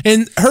time,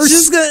 and her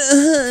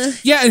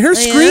and her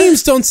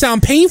screams don't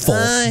sound painful.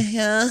 She's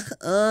like,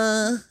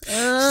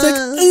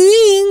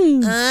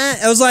 I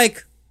was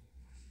like,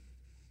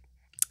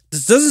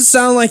 this doesn't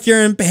sound like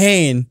you're in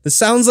pain. This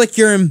sounds like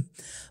you're in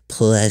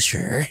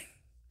pleasure.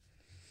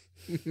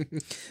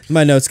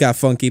 My notes got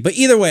funky, but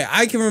either way,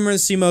 I can remember the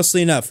scene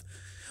mostly enough.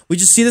 We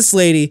just see this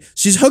lady.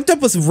 She's hooked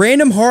up with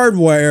random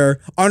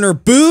hardware on her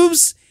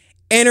boobs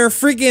and her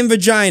freaking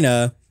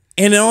vagina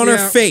and on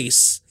her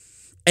face.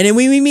 And then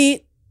we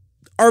meet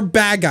our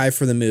bad guy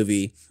for the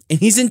movie, and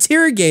he's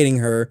interrogating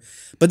her.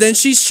 But then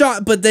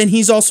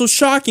he's also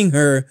shocking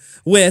her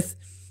with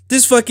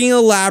this fucking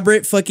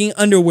elaborate fucking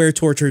underwear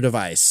torture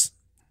device.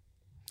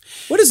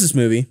 What is this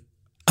movie?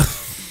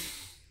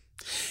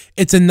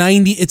 It's a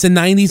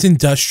 90s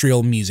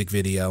industrial music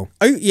video.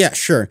 Yeah,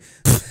 sure.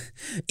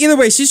 Either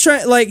way,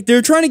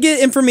 they're trying to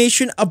get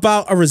information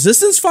about a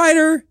resistance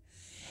fighter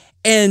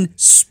and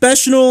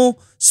special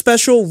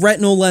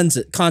retinal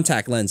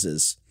contact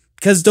lenses,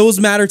 because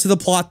those matter to the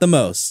plot the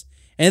most.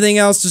 Anything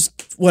else,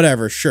 just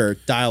whatever. Sure,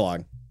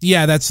 dialogue.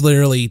 Yeah, that's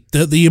literally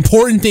the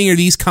important thing are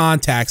these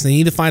contacts. They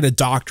need to find a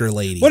doctor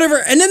lady.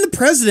 Whatever. And then the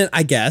president,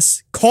 I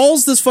guess,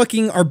 calls this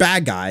fucking our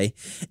bad guy,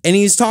 and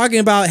he's talking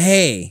about,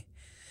 hey,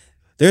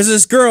 there's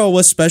this girl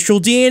with special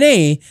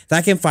DNA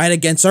that can fight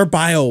against our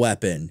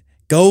bioweapon.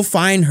 Go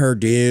find her,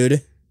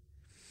 dude.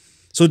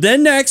 So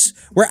then next,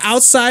 we're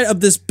outside of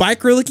this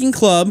biker-looking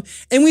club,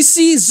 and we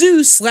see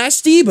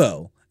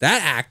Zeus/Debo.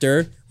 That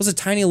actor, was it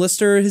Tiny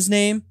Lister his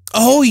name?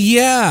 Oh,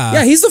 yeah.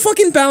 Yeah, he's the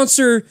fucking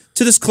bouncer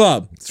to this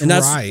club.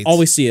 That's right. all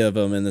we see of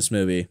him in this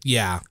movie.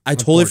 Yeah. I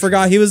totally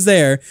forgot he was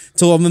there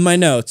till I'm in my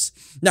notes.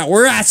 Now,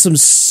 we're at some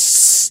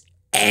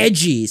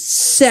edgy,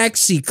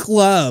 sexy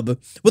club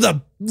with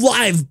a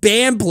live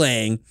band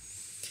playing.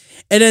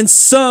 And then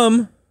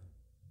some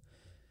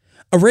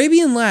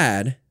Arabian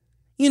lad,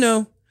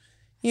 you're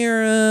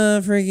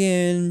a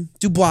friggin'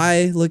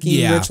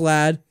 Dubai-looking rich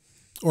lad.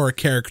 Or a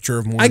caricature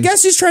of one. I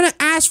guess he's trying to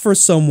ask for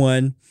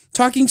someone,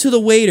 talking to the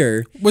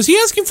waiter. Was he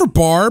asking for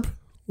Barb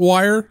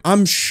Wire?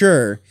 I'm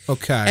sure.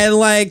 Okay. And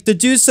the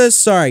dude says,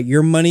 sorry,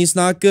 your money's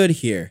not good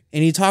here.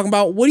 And he talking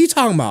about, what are you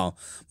talking about?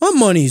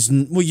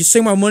 You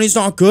saying my money's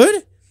not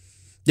good?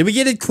 Then we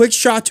get a quick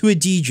shot to a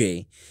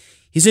DJ.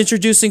 He's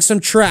introducing some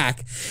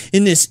track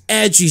in this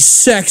edgy,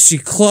 sexy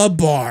club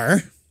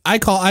bar. I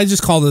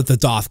just called it the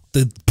goth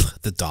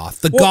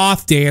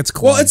dance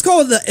club.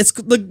 Well,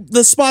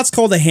 the spot's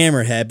called the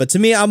Hammerhead, but to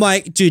me, I'm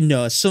like, dude,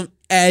 no, it's some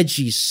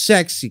edgy,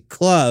 sexy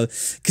club,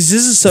 because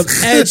this is some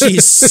edgy,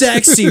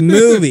 sexy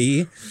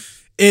movie.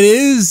 It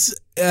is,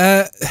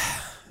 I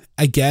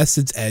guess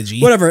it's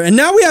edgy. Whatever. And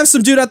now we have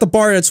some dude at the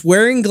bar that's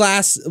wearing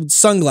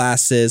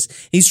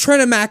sunglasses. He's trying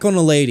to mac on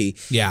a lady.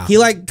 Yeah. He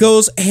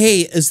goes,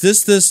 hey, is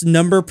this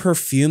number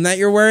perfume that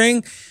you're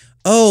wearing?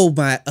 Oh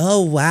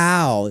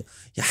wow.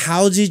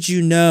 How did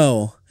you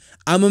know?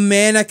 I'm a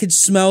man that could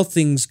smell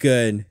things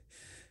good.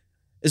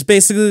 It's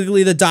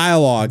basically the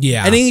dialogue.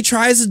 Yeah. And then he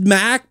tries to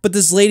mac, but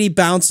this lady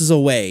bounces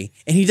away,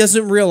 and he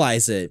doesn't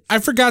realize it. I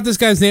forgot this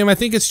guy's name. I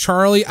think it's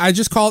Charlie. I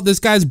just call it, this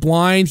guy's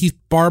blind. He's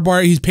Barb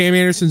Wire. He's Pam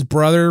Anderson's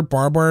brother,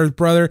 Barb Wire's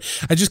brother.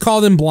 I just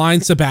called him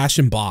Blind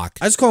Sebastian Bach.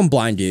 I just call him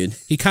Blind Dude.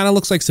 He kind of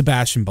looks like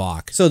Sebastian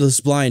Bach. So this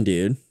Blind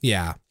Dude.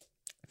 Yeah.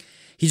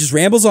 He just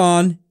rambles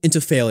on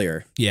into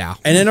failure. Yeah.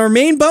 And then our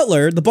main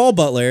butler, the ball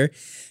butler,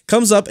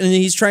 comes up and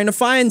he's trying to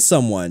find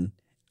someone.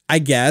 I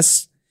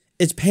guess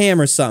it's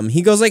Pam or something.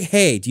 He goes like,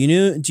 hey, do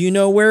you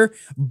know where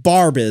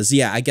Barb is?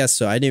 Yeah, I guess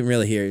so. I didn't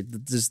really hear.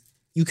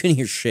 You couldn't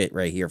hear shit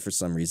right here for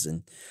some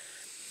reason.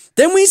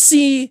 Then we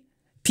see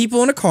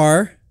people in a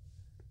car.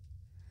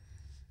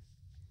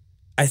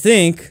 I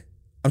think.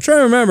 I'm trying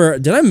to remember.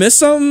 Did I miss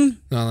something?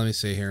 No, let me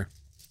see here.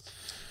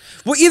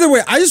 Well, either way,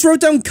 I just wrote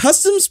down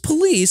customs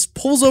police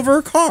pulls over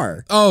a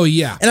car. Oh,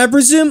 yeah. And I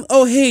presume,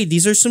 oh, hey,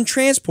 these are some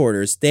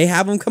transporters. They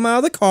have them come out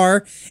of the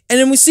car, and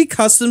then we see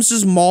customs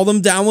just maul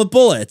them down with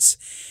bullets.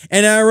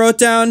 And I wrote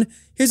down,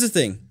 here's the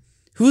thing.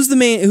 Who was the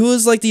main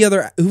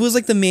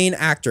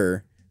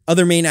actor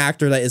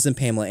that isn't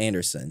Pamela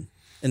Anderson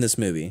in this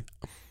movie?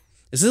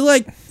 Is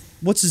it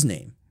what's his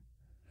name?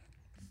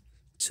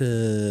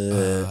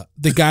 The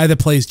guy that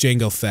plays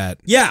Jango Fett.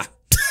 Yeah.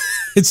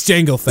 It's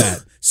Jango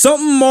Fett.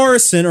 Something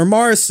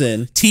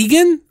Morrison.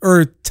 Tegan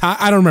or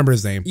I don't remember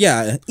his name.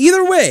 Yeah.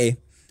 Either way,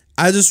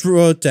 I just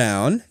wrote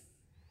down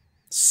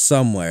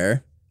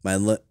somewhere.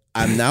 I'm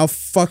now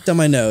fucked on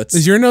my notes.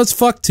 Is your notes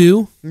fucked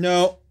too?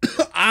 No,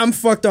 I'm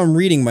fucked on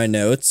reading my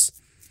notes.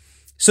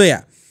 So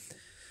yeah,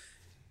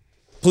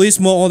 police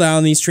maul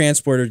down these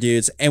transporter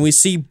dudes, and we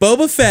see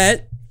Boba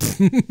Fett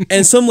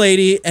and some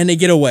lady, and they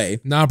get away.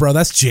 Nah, bro,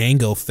 that's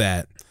Jango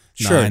Fett.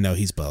 Sure. No, I know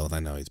he's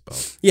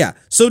both. Yeah.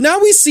 So now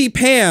we see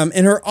Pam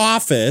in her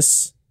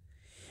office,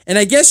 and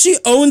I guess she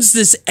owns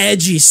this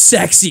edgy,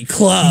 sexy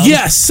club.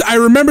 Yes, I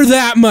remember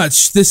that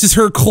much. This is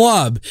her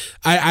club.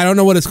 I don't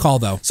know what it's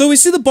called, though. So we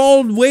see the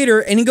bald waiter,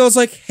 and he goes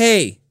like,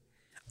 hey,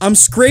 I'm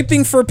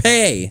scraping for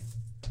pay.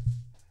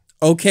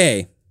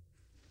 Okay.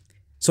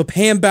 So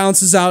Pam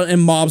bounces out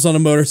and mobs on a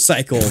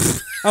motorcycle.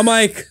 I'm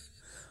like,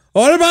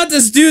 what about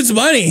this dude's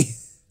money?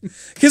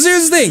 Because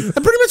here's the thing.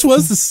 That pretty much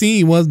was the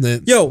scene, wasn't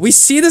it? Yo, we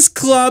see this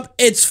club.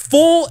 It's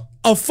full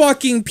of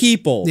fucking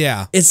people.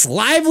 Yeah. It's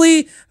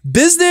lively.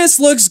 Business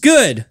looks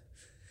good.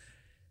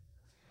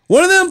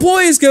 One of the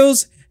employees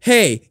goes,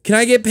 hey, can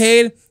I get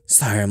paid?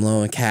 Sorry, I'm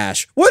low on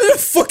cash. What a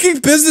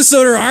fucking business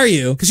owner are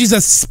you? Because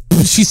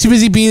she's too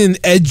busy being an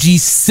edgy,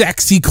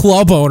 sexy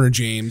club owner,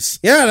 James.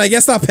 Yeah, and I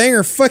guess not paying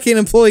her fucking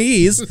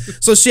employees.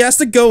 So she has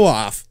to go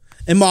off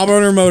and mob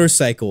on her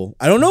motorcycle.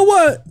 I don't know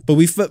what, but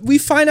we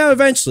find out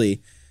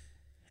eventually.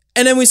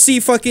 And then we see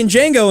fucking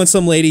Jango and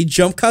some lady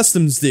jump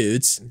customs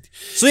dudes.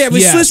 So yeah, we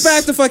switch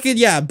back to fucking,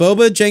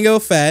 Boba,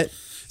 Jango Fett.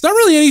 It's not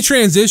really any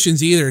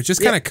transitions either. It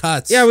just kind of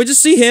cuts. Yeah, we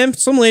just see him,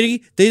 some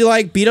lady.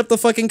 They beat up the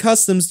fucking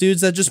customs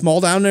dudes that just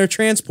maul down their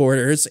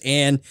transporters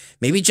and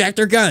maybe jack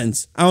their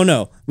guns. I don't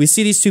know. We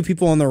see these two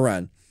people on the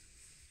run.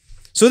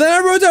 So then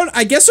I wrote down,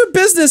 I guess her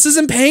business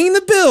isn't paying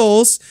the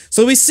bills.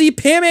 So we see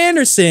Pam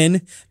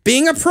Anderson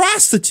being a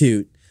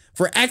prostitute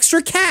for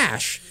extra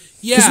cash.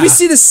 Yeah. Because we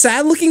see this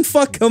sad looking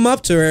fuck come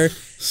up to her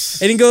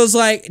and he goes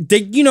like,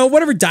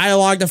 whatever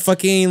dialogue the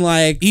fucking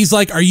he's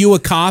like, are you a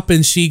cop?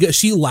 And she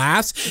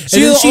laughs.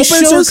 She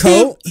opens her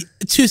coat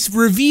to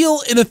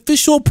reveal an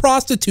official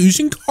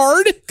prostitution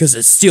card. Because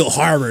it's Steel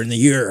Harbor in the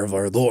year of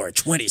our Lord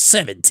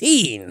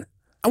 2017.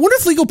 I wonder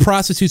if legal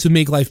prostitutes would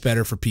make life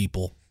better for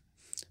people.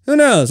 Who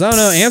knows? I don't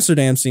know.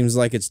 Amsterdam seems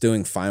like it's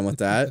doing fine with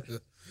that.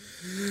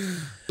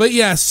 But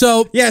yeah,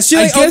 so yeah, she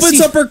like opens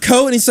up her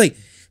coat and he's like,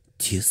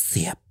 "Do you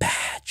see a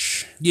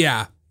badge?"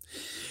 Yeah.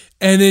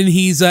 And then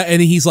he's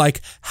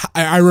like,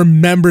 I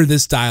remember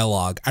this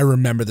dialogue.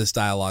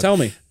 Tell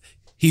me.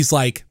 He's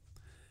like,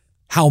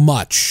 "How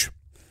much?"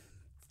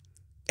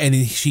 And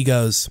she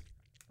goes,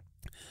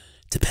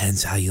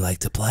 "Depends how you like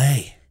to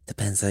play."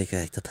 Depends how you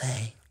like to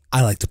play.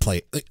 I like to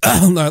play.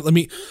 Let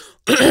me.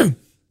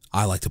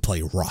 I like to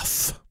play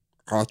rough.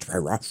 I'll try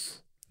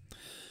rough.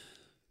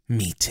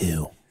 Me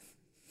too.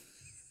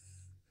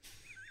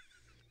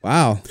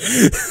 Wow.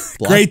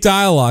 Great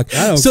dialogue.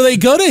 So they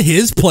go to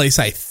his place,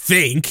 I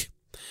think.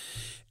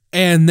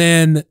 And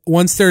then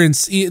once they're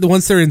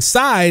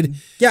inside,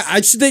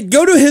 they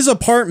go to his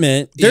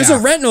apartment. There's a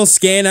retinal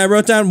scan. I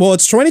wrote down, well,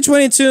 it's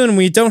 2022 and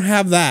we don't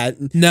have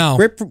that. No.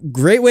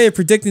 Great way of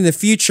predicting the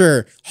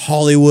future,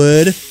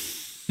 Hollywood.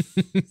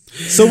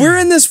 So we're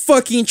in this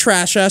fucking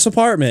trash ass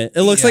apartment.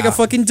 It looks like a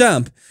fucking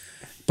dump.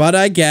 But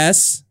I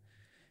guess.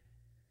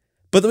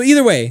 But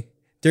either way,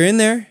 they're in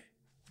there.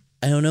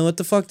 I don't know what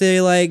the fuck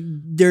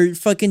their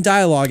fucking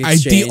dialogue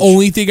exchange. The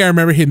only thing I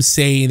remember him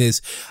saying is,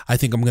 I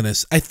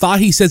thought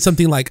he said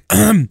something like,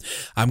 I'm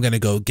gonna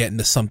go get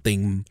into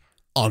something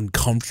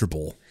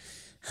uncomfortable.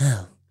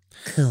 Oh,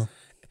 cool.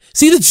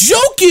 See, the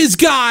joke is,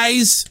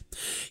 guys,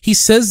 he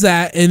says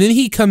that and then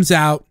he comes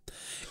out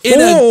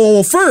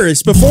literally.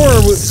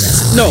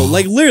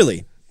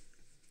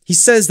 He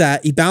says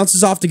that, he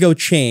bounces off to go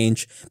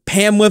change.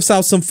 Pam whips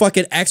out some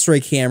fucking x-ray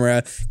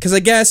camera, because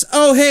I guess,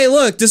 oh, hey,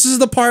 look, this is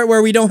the part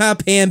where we don't have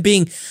Pam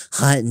being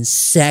hot and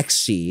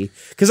sexy.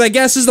 Because I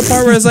guess this is the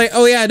part where it's like,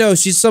 oh yeah, no,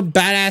 she's some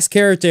badass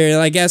character, and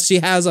I guess she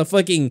has a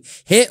fucking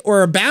hit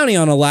or a bounty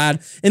on a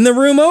lad in the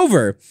room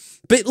over.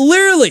 But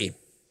literally,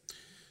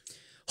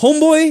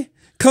 homeboy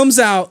comes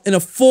out in a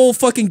full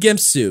fucking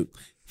gimp suit.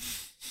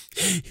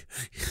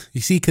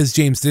 You see, because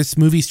James, this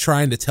movie's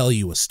trying to tell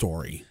you a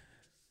story.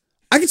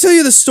 I can tell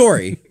you the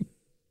story.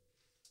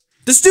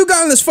 This dude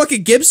got in this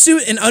fucking gimp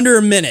suit in under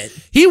a minute.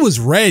 He was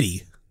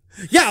ready.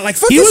 Yeah, like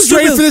fuck. He was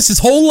ready for this his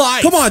whole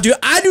life. Come on, dude.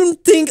 I don't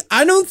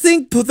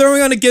think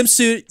throwing on a gimp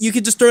suit, you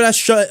can just throw that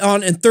shit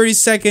on in 30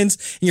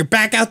 seconds and you're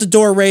back out the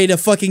door ready to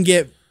fucking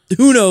get,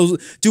 who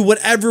knows, do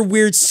whatever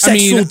weird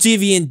sexual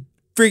deviant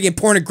freaking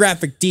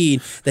pornographic deed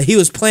that he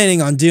was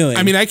planning on doing.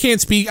 I mean, I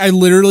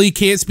literally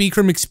can't speak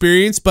from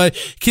experience, but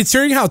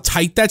considering how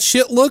tight that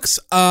shit looks,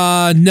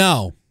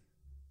 no.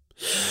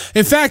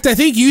 In fact, I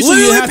think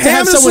usually you have to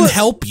have someone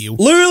help you.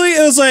 Literally,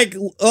 it was like,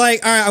 all right,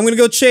 I'm going to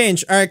go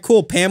change. All right,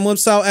 cool. Pam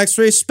whips out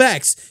x-ray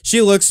specs.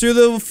 She looks through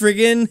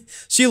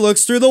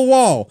the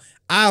wall.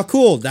 Ah,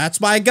 cool.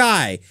 That's my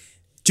guy.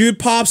 Dude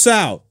pops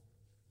out.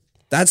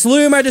 That's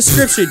literally my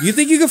description. You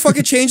think you could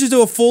fucking change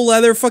into a full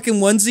leather fucking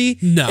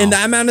onesie in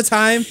that amount of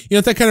time? You know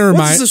what that kind of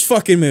reminds? What's this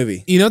fucking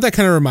movie? You know what that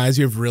kind of reminds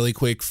me of? Really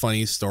quick,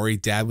 funny story.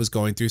 Dad was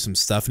going through some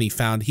stuff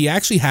and he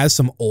actually has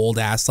some old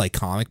ass like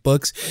comic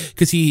books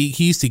because he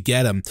used to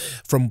get them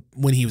from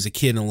when he was a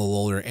kid and a little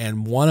older.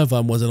 And one of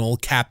them was an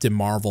old Captain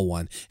Marvel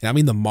one. And I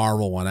mean the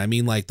Marvel one. I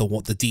mean like the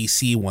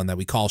DC one that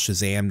we call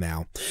Shazam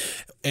now.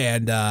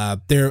 And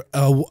they're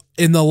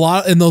in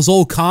those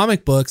old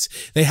comic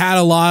books, they had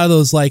a lot of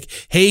those like,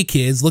 hey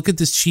kids, look at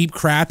this cheap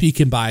crap you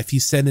can buy if you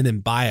send it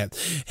and buy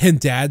it. And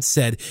Dad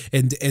said,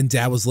 and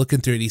Dad was looking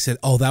through it. He said,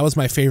 oh, that was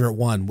my favorite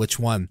one. Which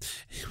one?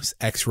 It was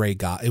X-ray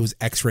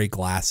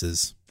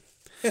glasses.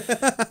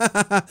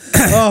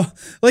 Oh,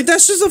 like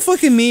that's just a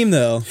fucking meme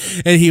though.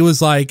 And he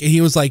was like,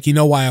 you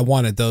know why I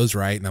wanted those,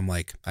 right? And I'm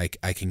like, I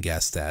can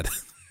guess, Dad.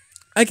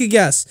 I could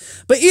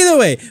guess. But either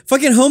way,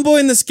 fucking homeboy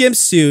in the skimp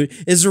suit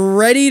is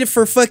ready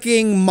for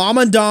fucking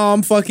Mama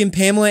Dom fucking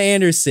Pamela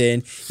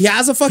Anderson. He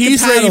has a fucking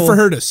He's paddle. ready for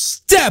her to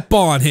step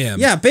on him.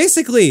 Yeah,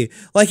 basically.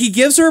 Like he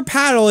gives her a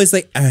paddle. He's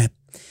like, all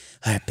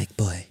right, big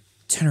boy,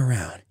 turn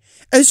around.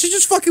 And she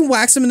just fucking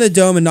whacks him in the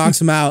dome and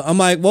knocks him out. I'm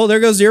like, well, there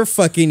goes your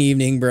fucking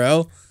evening,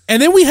 bro.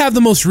 And then we have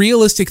the most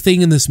realistic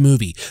thing in this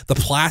movie, the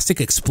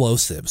plastic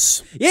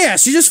explosives. Yeah,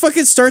 she just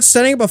fucking starts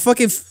setting up a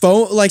fucking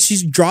foam, like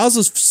she draws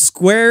a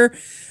square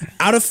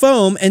out of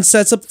foam and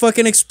sets up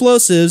fucking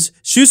explosives,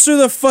 shoots through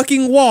the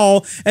fucking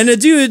wall, and the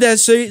dude that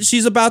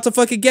she's about to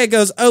fucking get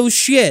goes, oh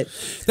shit.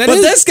 But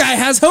this guy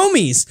has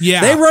homies.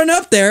 Yeah. They run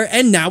up there,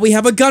 and now we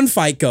have a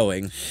gunfight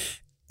going.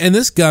 And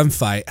this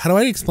gunfight, how do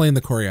I explain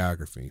the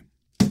choreography?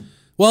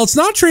 Well, it's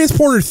not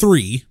Transporter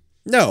 3.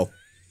 No.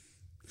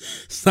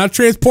 It's not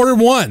Transporter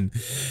 1.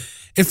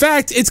 In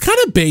fact, it's kind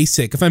of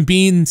basic. If I'm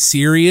being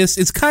serious,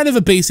 it's kind of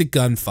a basic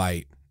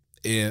gunfight.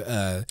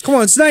 Come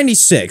on, it's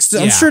 96.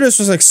 I'm sure this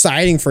was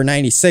exciting for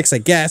 96, I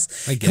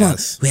guess. Come on,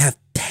 we have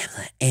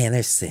Pamela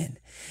Anderson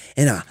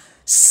in a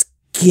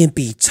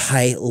skimpy,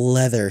 tight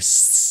leather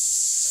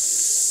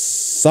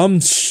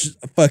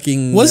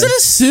fucking... Was it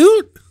a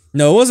suit?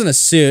 No, it wasn't a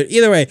suit.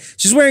 Either way,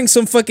 she's wearing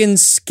some fucking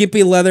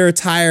skimpy leather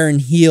attire and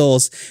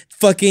heels,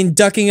 fucking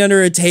ducking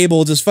under a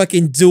table, just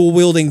fucking dual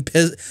wielding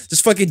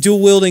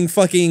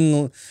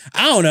fucking,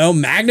 I don't know,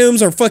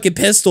 magnums or fucking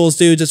pistols,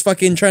 dude. Just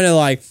fucking trying to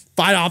like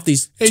fight off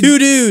these two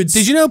dudes.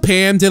 Did you know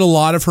Pam did a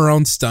lot of her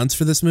own stunts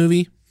for this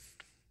movie?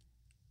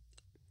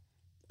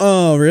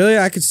 Oh, really?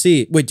 I could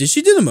see. Wait, did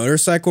she do the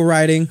motorcycle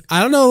riding?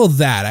 I don't know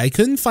that. I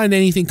couldn't find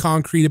anything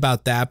concrete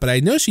about that, but I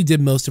know she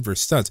did most of her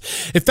stunts.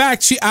 In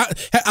fact,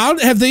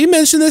 have they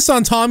mentioned this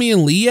on Tommy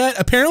and Lee yet?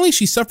 Apparently,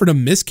 she suffered a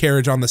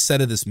miscarriage on the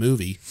set of this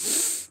movie.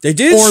 They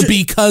did, or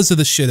because of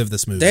the shit of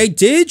this movie. They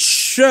did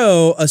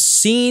show a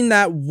scene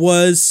that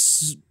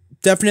was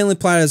definitely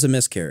plotted as a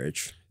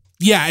miscarriage.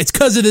 Yeah, it's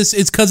because of this.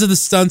 It's because of the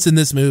stunts in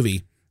this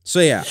movie. So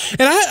yeah,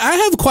 and I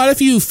have quite a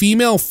few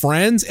female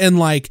friends, and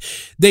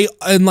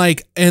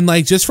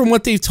just from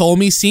what they've told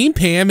me, seeing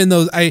Pam in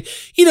those,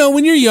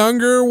 when you're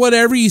younger or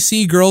whatever, you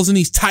see girls in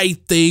these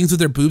tight things with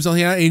their boobs on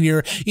out, and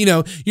you're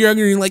younger, and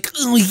you're like,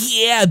 oh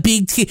yeah,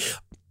 big T.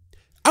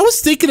 I was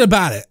thinking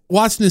about it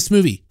watching this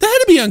movie. That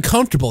had to be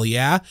uncomfortable,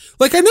 yeah.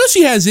 Like I know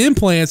she has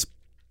implants,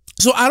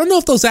 so I don't know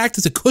if those act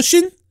as a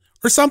cushion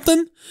or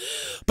something,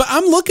 but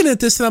I'm looking at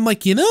this and I'm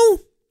like,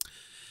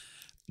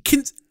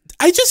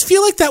 I just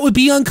feel like that would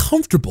be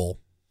uncomfortable.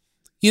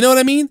 You know what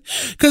I mean?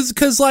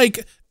 Cause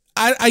like,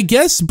 I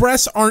guess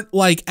breasts aren't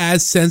like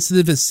as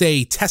sensitive as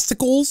say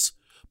testicles,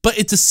 but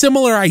it's a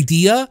similar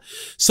idea.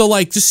 So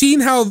like just seeing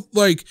how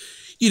like,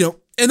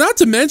 and not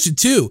to mention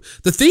too,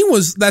 that thing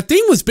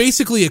was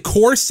basically a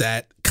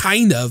corset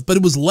kind of, but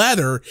it was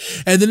leather.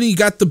 And then you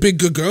got the big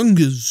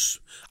gagungas.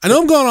 I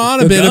know I'm going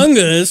on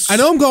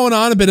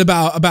a bit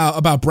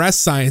about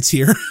breast science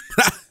here.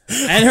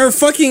 And her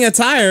fucking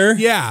attire.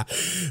 Yeah.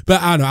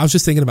 But I don't know. I was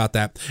just thinking about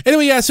that.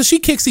 Anyway, yeah, so she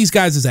kicks these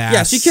guys' ass.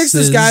 Yeah, she kicks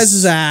these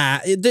guys'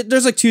 ass.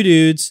 There's like two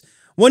dudes.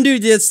 One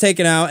dude gets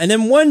taken out, and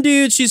then one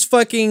dude, she's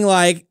fucking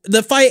like,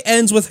 the fight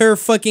ends with her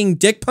fucking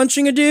dick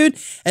punching a dude,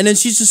 and then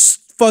she's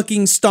just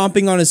fucking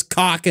stomping on his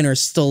cock in her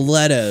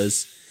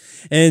stilettos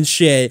and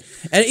shit.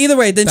 And either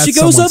way, then she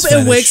goes up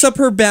and wakes up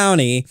her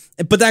bounty.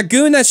 But that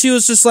goon that she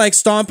was just like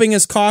stomping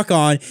his cock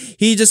on,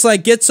 he just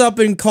like gets up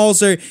and calls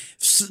her.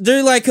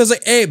 They're like,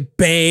 hey,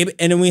 babe.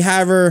 And then we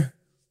have her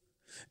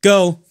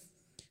go,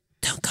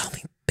 don't call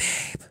me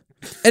babe.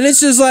 And it's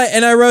just like,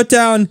 and I wrote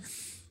down,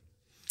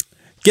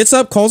 gets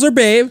up, calls her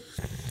babe.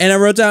 And I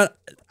wrote down,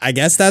 I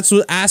guess that's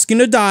what asking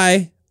to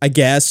die, I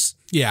guess.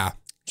 Yeah.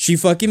 She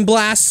fucking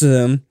blasts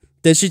him.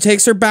 Then she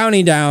takes her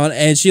bounty down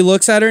and she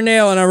looks at her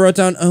nail, and I wrote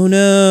down, oh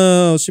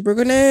no, she broke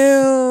her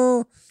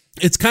nail.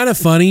 It's kind of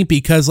funny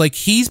because like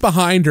he's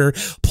behind her,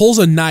 pulls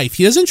a knife.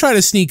 He doesn't try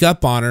to sneak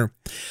up on her,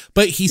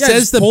 but he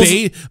says the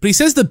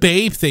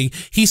babe thing.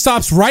 He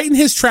stops right in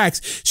his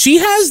tracks. She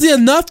has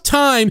enough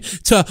time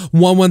to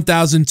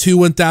 1,000, 2,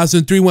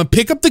 1,000, 3, 1,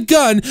 pick up the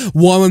gun,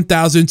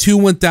 1,000, 2,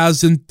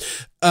 1,000,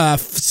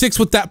 6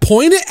 with that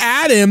pointed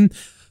at him.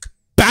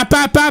 Bap,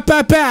 bap, bap,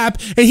 bap, bap,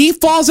 and he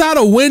falls out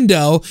a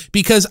window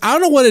because I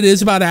don't know what it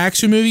is about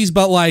action movies,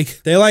 but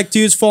like they like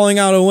dudes falling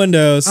out of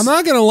windows. I'm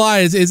not gonna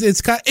lie,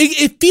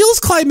 it feels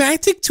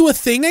climactic to a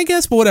thing, I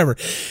guess, but whatever.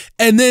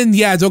 And then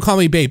yeah, don't call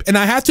me babe. And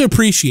I have to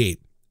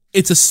appreciate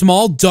it's a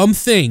small dumb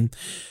thing.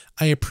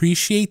 I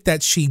appreciate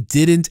that she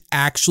didn't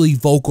actually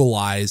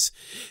vocalize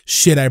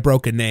shit. I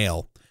broke a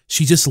nail.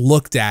 She just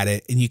looked at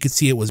it, and you could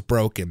see it was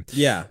broken.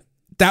 Yeah,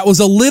 that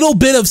was a little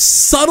bit of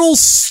subtle.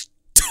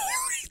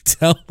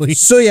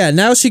 So yeah,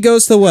 now she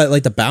goes to what,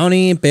 like the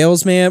bounty,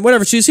 bailsman,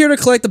 whatever. She's here to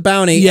collect the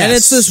bounty, yes. And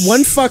it's this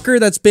one fucker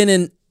that's been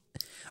in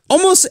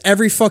almost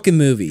every fucking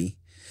movie.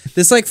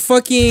 This like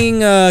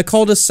fucking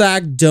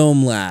cul-de-sac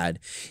dome lad.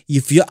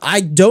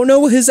 I don't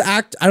know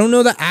I don't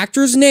know the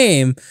actor's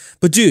name,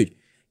 but dude,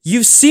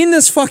 you've seen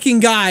this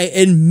fucking guy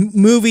in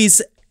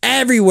movies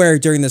everywhere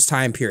during this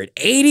time period.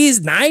 80s,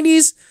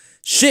 90s,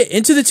 shit,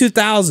 into the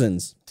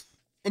 2000s.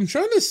 I'm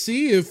trying to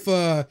see if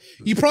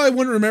you probably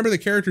wouldn't remember the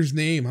character's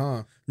name,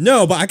 huh?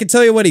 No, but I can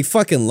tell you what he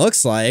fucking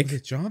looks like. Is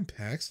it John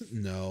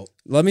Paxton? No.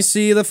 Let me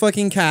see the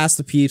fucking cast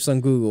of peeps on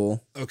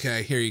Google.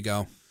 Okay, here you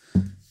go.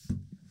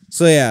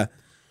 So yeah.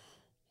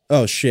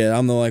 Oh shit,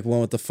 I'm the like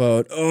one with the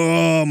phone.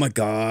 Oh my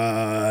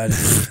god.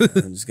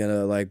 I'm just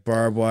gonna like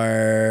Barb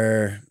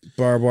Wire.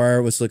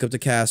 Let's look up the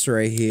cast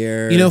right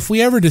here. If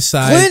we ever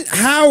decide Clint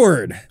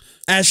Howard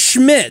as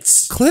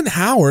Schmitz. Clint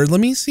Howard,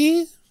 let me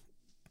see.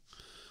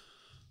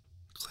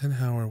 Clint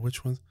Howard,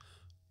 which one?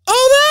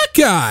 Oh, that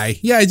guy.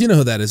 Yeah, I do know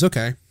who that is.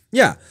 Okay.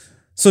 Yeah.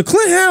 So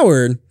Clint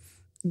Howard,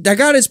 that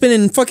guy that's been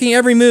in fucking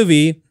every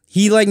movie.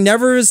 He like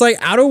never is like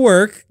out of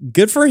work.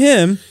 Good for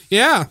him.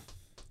 Yeah.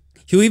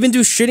 He'll even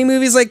do shitty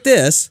movies like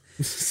this.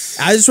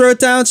 I just wrote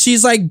down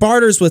she's like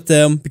barters with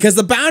them because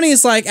the bounty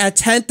is like at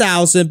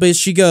 10,000, but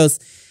she goes,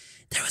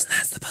 there was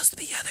not supposed to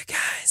be other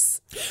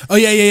guys. Oh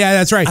yeah,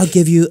 that's right. I'll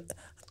give you,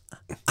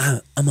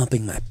 I'm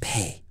upping my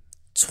pay,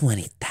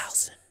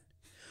 20,000.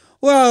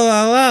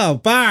 Whoa,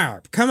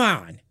 Barb, come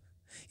on.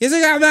 You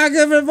think I'm not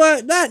giving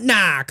what?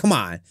 Nah, come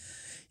on.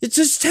 It's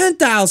just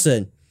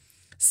 10,000.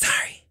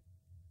 Sorry.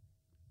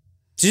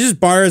 She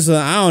just bars,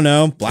 I don't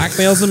know,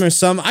 blackmails him or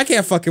something. I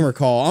can't fucking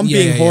recall. I'm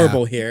being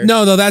horrible here.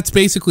 No, that's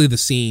basically the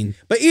scene.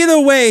 But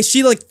either way,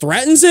 she like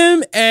threatens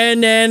him,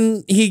 and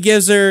then he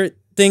gives her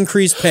the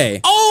increased pay.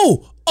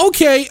 Oh,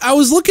 okay. I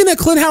was looking at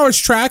Clint Howard's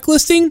track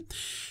listing.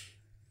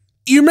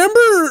 You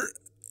remember,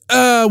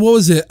 what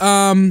was it?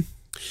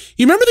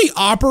 You remember the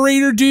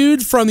operator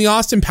dude from the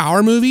Austin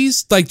Power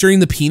movies, like during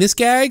the penis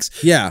gags?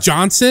 Yeah.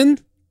 Johnson?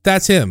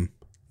 That's him.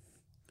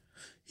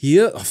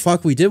 Yeah,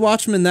 fuck, we did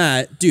watch him in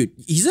that. Dude,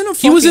 he's in a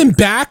fucking... He was in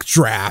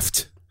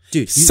Backdraft.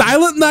 Dude.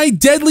 Silent Night,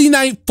 Deadly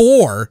Night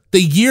 4,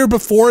 the year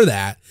before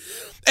that.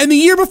 And the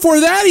year before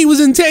that, he was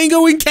in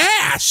Tango and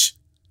Cash.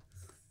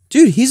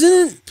 Dude, he's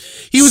in...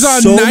 He was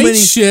on Night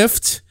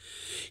Shift.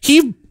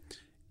 He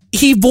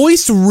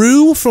voiced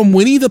Roo from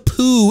Winnie the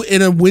Pooh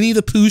in a Winnie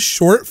the Pooh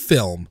short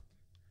film.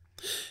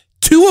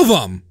 2 of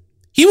them.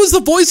 He was the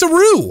voice of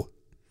Roo.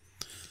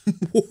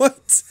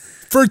 What?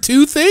 For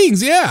 2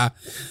 things, yeah.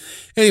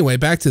 Anyway,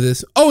 back to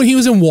this. Oh, and he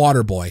was in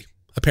Waterboy,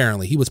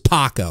 apparently. He was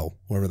Paco,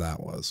 whoever that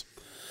was.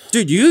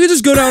 Dude, you could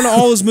just go down to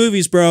all his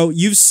movies, bro.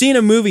 You've seen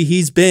a movie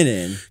he's been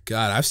in.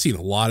 God, I've seen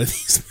a lot of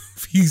these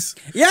movies.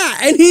 Yeah,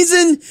 and he's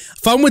in...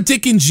 Fun with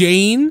Dick and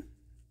Jane.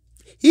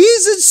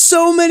 He's in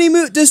so many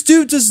movies. This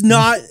dude does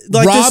not...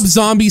 like Rob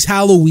Zombie's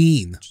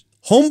Halloween.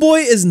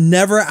 Homeboy is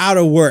never out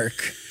of work.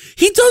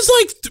 He does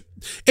like...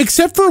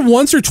 except for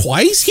once or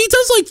twice, he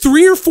does like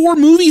 3 or 4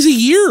 movies a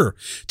year.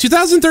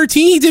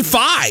 2013, he did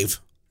 5.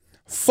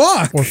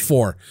 Fuck. Or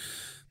 4.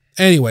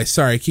 Anyway,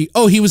 sorry. He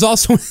was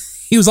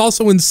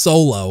also in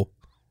Solo.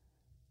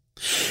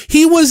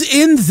 He was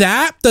in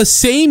that the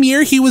same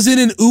year he was in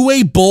an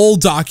Uwe Boll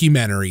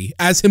documentary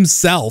as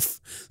himself.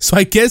 So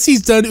I guess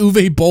he's done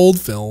Uwe Boll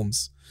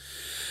films.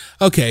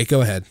 Okay,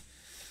 go ahead.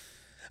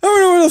 I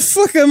don't know where the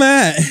fuck I'm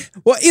at.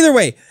 Well, either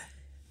way,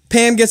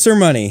 Pam gets her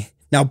money.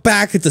 Now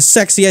back at the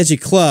sexy edgy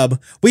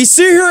club, we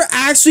see her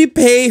actually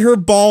pay her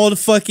bald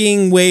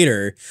fucking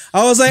waiter.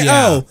 I was like,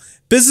 oh,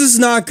 business is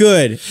not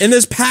good. In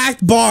this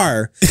packed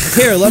bar.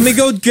 Here, let me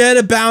go get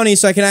a bounty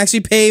so I can actually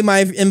pay my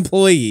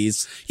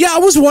employees. Yeah, I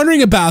was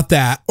wondering about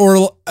that.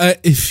 Or,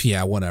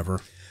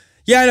 whatever.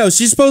 Yeah, I know.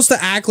 She's supposed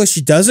to act like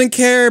she doesn't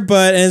care,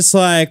 but it's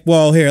like,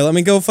 well, here, let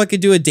me go fucking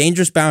do a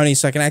dangerous bounty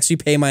so I can actually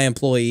pay my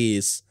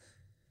employees.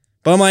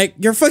 But I'm like,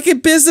 your fucking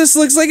business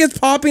looks like it's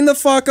popping the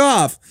fuck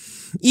off.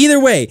 Either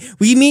way,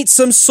 we meet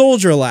some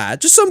soldier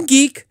lad, just some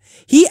geek.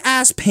 He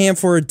asked Pam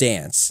for a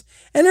dance.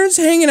 And they're just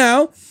hanging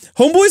out.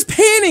 Homeboy's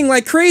panning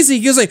like crazy.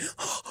 He goes like,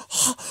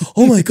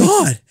 oh my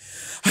God.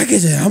 I'm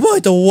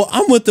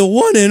with the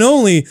one and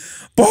only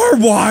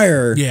Barb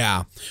Wire.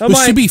 Yeah.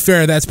 Which, to be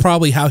fair, that's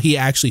probably how he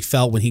actually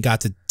felt when he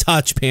got to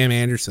touch Pam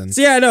Anderson.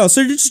 So yeah, no.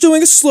 So they're just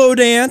doing a slow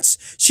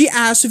dance. She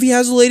asks if he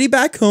has a lady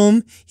back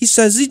home. He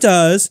says he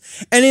does.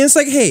 And it's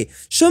like, hey,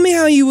 show me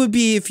how you would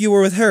be if you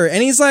were with her.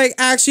 And he's like,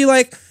 actually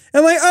like,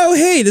 I'm like, oh,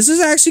 hey, this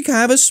is actually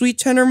kind of a sweet,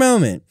 tender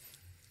moment.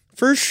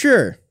 For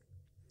sure.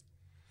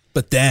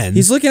 But then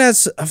he's looking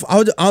at,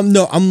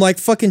 I'm like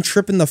fucking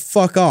tripping the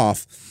fuck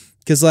off.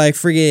 Cause like,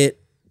 forget,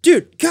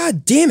 dude,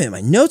 God damn it.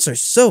 My notes are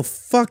so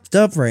fucked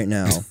up right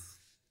now.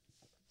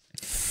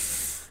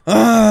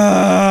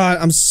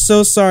 I'm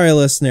so sorry,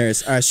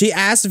 listeners. All right, she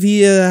asks if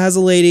he has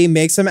a lady,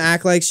 makes him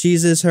act like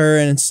she's her,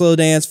 and slow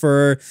dance for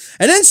her.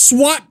 And then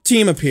SWAT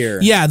team appear.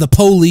 Yeah, the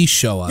police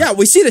show up. Yeah,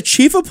 we see the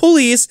chief of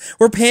police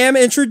where Pam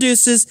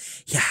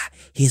introduces, yeah,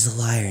 he's a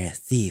liar and a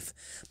thief,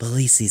 but at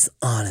least he's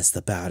honest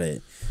about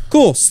it.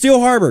 Cool.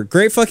 Steel Harbor.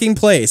 Great fucking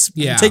place.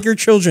 Yeah. Take your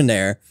children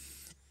there.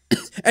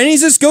 And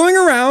he's just going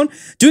around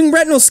doing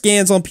retinal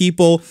scans on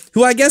people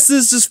who I guess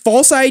is just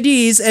false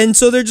IDs. And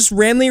so they're just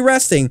randomly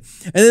arresting.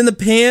 And then the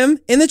Pam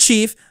and the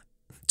chief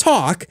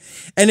talk.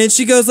 And then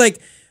she goes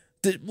like,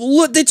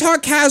 look, they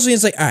talk casually. And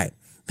it's like, all right,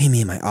 meet me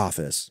in my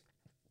office.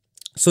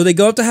 So they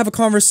go up to have a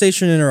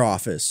conversation in her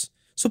office.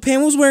 So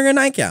Pam was wearing a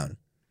nightgown.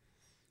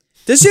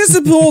 Then she has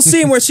the whole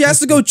scene where she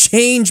has to go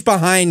change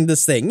behind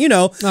this thing, you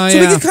know? So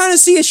we can kind of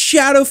see a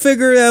shadow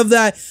figure of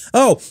that.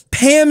 Oh,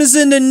 Pam is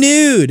in the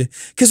nude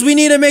because we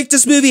need to make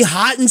this movie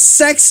hot and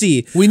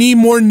sexy. We need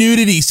more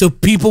nudity so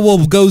people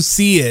will go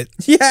see it.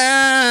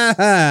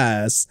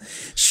 Yes.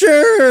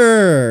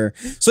 Sure.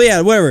 So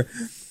yeah, whatever.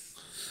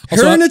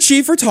 Her and the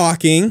chief are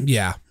talking.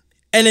 Yeah.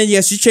 And then,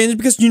 yes, she changes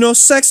because, you know,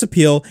 sex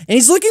appeal. And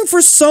he's looking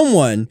for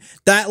someone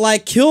that,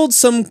 like, killed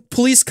some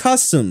police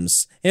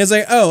customs. And it's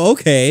like, oh,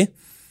 okay.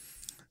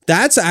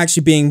 That's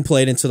actually being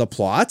played into the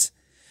plot.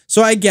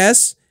 So I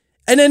guess,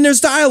 and then there's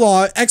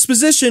dialogue,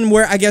 exposition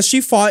where I guess she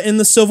fought in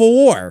the Civil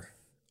War.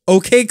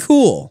 Okay,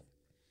 cool.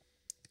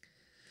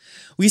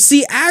 We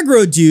see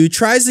aggro dude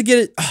tries to get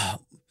it. Oh,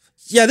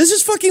 yeah, this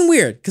is fucking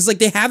weird. Because like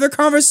they have their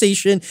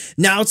conversation.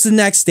 Now it's the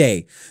next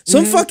day.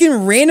 Some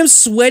fucking random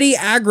sweaty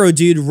aggro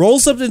dude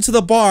rolls up into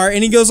the bar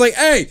and he goes like,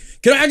 hey,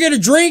 can I get a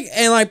drink?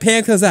 And like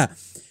Pam comes out,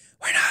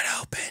 we're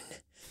not open.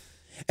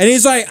 And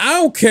he's like, I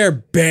don't care,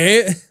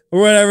 babe. Or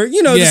whatever,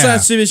 you know, just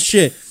that stupid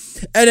shit.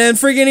 And then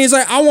freaking he's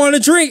like, I want a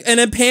drink. And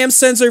then Pam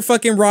sends her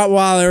fucking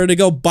Rottweiler to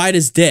go bite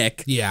his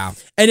dick. Yeah.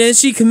 And then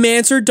she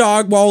commands her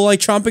dog while like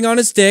chomping on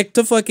his dick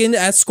to fucking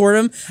escort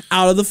him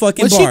out of the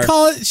fucking bar. What'd she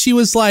call it? She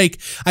was like,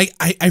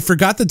 I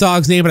forgot the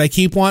dog's name, but I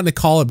keep wanting to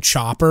call him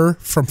Chopper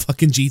from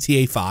fucking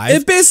GTA 5.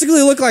 It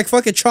basically looked like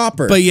fucking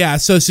Chopper. But yeah,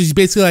 so she's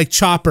basically like,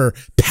 Chopper,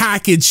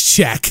 package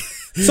check.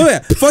 So yeah,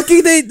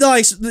 fucking they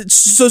like.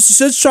 So she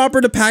says Chopper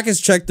to package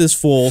check this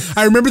fool.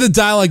 I remember the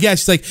dialogue. Yeah,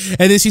 she's like,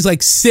 and then she's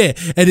like,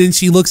 sit, and then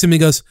she looks at me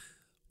and goes,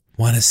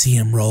 "Want to see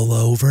him roll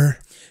over?"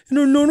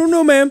 No,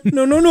 ma'am.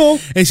 No.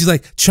 And she's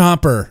like,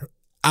 "Chopper,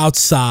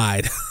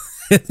 outside."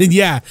 And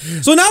yeah.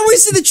 So now we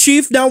see the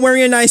chief now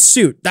wearing a nice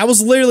suit. That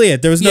was literally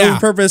it. There was no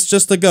purpose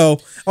just to go.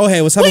 Oh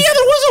hey, what's happening? Well, yeah,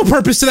 there was no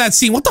purpose to that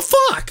scene. What the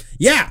fuck?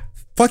 Yeah.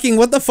 Fucking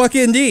what the fuck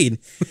indeed.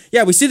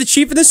 Yeah, we see the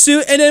chief in the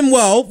suit, and then,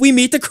 well, we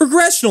meet the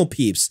congressional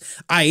peeps,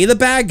 i.e. the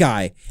bad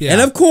guy. Yeah.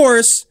 And of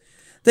course,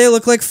 they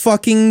look like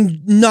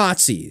fucking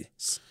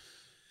Nazis.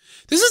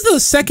 This is the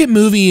second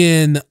movie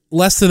in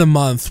less than a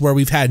month where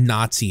we've had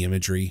Nazi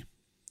imagery.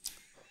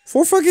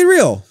 For fucking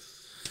real.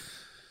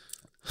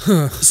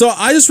 So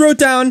I just wrote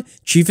down,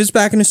 chief is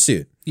back in a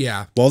suit.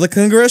 Yeah. Well, the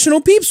congressional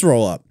peeps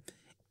roll up.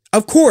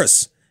 Of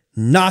course,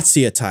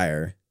 Nazi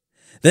attire.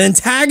 The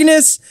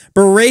antagonist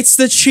berates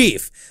the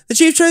chief. The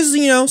chief tries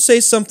to, say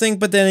something,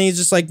 but then he's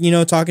just like,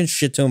 talking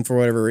shit to him for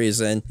whatever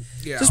reason.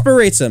 Yeah. Just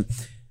berates him.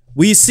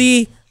 We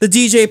see the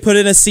DJ put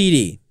in a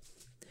CD.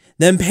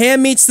 Then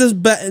Pam meets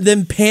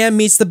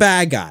the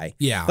bad guy.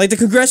 Yeah. Like the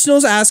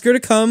congressionals ask her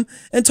to come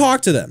and talk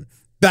to them.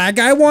 Bad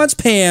guy wants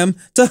Pam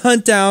to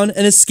hunt down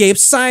an escaped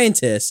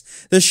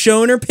scientist. They're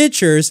showing her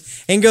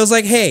pictures and goes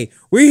like, hey,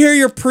 we hear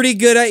you're pretty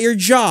good at your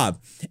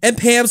job. And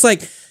Pam's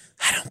like,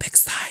 I don't pick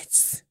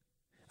sides.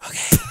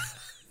 Okay.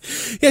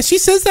 Yeah, she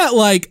says that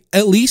like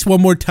at least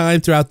one more time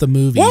throughout the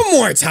movie. One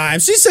more time?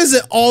 She says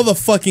it all the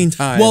fucking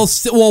time. Well,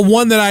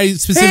 one that I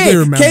specifically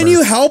remember. Can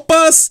you help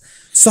us?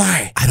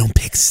 Sorry. I don't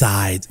pick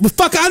sides. Well,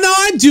 fuck, I know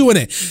I'm doing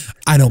it.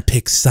 I don't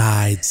pick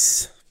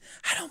sides.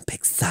 I don't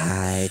pick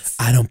sides.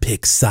 I don't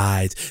pick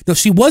sides. No,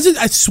 she wasn't,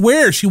 I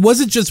swear, she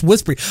wasn't just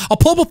whispering. I'll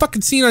pull up a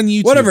fucking scene on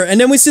YouTube. Whatever. And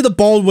then we see the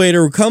bald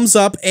waiter who comes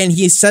up and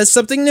he says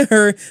something to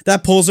her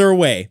that pulls her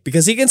away.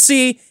 Because he can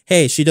see,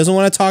 hey, she doesn't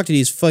want to talk to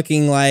these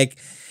fucking,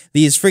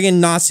 these friggin'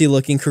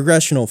 Nazi-looking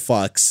congressional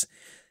fucks.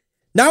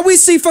 Now we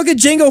see fucking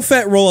Jango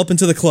Fett roll up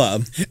into the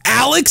club.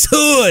 Alex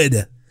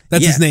Hood!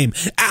 That's his name.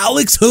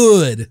 Alex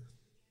Hood.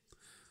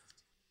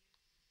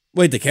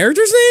 Wait, the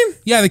character's name?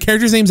 Yeah, the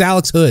character's name's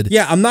Alex Hood.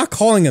 Yeah, I'm not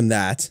calling him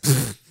that.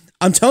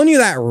 I'm telling you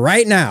that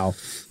right now.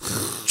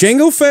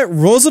 Jango Fett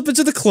rolls up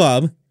into the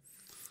club.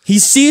 He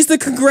sees the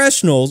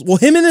congressionals. Well,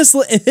 him and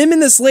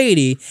this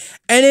lady,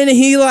 and then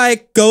he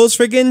goes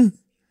friggin'.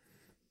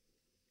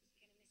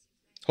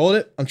 Hold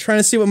it. I'm trying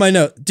to see what my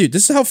note. Dude,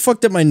 this is how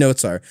fucked up my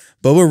notes are.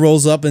 Boba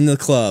rolls up in the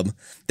club.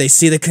 They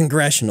see the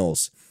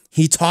congressionals.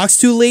 He talks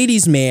to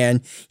ladies,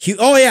 man. He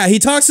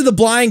talks to the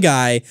blind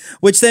guy,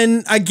 which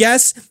then I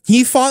guess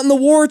he fought in the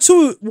war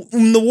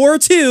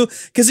too,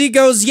 because he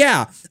goes,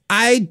 yeah,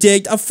 I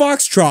digged a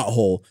foxtrot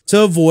hole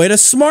to avoid a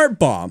smart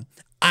bomb.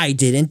 I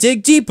didn't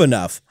dig deep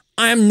enough.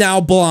 I'm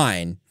now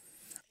blind.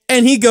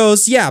 And he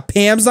goes, yeah,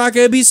 Pam's not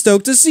going to be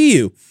stoked to see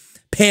you.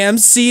 Pam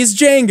sees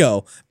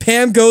Jango.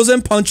 Pam goes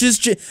and punches.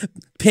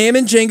 Pam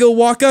and Jango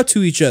walk up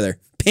to each other.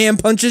 Pam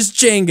punches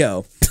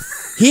Jango.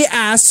 He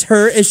asks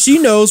her if she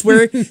knows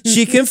where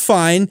she can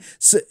find.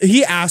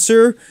 He asks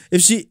her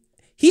if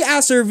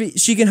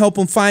she can help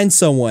him find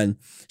someone.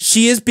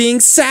 She is being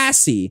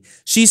sassy.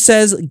 She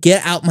says,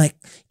 "Get out my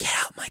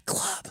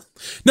club."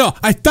 No,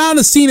 I found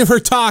a scene of her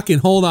talking.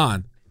 Hold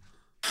on.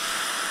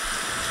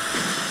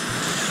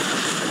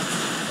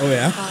 Oh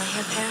yeah. Oh, I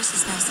hear Paris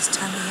is nice this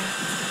time of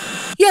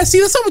year. Yeah,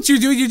 see, that's not what you're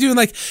doing. You're doing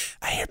like,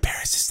 I hear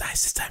Paris is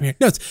nice this time of year.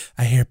 No, it's,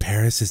 I hear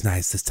Paris is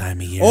nice this time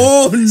of year.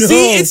 Oh, no.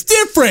 See, it's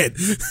different.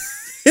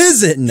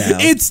 Is it now?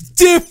 It's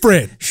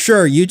different.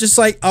 Sure, you just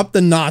up the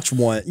notch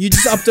one. You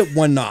just upped it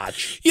one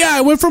notch. Yeah,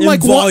 I went from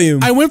volume.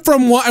 I went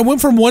from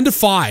 1 to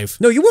 5.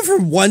 No, you went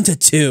from 1 to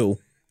 2.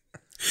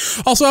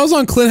 Also, I was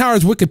on Clint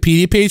Howard's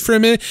Wikipedia page for a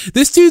minute.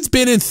 This dude's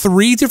been in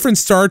 3 different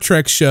Star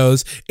Trek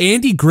shows: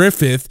 Andy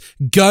Griffith,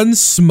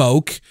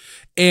 Gunsmoke,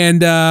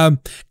 and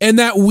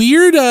that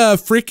weird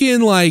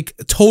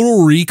freaking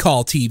Total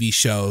Recall TV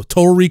show,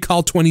 Total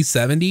Recall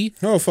 2070.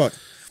 Oh fuck!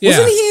 Yeah.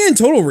 Wasn't he in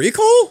Total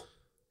Recall?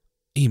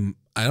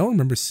 I don't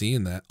remember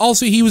seeing that.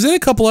 Also, he was in a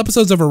couple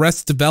episodes of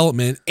Arrested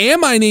Development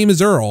and My Name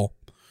is Earl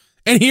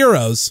and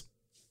Heroes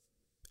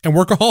and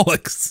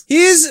Workaholics.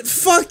 He's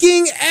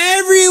fucking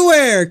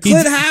everywhere.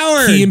 Clint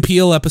Howard. Key and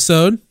Peele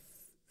episode.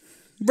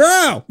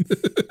 Bro.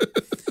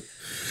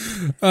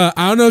 I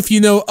don't know if you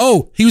know.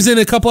 Oh, he was in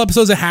a couple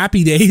episodes of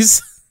Happy Days.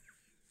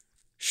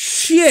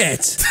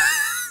 Shit.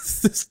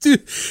 This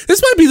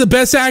might be the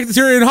best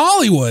actor in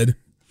Hollywood.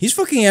 He's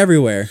fucking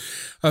everywhere.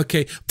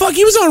 Okay. Fuck,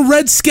 he was on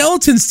Red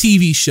Skeletons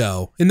TV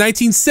show in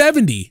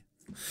 1970.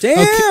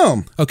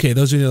 Damn. Okay,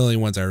 those are the only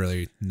ones I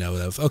really know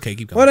of. Okay,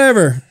 keep going.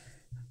 Whatever.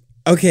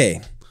 Okay.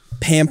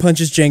 Pam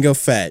punches Jango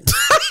Fett.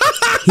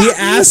 He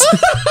asks...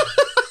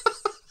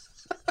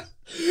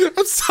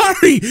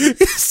 sorry.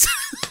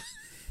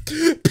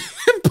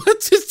 Pam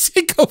puts his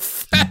Jango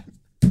Fett.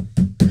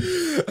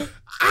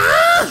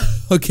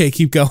 Okay,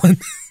 keep going.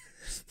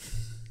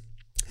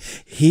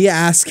 He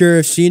asks her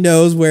if she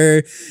knows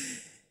where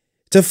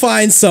to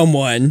find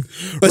someone,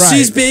 but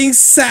she's being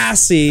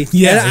sassy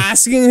and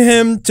asking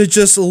him to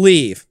just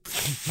leave.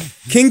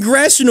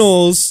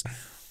 Congressionals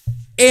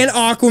and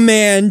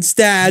Aquaman's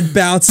dad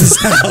bounces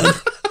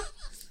out.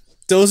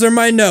 Those are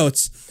my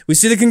notes. We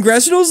see the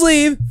Congressionals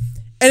leave,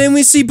 and then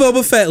we see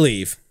Boba Fett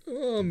leave.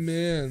 Oh,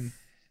 man.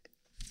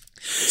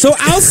 So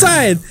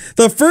outside,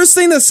 the first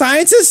thing the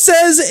scientist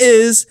says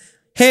is,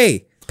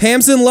 hey,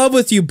 Pam's in love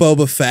with you,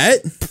 Boba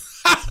Fett.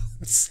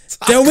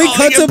 Then we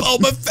cut to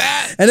Boba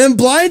Fett. And then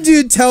blind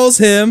dude tells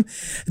him,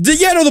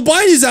 the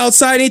blind dude's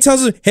outside, and he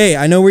tells him, hey,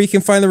 I know where you can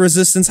find the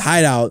Resistance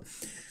hideout.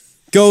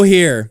 Go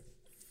here.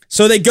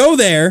 So they go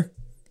there,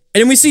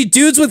 and then we see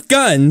dudes with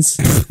guns,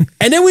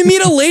 and then we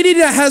meet a lady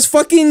that has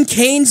fucking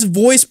Kane's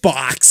voice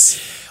box.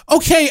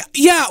 Okay,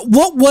 yeah,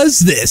 what was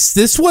this?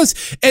 This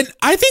was, and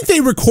I think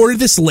they recorded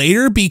this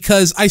later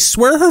because I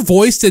swear her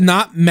voice did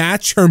not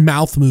match her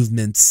mouth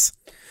movements.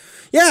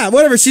 Yeah,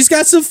 whatever. She's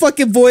got some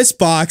fucking voice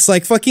box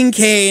like fucking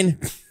Kane.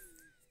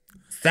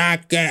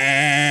 Suck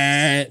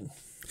it.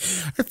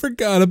 I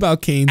forgot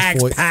about Kane's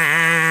voice.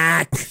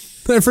 X-Pac.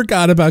 I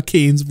forgot about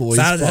Kane's voice.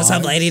 There's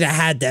some lady that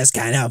had this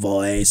kind of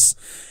voice.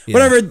 Yeah.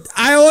 Whatever.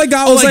 All I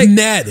got was like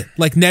Ned.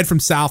 Like Ned from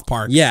South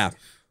Park. Yeah.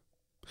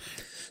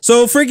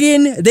 So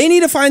friggin' they need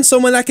to find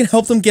someone that can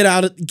help them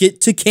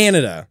get to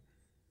Canada.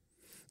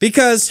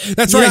 Because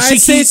that's the right. United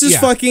States is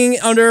fucking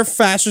under a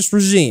fascist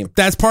regime.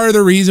 That's part of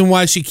the reason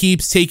why she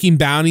keeps taking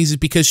bounties is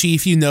because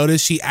if you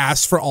notice, she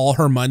asks for all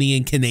her money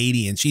in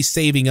Canadian. She's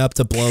saving up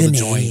to blow the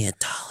joint. Canadian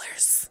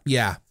dollars.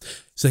 Yeah.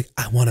 She's like,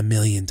 I want $1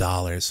 million.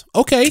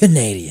 Okay.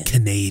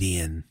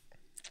 Canadian.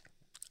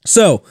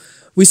 So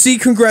we see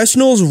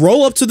Congressionals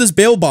roll up to this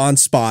bail bond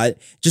spot,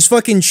 just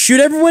fucking shoot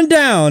everyone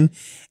down.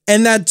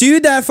 And that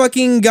dude that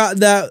fucking got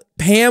that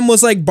Pam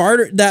was like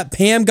that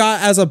Pam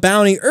got as a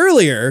bounty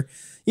earlier,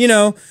 you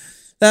know,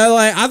 that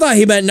like I thought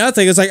he meant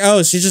nothing. It's like,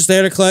 oh, she's just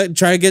there to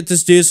try to get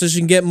this dude so she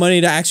can get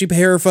money to actually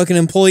pay her fucking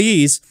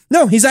employees.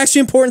 No, he's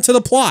actually important to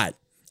the plot,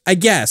 I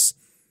guess.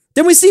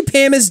 Then we see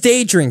Pam is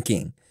day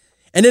drinking.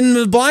 And then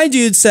the blind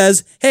dude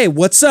says, hey,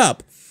 what's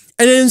up?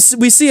 And then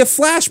we see a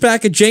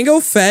flashback of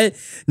Jango Fett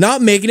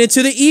not making it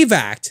to the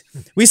evac.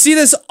 We see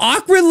this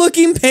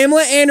awkward-looking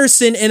Pamela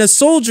Anderson in a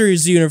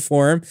soldier's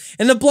uniform,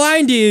 and the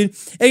blind dude,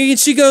 and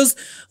she goes,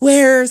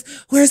 "Where's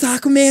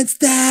Aquaman's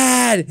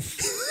dad?"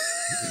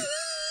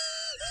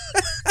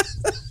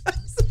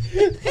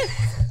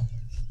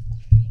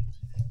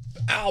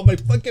 Ow! My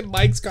fucking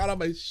mic's caught on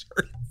my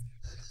shirt.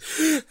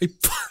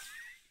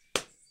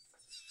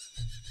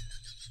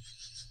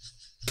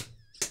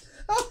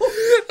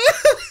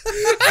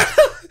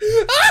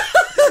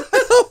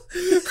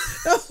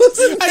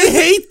 I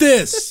hate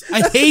this.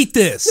 I hate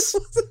this.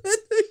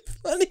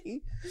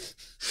 Funny.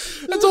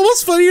 That's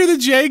almost funnier than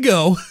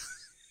Jango.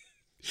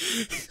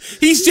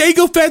 He's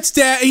Jango Fett's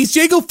dad. He's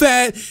Jango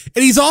Fett,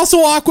 and he's also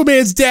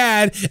Aquaman's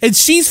dad, and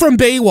she's from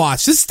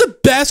Baywatch. This is the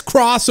best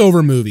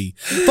crossover movie.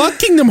 Fuck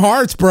Kingdom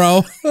Hearts,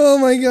 bro. Oh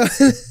my god.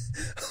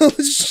 Oh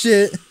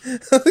shit.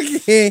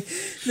 Okay.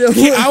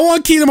 I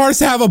want Kingdom Hearts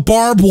to have a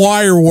Barb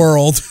Wire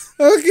world.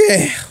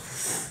 Okay.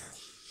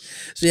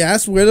 She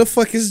asked where the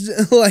fuck is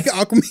like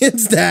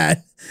Aquaman's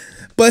dad.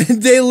 But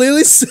they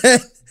literally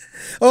said,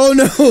 oh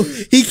no,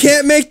 he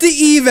can't make the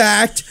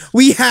evac.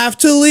 We have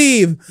to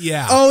leave.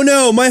 Yeah. Oh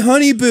no, my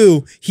honey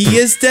boo, he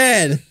is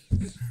dead.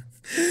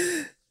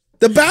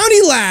 The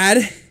bounty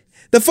lad,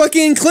 the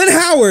fucking Clint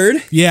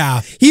Howard.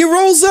 Yeah. He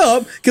rolls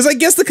up because I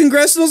guess the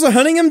Congressionals are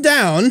hunting him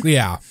down.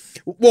 Yeah.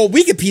 Well,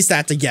 we could piece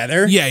that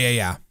together.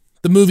 Yeah.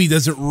 The movie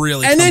doesn't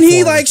really. And then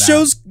he like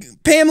shows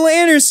Pamela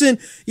Anderson.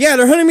 Yeah,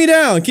 they're hunting me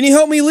down. Can you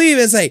help me leave?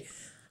 And it's like,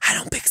 I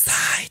don't pick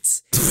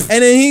sides.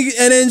 And then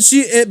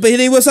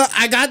he was like,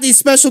 I got these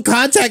special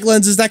contact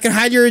lenses that can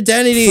hide your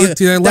identity. Fuck,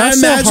 dude, I laughed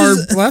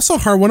so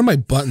hard. One of my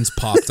buttons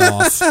popped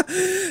off.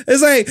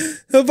 It's like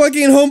the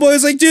fucking homeboy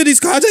is like, dude, these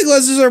contact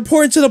lenses are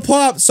important to the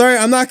plot. Sorry,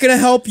 I'm not gonna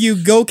help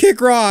you. Go kick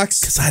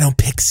rocks. Because I don't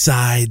pick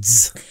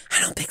sides.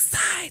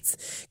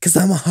 Because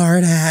I'm a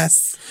hard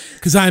ass.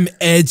 Because I'm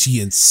edgy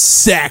and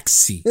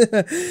sexy.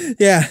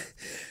 Yeah.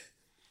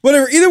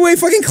 Whatever. Either way,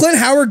 fucking Clint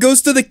Howard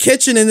goes to the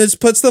kitchen and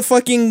just puts the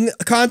fucking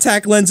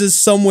contact lenses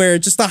somewhere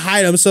just to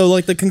hide them. So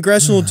like the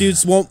congressional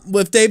dudes won't,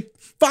 if they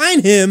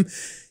find him,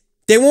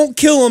 they won't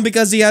kill him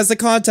because he has the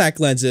contact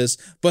lenses.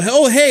 But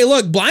oh, hey,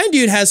 look, blind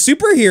dude has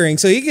super hearing.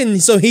 So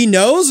he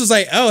knows. It's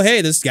like, oh,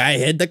 hey, this guy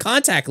hid the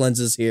contact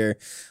lenses here.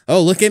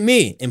 Oh, look at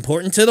me.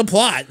 Important to the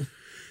plot.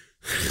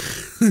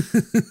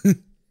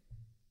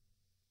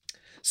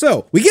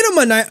 So we get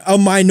a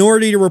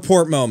Minority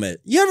Report moment.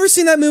 You ever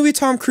seen that movie,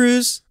 Tom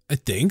Cruise? I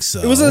think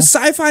so. It was a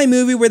sci-fi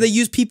movie where they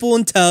used people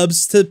in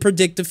tubs to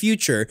predict the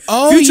future.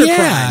 Oh, future yeah.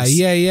 crimes.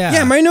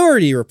 Yeah.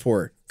 Minority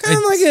Report. Kind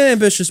of like an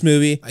ambitious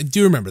movie. I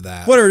do remember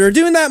that. Whatever, they're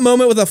doing that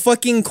moment with a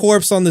fucking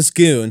corpse on this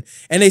goon,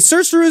 and they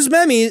search through his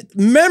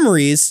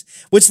memories,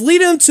 which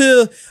lead him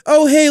to,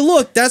 oh, hey,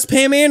 look, that's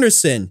Pam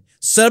Anderson.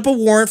 Set up a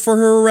warrant for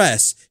her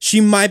arrest.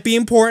 She might be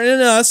important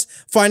in us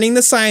finding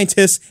the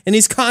scientist and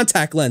these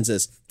contact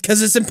lenses,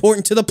 because it's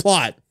important to the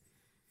plot.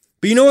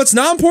 But you know what's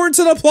not important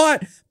to the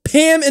plot?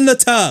 Pam in the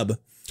tub.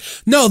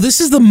 No, this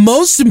is the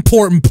most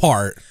important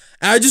part.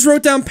 I just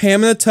wrote down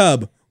Pam in the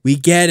tub. We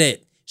get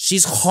it.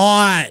 She's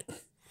hot.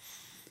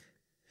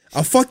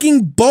 A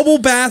fucking bubble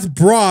bath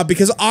bra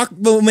because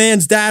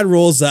Aquaman's dad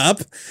rolls up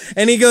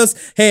and he goes,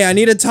 hey, I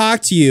need to talk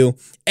to you.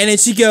 And then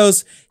she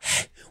goes,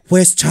 hey,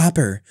 where's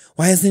Chopper?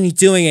 Why isn't he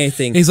doing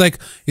anything? He's like,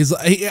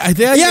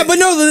 yeah, but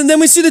no,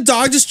 then we see the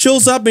dog just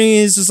chills up and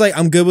he's just like,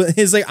 I'm good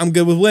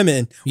with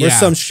women or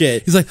some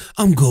shit. He's like,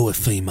 I'm good with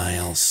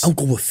females. I'm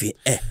good with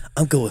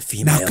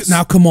females.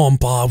 Now come on,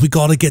 Bob. We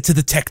gotta get to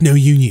the Techno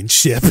Union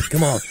ship.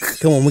 Come on,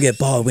 we get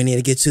Bob. We need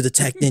to get to the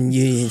Techno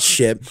Union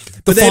ship.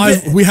 And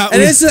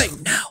it's like,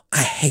 no,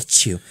 I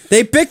hate you.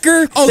 They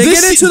bicker. They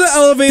get into the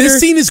elevator.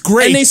 This scene is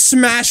great. And they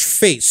smash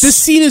face. This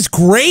scene is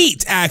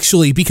great,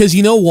 actually, because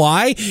you know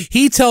why?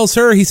 He tells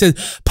her, he said,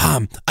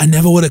 Pam, I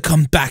never would have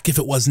come back if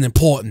it wasn't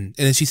important.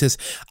 And then she says,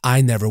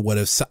 I never would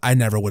have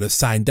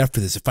signed up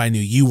for this if I knew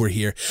you were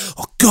here.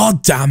 Oh,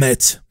 God damn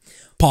it.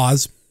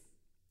 Pause.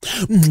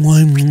 That's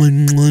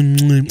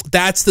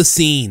the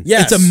scene.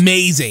 Yes. It's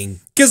amazing.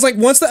 Because, like,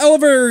 once the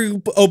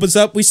elevator opens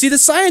up, we see the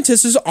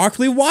scientist is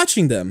awkwardly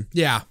watching them.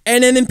 Yeah.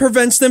 And then it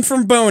prevents them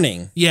from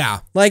boning. Yeah.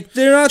 Like,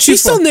 they're not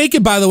She's still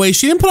naked, by the way.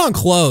 She didn't put on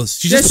clothes.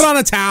 She just put on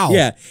a towel.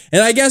 Yeah.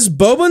 And I guess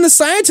Boba and the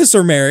scientist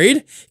are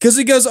married because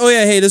he goes, oh,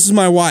 yeah, hey, this is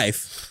my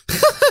wife.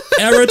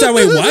 And I wrote down,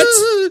 wait,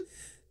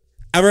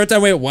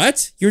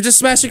 what? You were just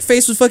smashing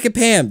face with fucking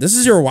Pam. This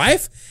is your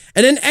wife?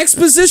 And then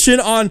exposition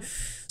on...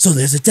 So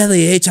there's a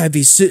deadly HIV,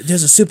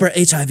 there's a super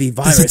HIV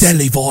virus. There's a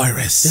deadly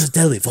virus. There's a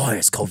deadly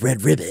virus called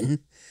Red Ribbon.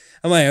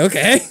 I'm like,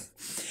 okay.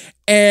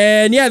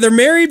 And yeah, they're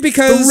married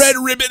because... The Red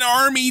Ribbon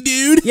Army,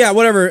 dude. Yeah,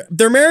 whatever.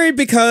 They're married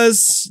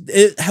because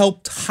it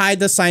helped hide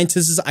the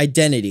scientist's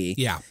identity.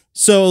 Yeah.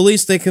 So at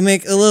least they can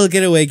make a little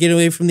get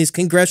away from these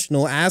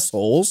congressional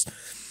assholes.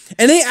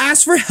 And they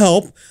ask for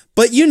help,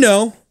 but you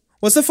know,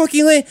 what's the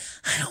fucking line?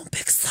 I don't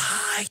pick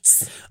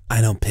sides.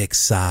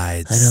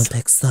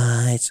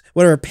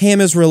 Whatever,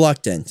 Pam is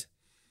reluctant.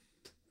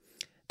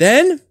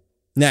 Then,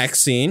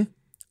 next scene,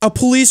 a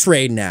police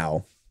raid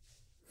now.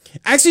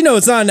 Actually, no,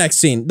 it's not a next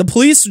scene. The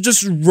police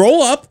just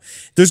roll up,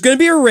 there's gonna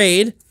be a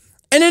raid,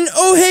 and then,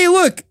 oh, hey,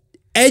 look,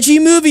 edgy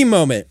movie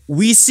moment.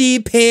 We see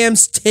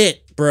Pam's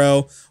tit,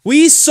 bro.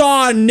 We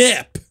saw a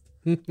nip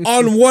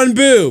on one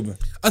boob.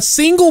 A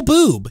single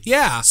boob,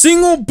 yeah.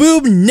 Single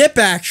boob nip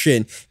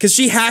action, because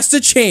she has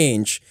to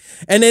change.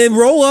 And they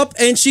roll up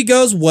and she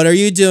goes, what are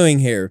you doing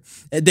here?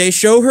 They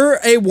show her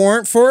a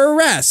warrant for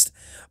arrest.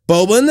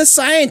 Boba and the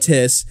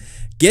scientists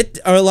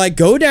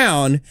go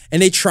down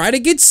and they try to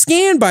get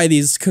scanned by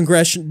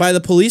by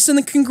the police and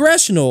the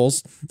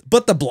congressionals.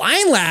 But the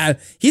blind lad,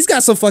 he's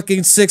got some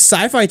fucking sick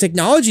sci-fi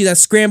technology that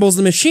scrambles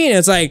the machine. And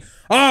it's like,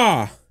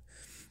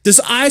 this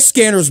eye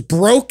scanner's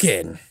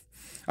broken.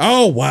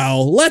 Oh,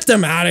 well, let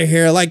them out of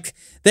here. Like,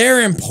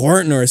 they're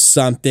important or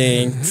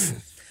something.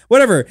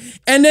 Whatever.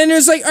 And then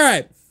there's like, all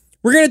right,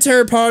 we're going to tear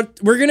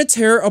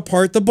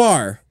apart the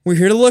bar. We're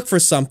here to look for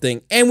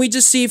something. And we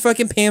just see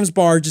fucking Pam's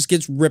bar just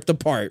gets ripped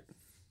apart.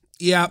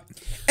 Yeah.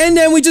 And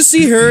then we just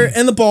see her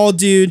and the bald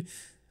dude.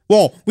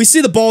 Well, we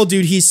see the bald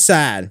dude, he's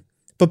sad.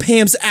 But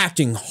Pam's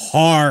acting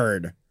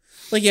hard.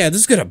 Like, yeah,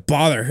 this is going to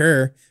bother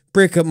her.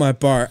 Break up my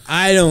bar.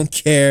 I don't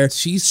care.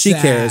 She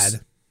cares.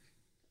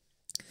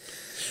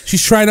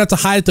 She's trying not to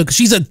hide it, though, because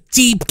she's a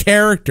deep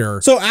character.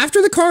 So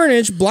after the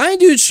carnage, blind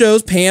dude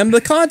shows Pam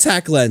the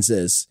contact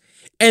lenses.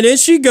 And then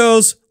she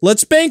goes,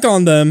 let's bank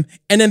on them,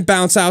 and then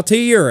bounce out to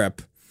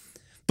Europe.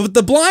 But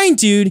the blind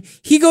dude,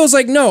 he goes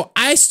like, no,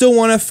 I still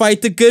want to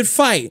fight the good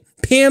fight.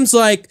 Pam's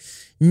like,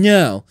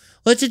 no.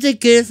 What's the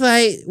good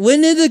fight?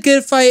 When did the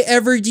good fight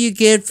ever do you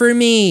get for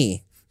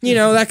me? You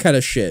know, that kind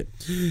of shit.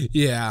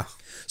 Yeah.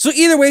 So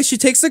either way, she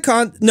takes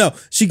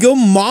she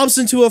mobs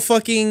into a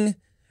fucking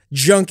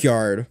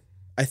junkyard,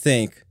 I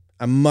think.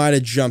 I might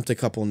have jumped a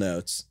couple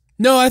notes.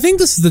 No, I think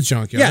this is the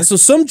junkyard. Yeah, so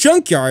some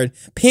junkyard,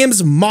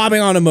 Pam's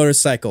mobbing on a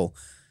motorcycle,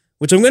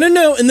 which I'm going to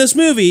note in this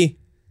movie,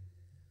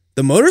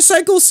 the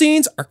motorcycle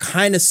scenes are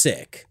kind of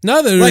sick.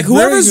 No, they're like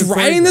whoever's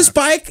riding this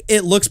bike,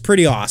 it looks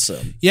pretty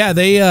awesome. Yeah,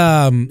 they,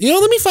 let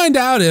me find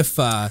out if,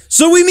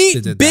 so we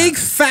meet Big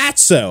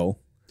Fatso.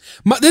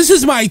 This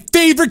is my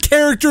favorite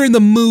character in the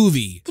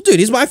movie. Dude,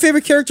 he's my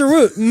favorite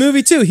character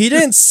movie too. He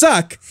didn't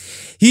suck.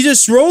 He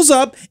just rolls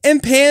up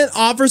and Pam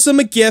offers him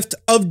a gift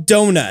of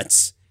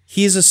donuts.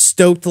 He's a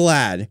stoked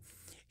lad.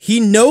 He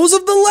knows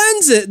of the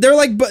lenses.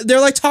 They're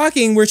like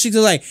talking where she's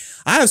like,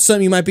 I have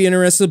something you might be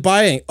interested in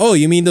buying. Oh,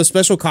 you mean those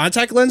special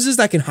contact lenses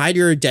that can hide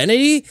your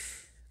identity?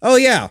 Oh,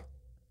 yeah.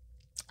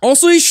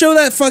 Also, he showed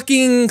that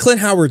fucking Clint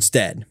Howard's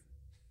dead.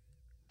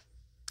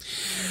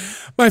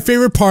 My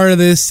favorite part of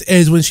this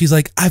is when she's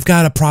like, I've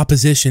got a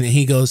proposition. And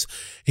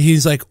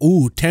he's like,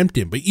 ooh,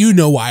 tempting, but you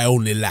know I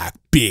only like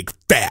big,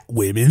 fat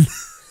women.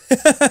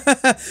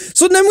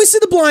 So then we see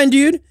the blind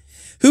dude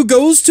who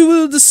goes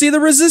to see the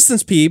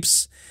resistance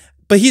peeps,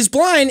 but he's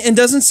blind and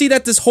doesn't see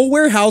that this whole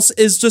warehouse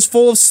is just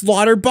full of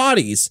slaughtered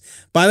bodies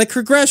by the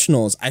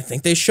congressionals. I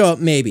think they show up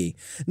maybe.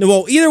 No,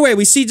 well, either way,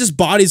 we see just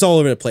bodies all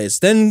over the place.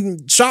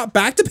 Then shot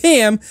back to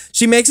Pam.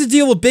 She makes a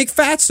deal with Big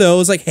Fatso.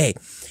 It's like, hey,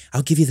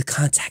 I'll give you the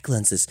contact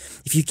lenses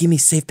if you give me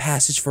safe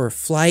passage for a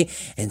flight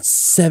and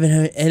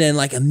 $700 and then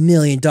like $1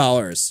 million.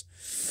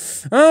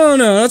 Oh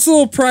no, that's a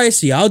little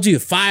pricey. I'll do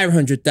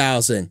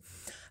 500,000.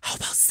 How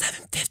about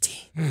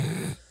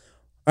 750?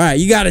 All right,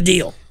 you got a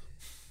deal.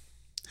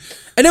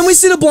 And then we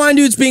see the blind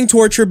dude's being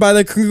tortured by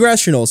the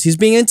congressionals. He's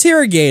being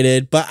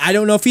interrogated, but I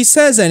don't know if he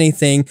says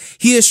anything.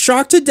 He is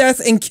shocked to death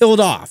and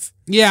killed off.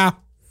 Yeah.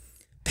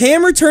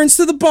 Pam returns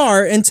to the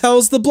bar and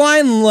tells the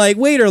blind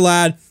waiter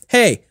lad,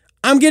 hey,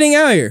 I'm getting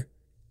out of here.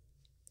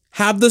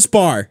 Have this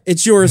bar.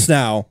 It's yours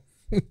now.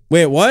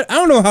 Wait, what? I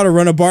don't know how to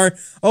run a bar.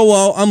 Oh,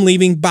 well, I'm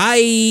leaving.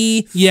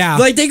 Bye. Yeah.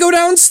 They go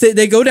down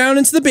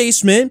into the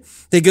basement.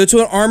 They go to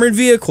an armored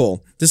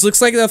vehicle. This looks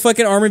like the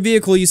fucking armored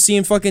vehicle you see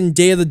in fucking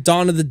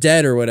Dawn of the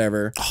Dead or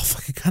whatever. Oh,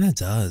 fuck, it kind of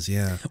does,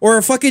 yeah. Or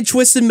a fucking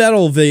Twisted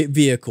Metal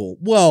vehicle.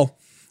 Well,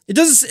 it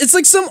does. It's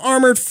like some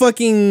armored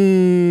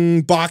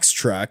fucking box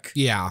truck.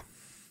 Yeah.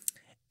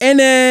 And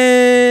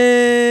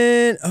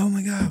then, oh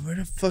my God, where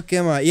the fuck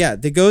am I? Yeah,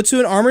 they go to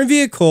an armored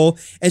vehicle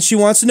and she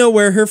wants to know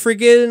where her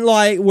freaking,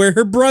 where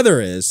her brother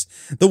is.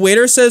 The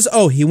waiter says,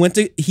 oh, he went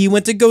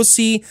to go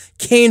see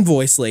Cane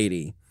Voice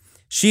Lady.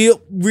 She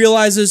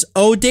realizes,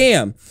 oh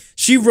damn.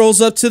 She rolls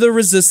up to the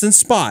resistance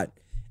spot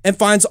and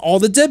finds all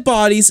the dead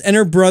bodies and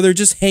her brother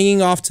just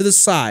hanging off to the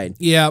side.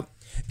 Yep.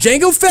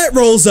 Jango Fett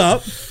rolls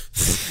up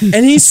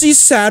and he sees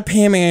sad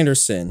Pam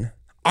Anderson.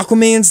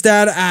 Aquaman's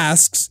dad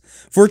asks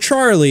for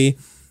Charlie.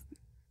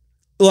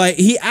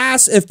 He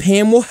asks if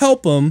Pam will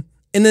help him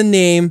in the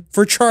name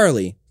for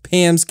Charlie,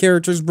 Pam's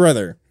character's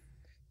brother.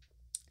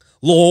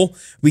 Lol,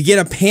 we get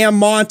a Pam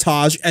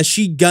montage as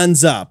she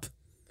guns up.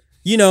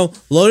 You know,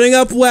 loading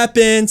up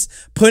weapons,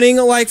 putting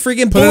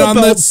freaking bullet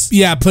belts.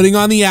 Putting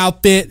on the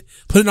outfit,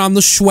 putting on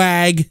the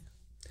swag.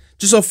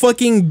 Just a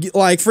fucking,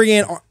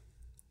 freaking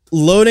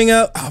loading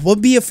up. What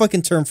would be a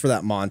fucking term for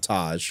that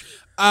montage?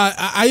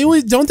 I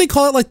always, don't they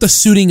call it the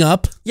suiting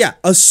up? Yeah,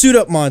 a suit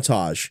up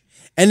montage.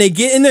 And they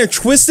get in their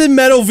twisted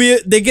metal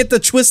they get the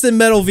twisted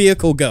metal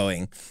vehicle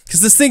going. Because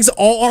this thing's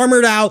all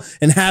armored out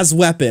and has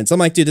weapons. I'm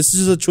like, dude, this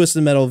is a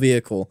twisted metal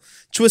vehicle.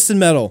 Twisted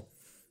Metal.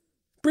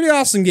 Pretty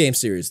awesome game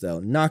series,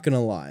 though. Not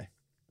gonna lie.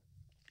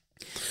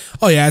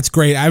 Oh, yeah, it's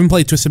great. I haven't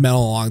played Twisted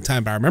Metal in a long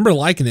time, but I remember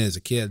liking it as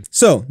a kid.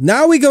 So,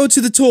 now we go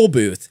to the tool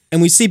booth,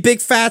 and we see Big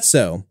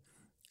Fatso.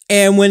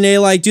 And when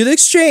they, do the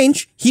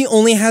exchange, he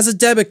only has a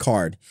debit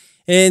card.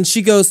 And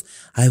she goes,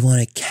 I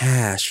want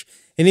cash.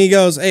 And he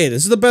goes, hey,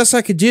 this is the best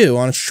I could do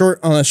on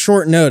a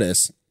short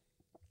notice.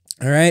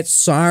 All right,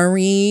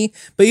 sorry.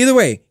 But either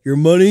way, your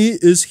money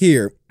is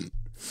here.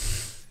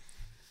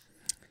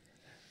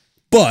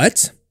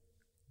 But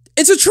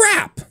it's a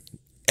trap.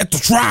 It's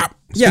a trap.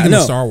 Speaking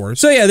of Star Wars.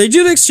 So yeah, they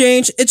do the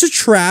exchange. It's a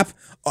trap.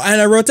 And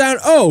I wrote down,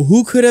 oh,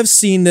 who could have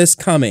seen this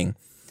coming?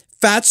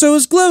 Fatso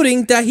is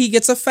gloating that he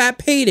gets a fat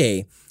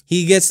payday.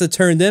 He gets to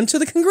turn them to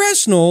the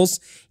congressionals.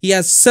 He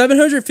has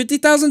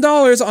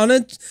 $750,000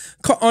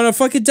 on a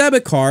fucking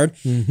debit card.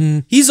 Mm-hmm.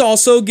 He's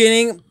also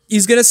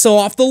he's going to sell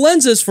off the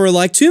lenses for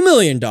 $2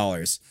 million.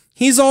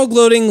 He's all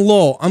gloating,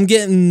 lol, I'm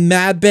getting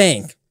mad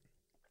bank.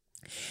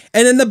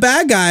 And then the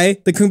bad guy,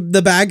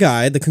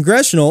 the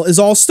congressional, is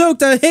all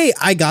stoked that, hey,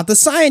 I got the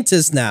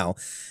scientist now.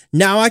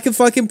 Now I can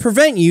fucking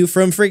prevent you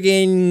from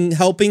freaking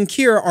helping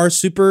cure our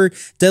super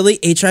deadly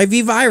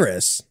HIV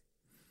virus.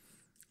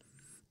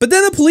 But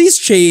then the police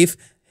chief,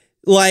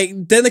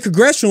 then the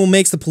congressional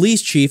makes the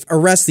police chief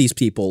arrest these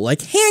people,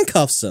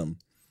 handcuffs them.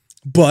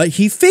 But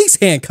he fakes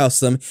handcuffs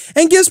them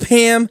and gives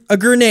Pam a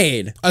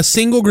grenade. A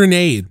single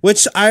grenade.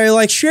 Which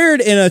I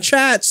shared in a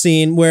chat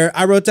scene where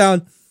I wrote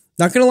down,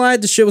 not gonna lie,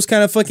 the shit was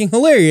kind of fucking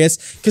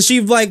hilarious. Because she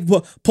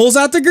pulls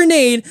out the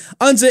grenade,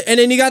 and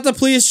then you got the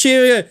police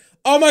chief,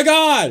 oh my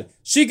God,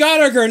 she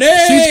got a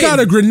grenade. She's got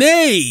a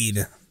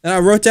grenade. And I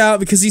wrote down,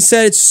 because he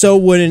said it's so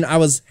wooden, I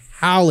was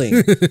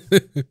howling.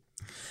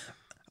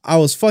 I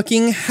was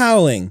fucking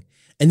howling.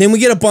 And then we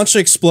get a bunch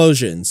of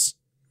explosions.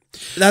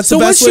 That's so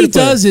the best what way she to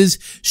put does it. is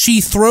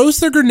she throws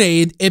the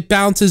grenade, it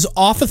bounces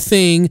off a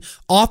thing,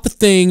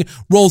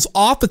 rolls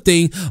off a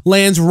thing,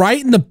 lands right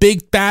in the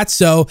Big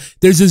Fatso.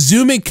 There's a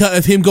zoom in cut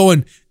of him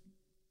going,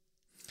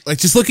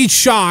 just looking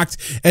shocked,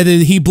 and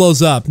then he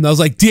blows up. And I was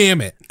like,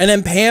 damn it. And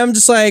then Pam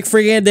just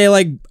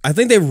freaking, I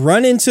think they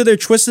run into their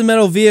Twisted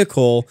Metal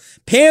vehicle.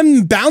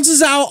 Pam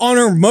bounces out on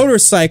her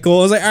motorcycle.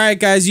 I was like, all right,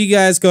 guys, you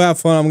guys go have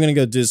fun. I'm going to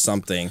go do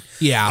something.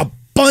 Yeah. A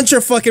bunch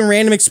of fucking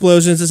random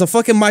explosions. It's a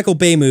fucking Michael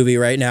Bay movie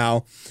right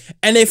now.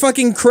 And they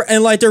fucking,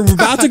 they're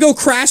about to go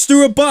crash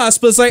through a bus,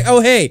 but it's like,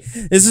 oh, hey,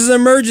 this is an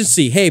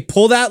emergency. Hey,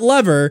 pull that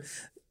lever.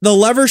 the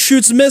lever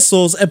shoots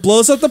missiles, it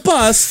blows up the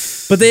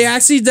bus, but they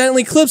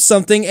accidentally clipped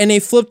something and they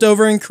flipped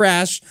over and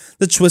crashed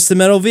the twisted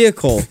metal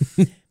vehicle.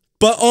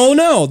 But oh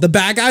no, the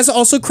bad guys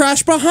also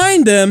crash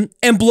behind them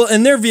and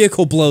their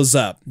vehicle blows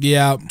up.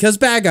 Yeah. Because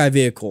bad guy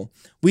vehicle.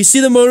 We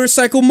see the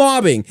motorcycle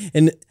mobbing.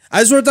 And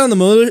I just wrote down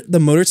the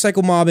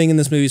motorcycle mobbing in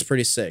this movie is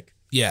pretty sick.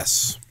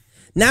 Yes.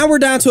 Now we're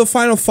down to a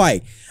final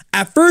fight.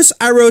 At first,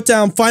 I wrote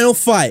down final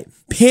fight.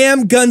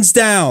 Pam guns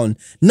down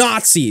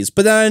Nazis.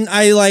 But then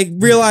I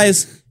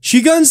realized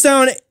she guns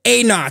down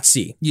a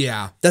Nazi.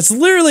 Yeah. That's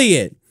literally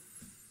it.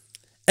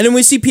 And then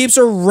we see peeps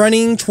are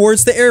running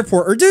towards the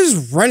airport, or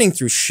just running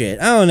through shit.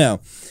 I don't know.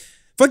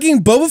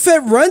 Fucking Boba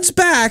Fett runs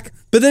back,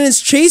 but then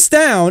is chased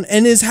down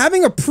and is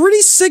having a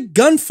pretty sick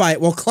gunfight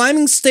while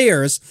climbing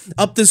stairs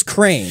up this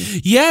crane.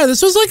 Yeah,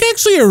 this was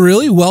actually a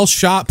really well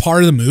shot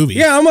part of the movie.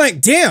 Yeah, I'm like,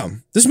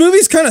 damn, this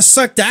movie's kind of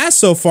sucked ass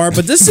so far,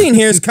 but this scene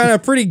here is kind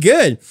of pretty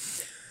good.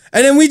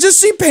 And then we just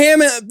see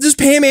Pam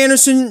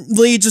Anderson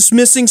Lee just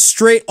missing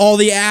straight all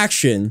the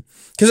action.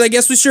 Because I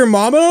guess we see her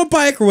mom on a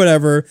bike or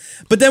whatever.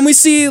 But then we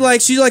see,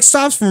 she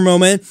stops for a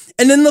moment.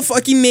 And then the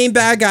fucking main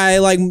bad guy,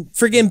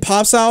 friggin'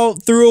 pops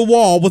out through a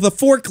wall with a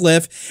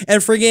forklift. And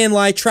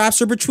friggin', traps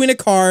her between a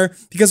car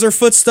because her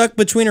foot's stuck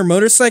between her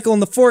motorcycle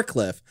and the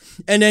forklift.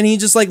 And then he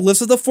just,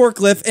 lifts up the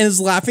forklift and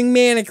is laughing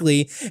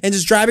manically. And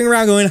just driving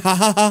around going, ha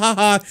ha ha ha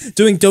ha.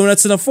 Doing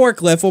donuts in a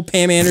forklift while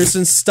Pam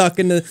Anderson's stuck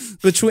in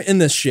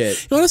this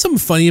shit. You know what's something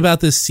funny about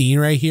this scene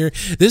right here?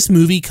 This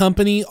movie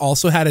company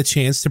also had a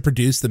chance to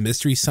produce the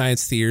Mystery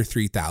Science Theater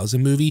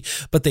 3000 movie,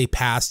 but they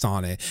passed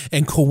on it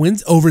and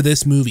over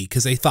this movie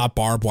because they thought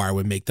Barb Wire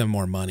would make them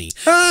more money.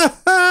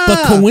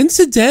 But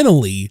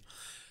coincidentally,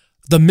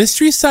 the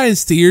Mystery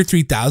Science Theater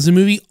 3000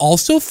 movie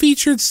also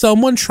featured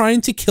someone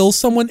trying to kill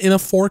someone in a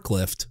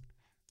forklift.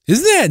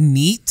 Isn't that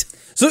neat?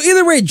 So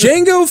either way,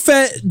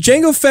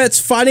 Jango Fett's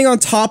fighting on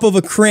top of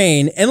a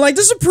crane, and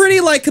this is a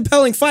pretty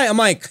compelling fight. I'm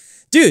like,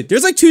 dude,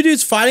 there's two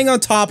dudes fighting on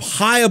top,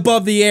 high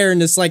above the air in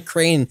this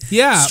crane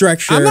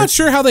structure. I'm not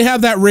sure how they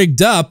have that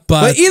rigged up,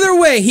 but either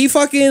way, he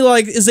fucking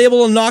is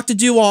able to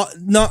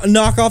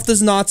knock off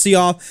this Nazi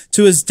off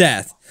to his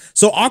death.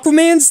 So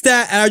Aquaman's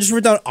dad, and I just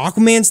wrote down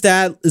Aquaman's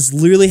dad is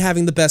literally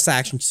having the best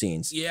action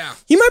scenes. Yeah.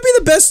 He might be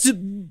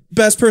the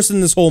best person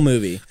in this whole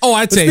movie. Oh,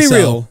 I'd say so.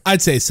 Real.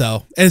 I'd say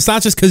so. And it's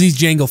not just because he's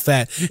Jango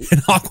Fett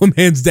and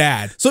Aquaman's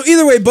dad. So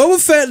either way,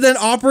 Boba Fett then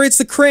operates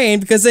the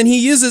crane because then he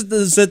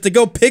uses it to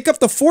go pick up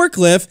the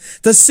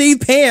forklift to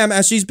save Pam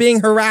as she's being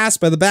harassed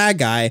by the bad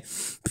guy.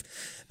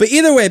 But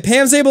either way,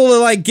 Pam's able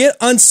to get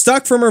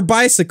unstuck from her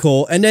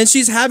bicycle, and then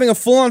she's having a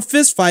full-on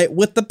fist fight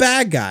with the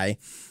bad guy.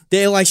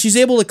 She's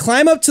able to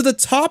climb up to the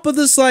top of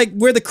this,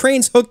 where the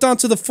crane's hooked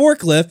onto the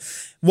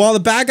forklift, while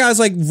the bad guy's,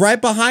 right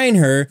behind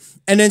her.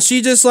 And then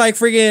she just, they,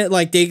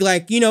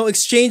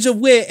 exchange a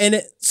wit,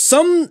 and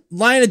some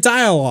line of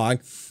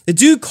dialogue. The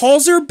dude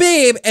calls her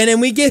babe, and then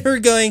we get her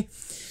going,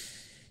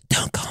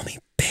 don't call me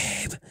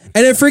babe.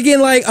 And it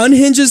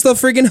unhinges the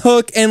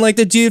hook, and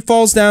the dude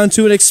falls down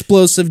to an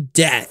explosive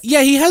death.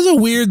 Yeah, he has a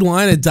weird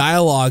line of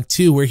dialogue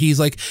too, where he's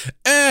like,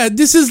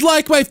 this is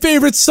my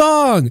favorite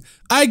song.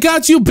 I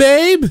got you,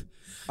 babe.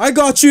 I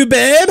got you,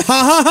 babe. Ha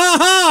ha ha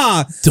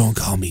ha. Don't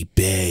call me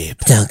babe.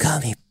 Don't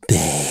call me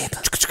babe.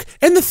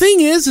 And the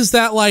thing is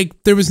that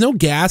there was no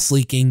gas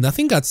leaking.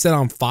 Nothing got set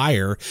on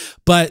fire,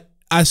 but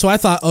so I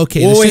thought,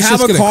 okay, well, this we is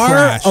have just a car,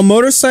 crash. a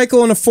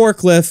motorcycle, and a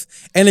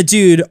forklift, and a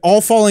dude all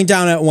falling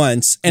down at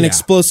once, and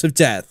explosive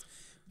death,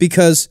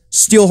 because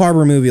Steel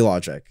Harbor movie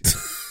logic.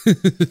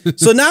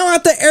 So now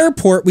at the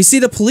airport, we see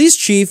the police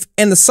chief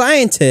and the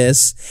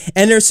scientists,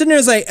 and they're sitting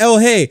there oh,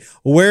 hey,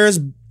 where's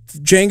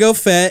Jango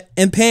Fett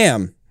and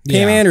Pam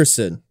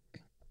Anderson?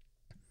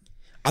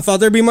 I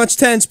thought there'd be much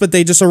tense, but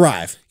they just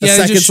arrive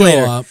seconds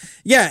later. Up.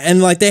 Yeah,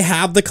 and they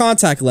have the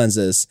contact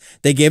lenses.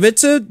 They give it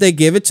to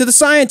the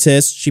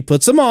scientist. She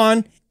puts them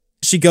on.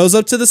 She goes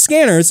up to the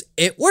scanners.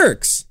 It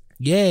works.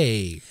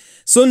 Yay.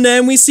 So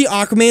then we see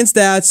Aquaman's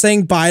dad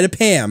saying bye to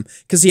Pam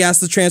because he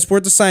has to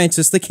transport the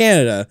scientist to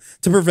Canada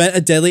to prevent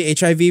a deadly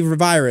HIV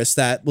virus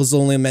that was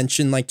only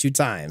mentioned 2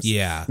 times.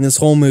 Yeah. In this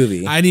whole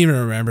movie. I didn't even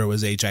remember it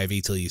was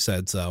HIV till you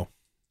said so.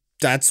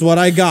 That's what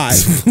I got.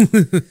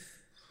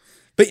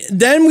 But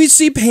then we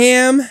see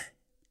Pam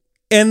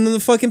and the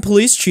fucking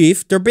police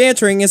chief. They're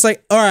bantering. It's all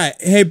right,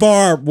 hey,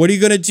 Barb, what are you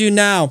going to do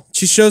now?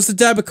 She shows the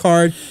debit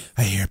card.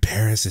 I hear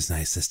Paris is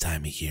nice this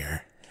time of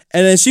year.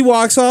 And then she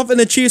walks off, and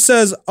the chief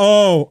says,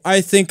 oh,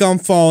 I think I'm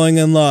falling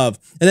in love.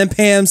 And then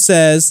Pam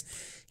says,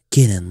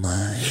 get in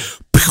line.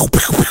 Pew,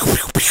 pew, pew,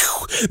 pew,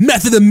 pew.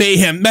 Methods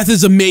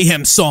of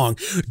Mayhem song.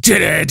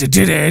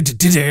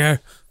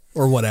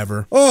 Or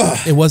whatever. Ugh.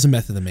 It was a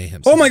Method of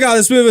Mayhem song. Oh my god,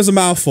 this movie was a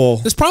mouthful.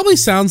 This probably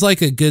sounds like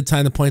a good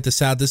time to point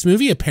this out. This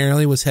movie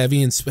apparently was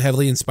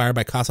heavily inspired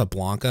by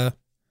Casablanca.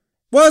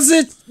 Was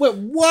it? Wait,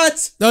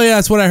 what? Oh yeah,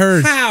 that's what I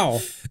heard.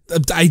 How?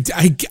 I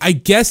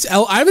guess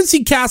I haven't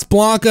seen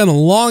Casablanca in a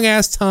long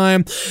ass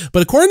time,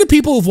 but according to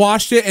people who've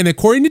watched it and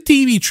according to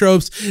TV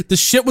tropes, the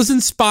shit was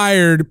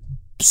inspired,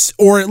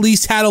 or at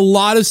least had a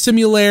lot of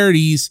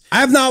similarities.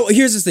 I have not.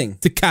 Here's the thing.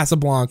 To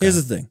Casablanca. Here's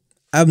the thing.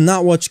 I've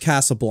not watched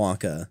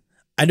Casablanca.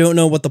 I don't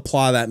know what the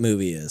plot of that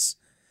movie is.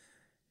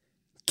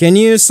 Can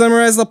you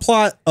summarize the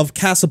plot of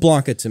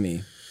Casablanca to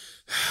me?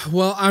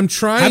 Well, I'm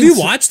trying. Have you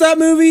watched that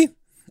movie?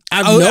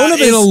 I've known of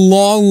it in a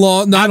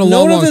long time.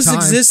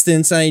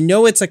 Existence. And I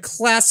know it's a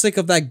classic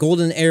of that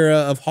golden era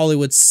of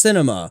Hollywood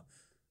cinema,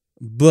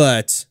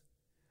 but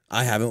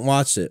I haven't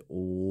watched it.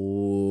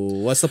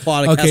 What's the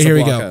plot of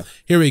Casablanca?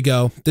 Here we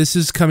go. This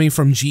is coming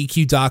from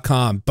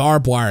GQ.com.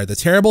 Barb Wire, the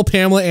terrible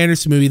Pamela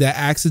Anderson movie that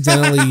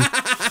accidentally...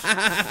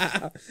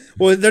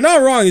 Well, they're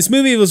not wrong. This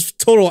movie was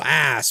total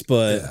ass,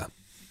 but... Yeah.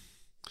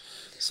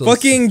 So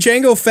fucking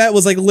Jango Fett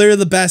was like literally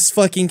the best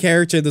fucking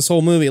character in this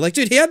whole movie. Like,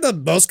 dude, he had the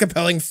most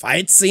compelling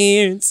fight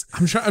scenes.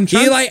 I'm trying.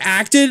 He like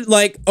acted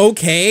like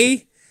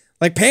okay.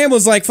 Like Pam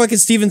was like fucking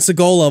Steven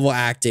Seagal level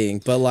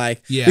acting, but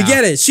like we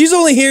get it. She's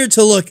only here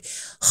to look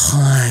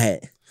hot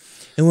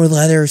and wear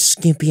leather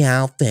skimpy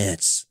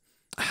outfits.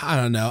 I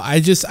don't know. I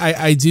do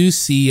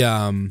see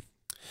there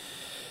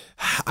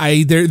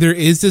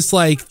is this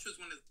like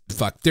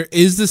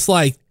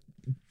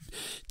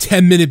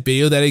 10-minute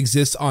video that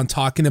exists on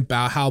talking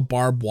about how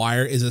Barb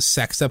Wire is a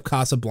Sex Up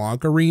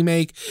Casablanca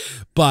remake,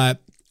 but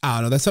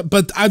I don't know.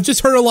 But I've just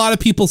heard a lot of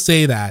people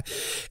say that.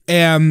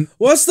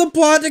 What's the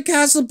plot to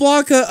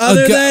Casablanca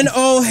other than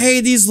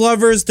hey, these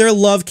lovers, their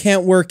love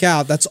can't work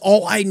out? That's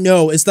all I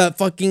know is that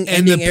fucking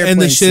ending airplane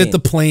and the shit scene. At the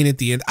plane at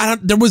the end. I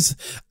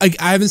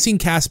haven't seen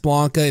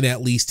Casablanca in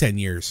at least 10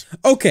 years.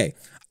 Okay.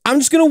 I'm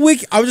just gonna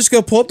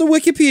pull up the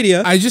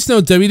Wikipedia. I just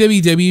know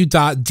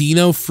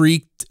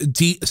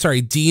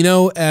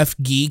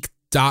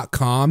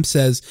DinoFgeek.com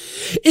says,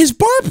 is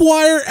Barb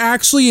Wire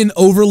actually an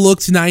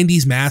overlooked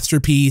 90s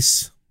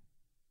masterpiece?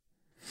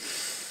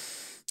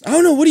 I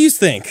don't know. What do you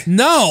think?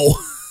 No.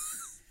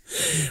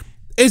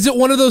 Is it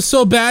one of those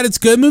so bad it's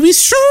good movies?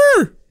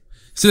 Sure.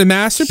 Is it a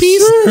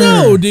masterpiece? Sure.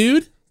 No,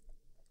 dude.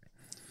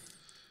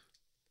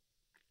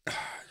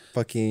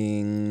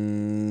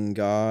 Fucking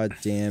god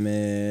damn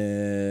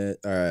it.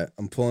 All right,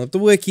 I'm pulling up the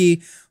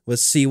wiki.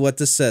 Let's see what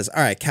this says.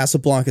 All right,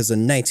 Casablanca is a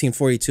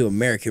 1942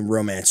 American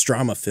romance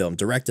drama film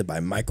directed by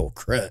Michael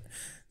Curtis.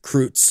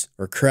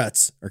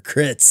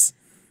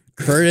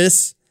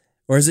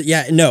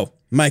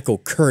 Michael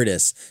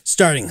Curtis,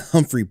 starring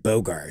Humphrey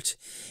Bogart,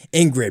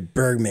 Ingrid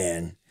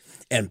Bergman,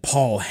 and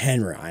Paul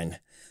Henrein.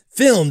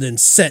 Filmed and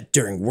set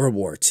during World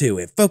War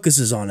II, it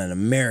focuses on an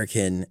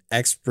American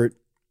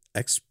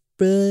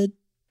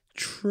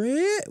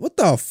what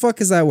the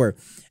fuck is that word?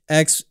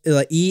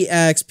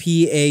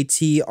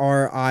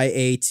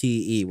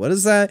 EXPATRIATE. What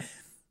is that?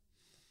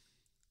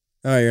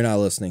 Oh, you're not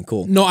listening.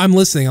 Cool. No, I'm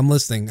listening.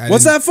 What's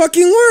that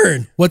fucking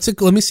word? What's it?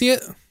 Let me see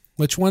it.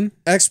 Which one?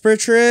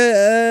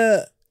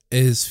 Expatriate.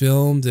 Is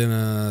filmed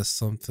in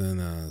film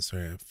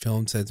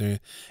set during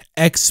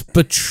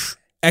expatriate.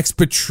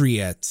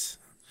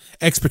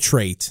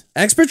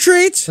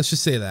 Let's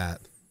just say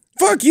that.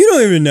 Fuck, you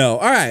don't even know.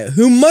 All right.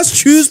 Who must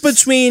choose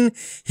between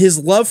his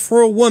love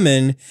for a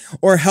woman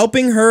or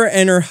helping her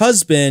and her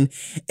husband,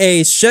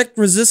 a Czech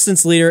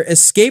resistance leader,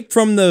 escape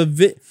from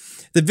the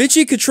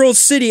Vichy-controlled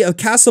city of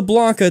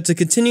Casablanca to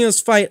continue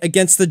his fight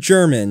against the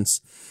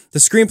Germans. The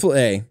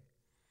screenplay.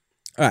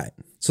 All right.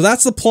 So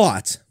that's the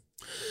plot.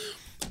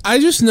 I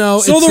just know.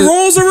 So the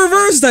roles are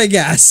reversed, I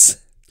guess.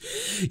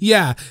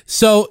 Yeah.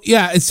 So,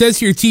 it says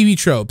here TV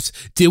tropes.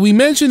 Did we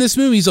mention this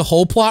movie's a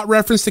whole plot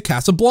reference to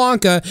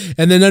Casablanca,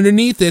 and then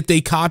underneath it,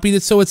 they copied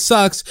it so it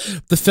sucks.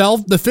 The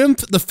film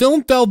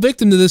fell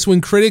victim to this when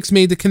critics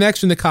made the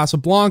connection to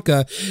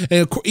Casablanca.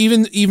 And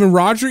even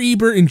Roger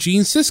Ebert and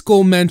Gene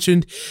Siskel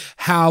mentioned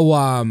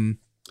how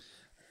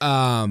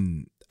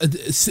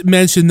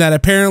mentioned that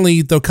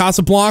apparently the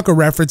Casablanca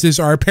references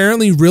are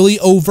apparently really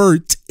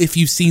overt if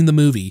you've seen the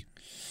movie.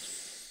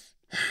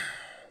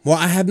 Well,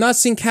 I have not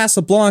seen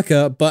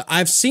Casablanca, but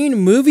I've seen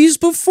movies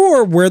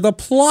before where the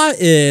plot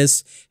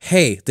is,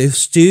 hey,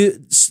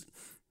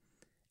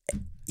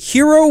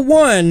 hero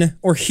one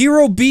or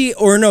hero B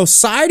or no,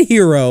 side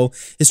hero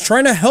is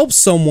trying to help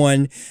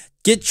someone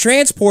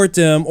transport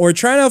them or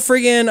trying to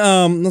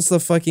friggin' what's the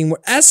fucking word?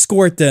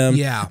 Escort them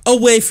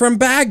away from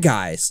bad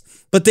guys.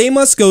 But they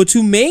must go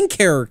to main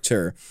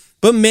character.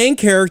 But main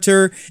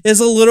character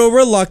is a little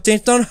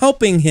reluctant on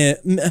helping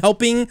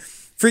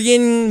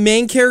friggin'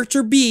 main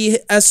character B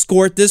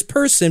escort this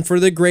person for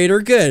the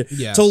greater good.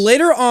 Yes. So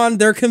later on,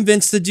 they're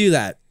convinced to do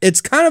that.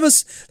 It's kind of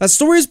that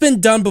story's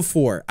been done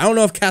before. I don't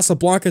know if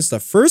Casablanca is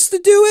the first to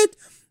do it,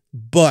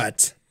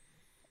 but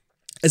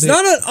it's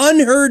not an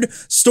unheard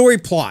story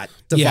plot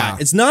device. Yeah.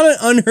 It's not an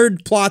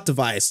unheard plot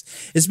device.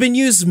 It's been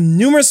used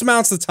numerous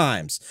amounts of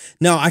times.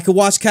 Now, I could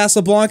watch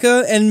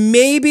Casablanca, and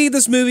maybe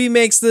this movie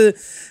makes the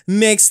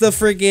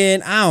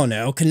friggin', I don't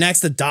know, connects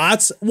the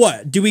dots.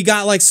 What? Do we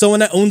got like someone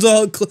that owns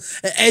an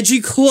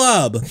edgy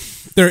club?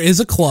 There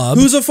is a club.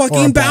 Who's a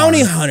fucking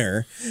bounty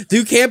hunter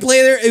who can't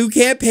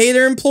pay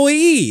their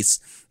employees.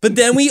 But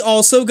then we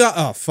also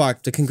got,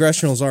 the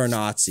Congressionals are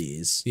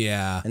Nazis.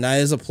 Yeah. And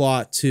that is a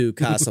plot to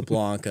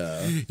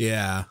Casablanca.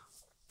 Yeah.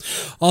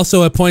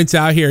 Also, it points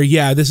out here,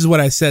 this is what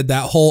I said,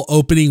 that whole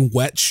opening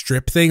wet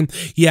strip thing.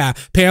 Yeah,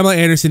 Pamela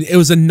Anderson, it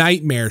was a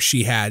nightmare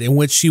she had in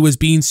which she was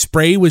being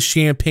sprayed with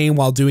champagne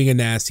while doing a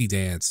nasty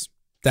dance.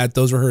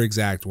 Those were her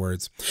exact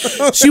words.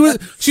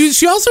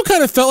 She also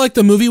kind of felt like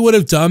the movie would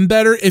have done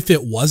better if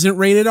it wasn't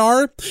rated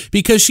R,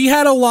 because she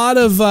had a lot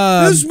of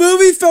this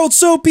movie felt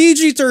so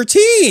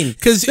PG-13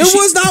 because there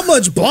was not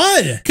much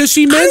blood. I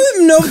don't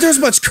even know if there's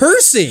much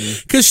cursing.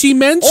 Because she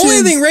mentioned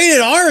only thing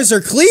rated R is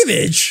her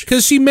cleavage.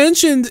 Because she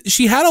mentioned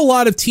she had a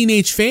lot of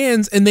teenage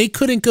fans and they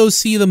couldn't go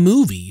see the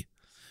movie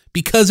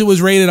because it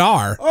was rated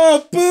R.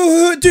 Oh,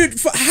 boo-hoo. Dude,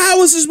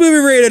 how is this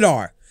movie rated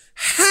R?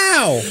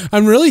 How?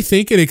 I'm really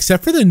thinking,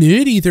 except for the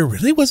nudity, there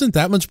really wasn't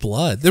that much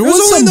blood. There was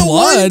only some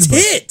blood.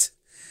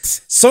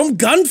 Some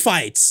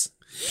gunfights.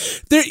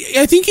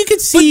 I think you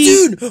could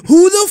see. But dude,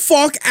 who the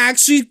fuck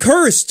actually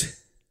cursed?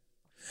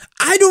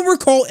 I don't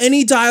recall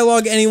any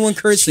dialogue anyone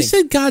cursing. She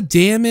said, "God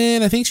damn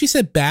it!" I think she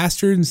said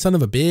 "bastard" and "son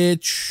of a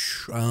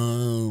bitch."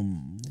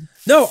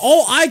 No,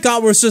 all I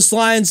got was just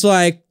lines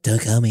like,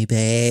 "Don't call me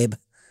babe."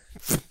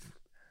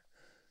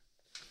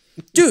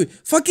 Dude,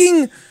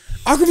 fucking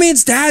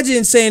Aquaman's dad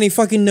didn't say any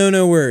fucking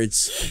no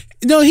words.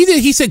 No, he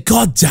did. He said,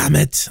 "God damn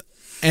it,"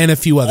 and a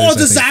few others. Oh,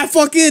 does that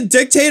fucking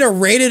dictate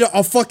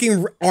a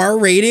fucking R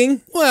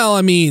rating? Well,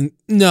 I mean,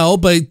 no,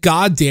 but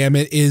 "God damn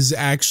it" is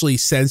actually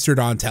censored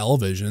on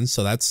television,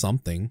 so that's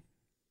something.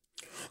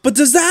 But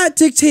does that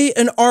dictate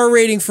an R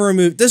rating for a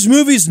movie? This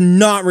movie's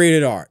not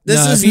rated R.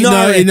 If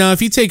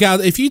you take out,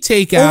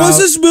 or was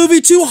this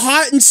movie too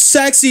hot and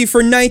sexy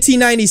for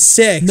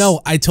 1996? No,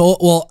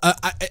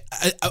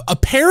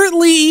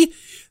 apparently.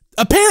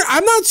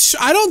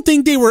 I don't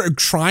think they were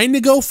trying to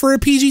go for a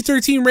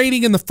PG-13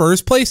 rating in the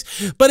first place.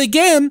 But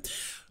again,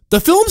 the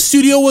film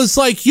studio was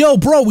like, "Yo,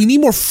 bro, we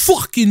need more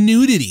fucking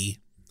nudity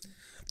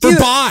for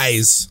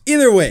buys."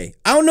 Either way,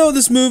 I don't know if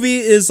this movie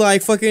is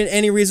like fucking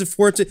any reason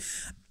for it to.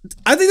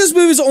 I think this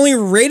movie is only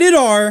rated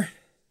R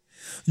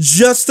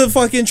just to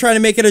fucking try to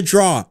make it a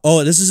draw.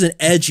 Oh, this is an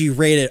edgy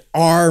rated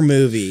R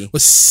movie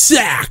with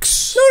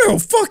sex. No,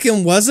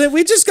 fucking wasn't.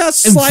 We just got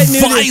slight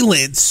nudity.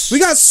 Violence. We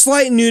got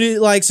slight nudity,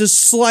 like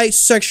just slight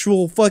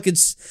sexual fucking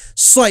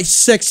slight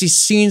sexy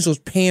scenes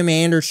with Pam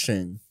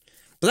Anderson.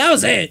 But that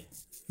was it.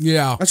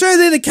 Yeah. I'm trying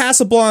to think of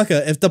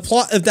Casablanca. If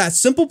that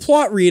simple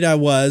plot read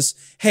was,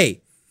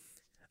 hey,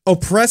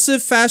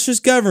 oppressive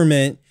fascist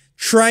government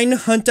trying to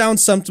hunt down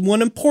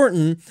someone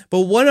important, but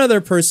one other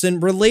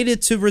person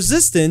related to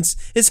resistance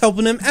is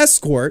helping them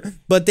escort,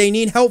 but they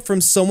need help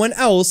from someone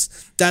else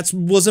that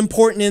was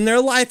important in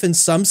their life in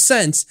some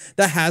sense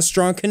that has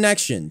strong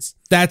connections.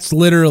 That's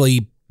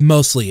literally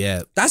mostly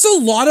it. That's a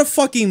lot of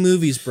fucking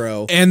movies,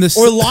 bro. And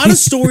or a lot of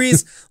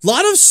stories, a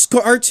lot of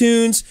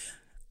cartoons.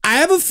 I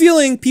have a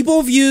feeling people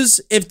have used,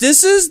 if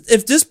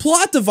this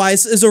plot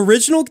device is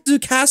original to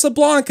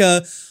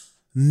Casablanca,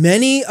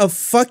 many of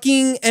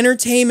fucking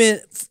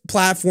entertainment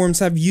platforms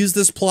have used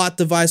this plot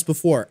device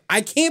before.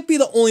 I can't be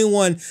the only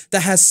one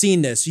that has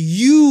seen this.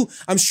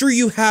 I'm sure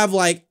you have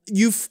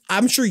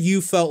I'm sure you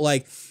felt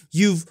like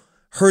you've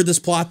heard this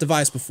plot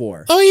device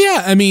before. Oh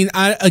yeah. I mean,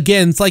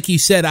 again, it's like you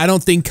said, I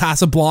don't think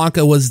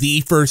Casablanca was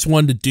the first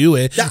one to do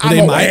it. I'm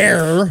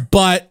aware.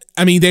 But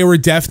I mean, they were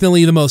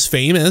definitely the most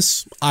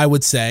famous, I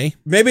would say.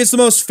 Maybe it's the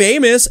most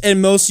famous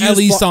and most used, at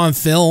least on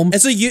film.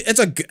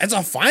 It's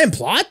a fine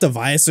plot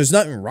device. There's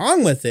nothing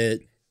wrong with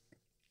it.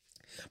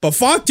 But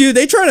fuck, dude,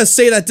 they trying to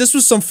say that this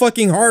was some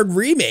fucking hard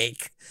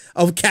remake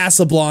of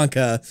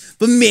Casablanca,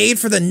 but made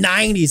for the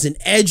 90s and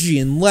edgy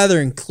and leather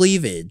and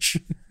cleavage.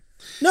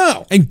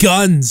 No. And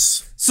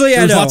guns. So yeah,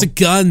 there's lots of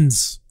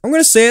guns. I'm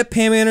going to say it,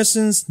 Pam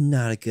Anderson's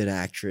not a good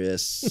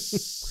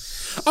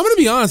actress. I'm going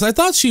to be honest. I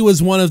thought she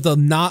was one of the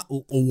not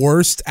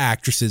worst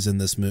actresses in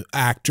this movie.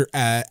 Actor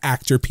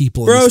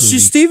people in this movie. Bro,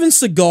 she's Steven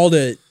Seagal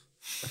it.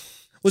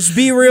 Let's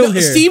be real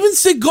here. Steven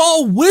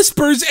Seagal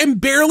whispers and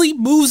barely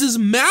moves his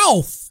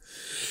mouth.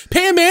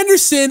 Pam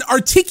Anderson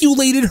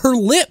articulated her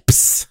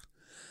lips.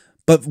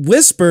 But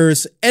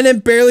whispers and then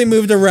barely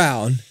moved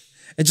around.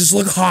 And just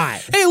look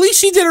hot. Hey, at least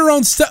she did her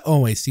own stuff.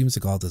 Oh, wait, Steven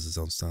Seagal does his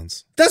own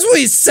stunts. That's what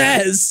he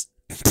says.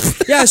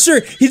 Yeah,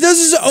 sure. He does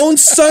his own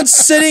stunts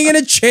sitting in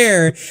a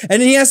chair, and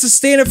then he has to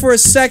stand up for a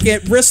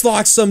second, wrist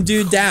lock some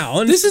dude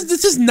down. This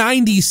is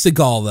 90s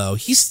Seagal, though.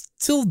 He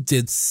still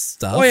did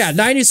stuff. Oh, yeah,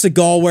 90s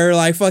Seagal, where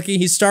like fucking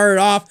he started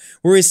off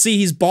where we see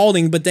he's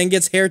balding, but then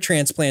gets hair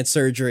transplant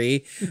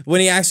surgery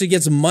when he actually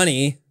gets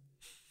money.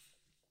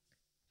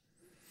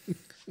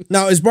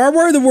 Now, is Barb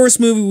Wire the worst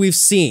movie we've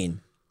seen?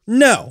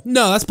 No.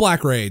 No, that's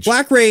Black Rage.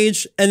 Black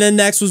Rage, and then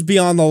next was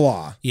Beyond the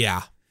Law.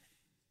 Yeah.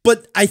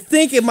 But I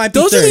think it might be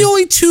those are the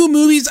only two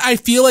movies I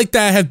feel like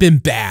that have been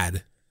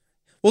bad.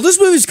 Well, this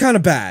movie's kind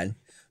of bad.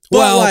 But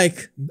well,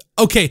 like,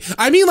 okay.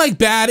 I mean like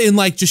bad and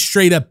like just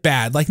straight up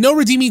bad. Like no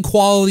redeeming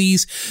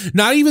qualities.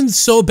 Not even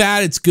so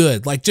bad it's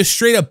good. Like just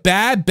straight up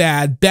bad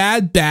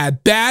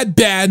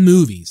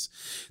movies.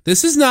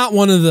 This is not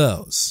one of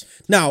those.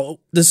 Now,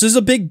 this is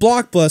a big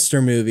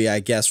blockbuster movie, I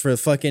guess, for the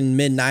fucking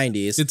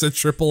mid-90s. It's a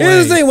AAA.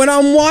 Here's the thing. When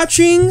I'm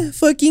watching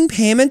fucking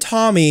Pam and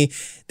Tommy,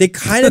 They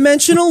kind of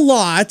mention a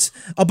lot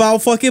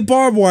about fucking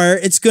Barb Wire.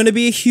 It's going to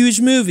be a huge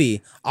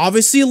movie.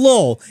 Obviously,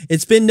 lol.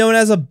 It's been known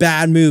as a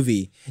bad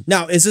movie.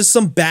 Now, is this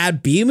some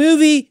bad B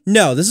movie?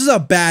 No, this is a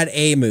bad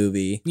A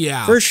movie.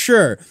 Yeah. For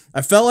sure.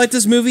 I felt like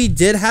this movie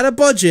had a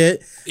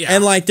budget. Yeah.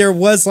 And like there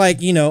was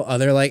like, you know,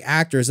 other like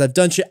actors that have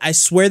done shit. I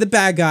swear the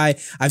bad guy,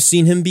 I've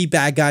seen him be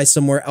bad guy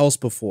somewhere else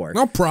before.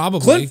 No,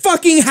 probably. Clint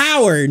fucking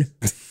Howard.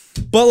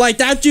 But like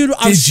that dude,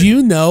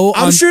 you know?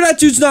 I'm sure that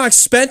dude's not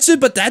expensive,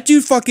 but that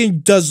dude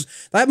fucking does.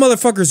 That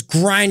motherfucker's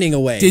grinding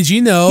away. Did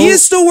you know he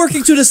is still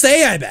working to this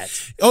day? I bet.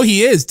 Oh,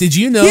 he is. Did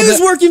you know he was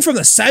working from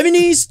the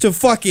 70s to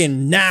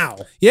fucking now?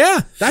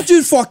 Yeah, that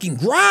dude fucking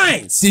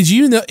grinds. Did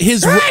you know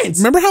his?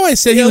 Remember how I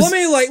said he was?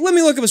 Let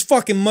me look up his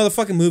fucking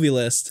motherfucking movie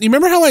list. You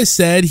remember how I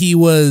said he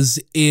was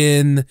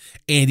in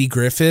Andy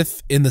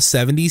Griffith in the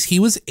 70s? He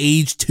was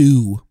age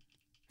 2.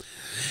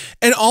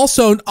 And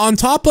also, on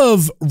top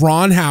of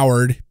Ron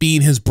Howard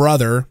being his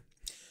brother.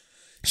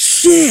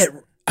 Shit,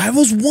 I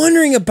was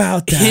wondering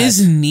about that.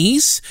 His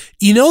niece,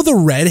 you know the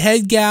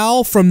redhead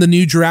gal from the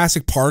new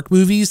Jurassic Park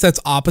movies that's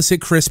opposite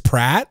Chris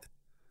Pratt?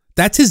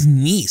 That's his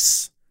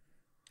niece.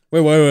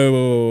 Wait, what?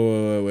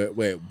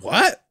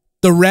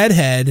 The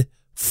redhead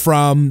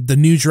from the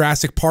new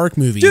Jurassic Park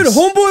movies. Dude,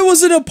 Homeboy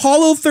was in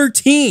Apollo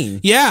 13.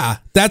 Yeah,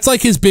 that's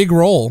like his big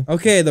role.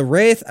 Okay, the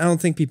Wraith, I don't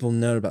think people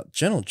know about.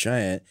 Gentle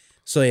Giant.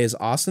 So he has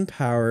Austin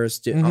Powers.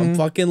 Dude, I'm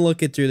fucking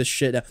looking through the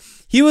shit now.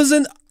 He was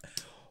Homeboy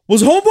in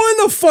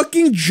the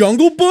fucking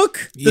Jungle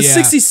Book? The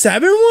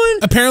 67 one?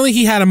 Apparently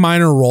he had a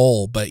minor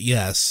role, but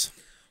yes.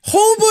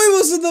 Homeboy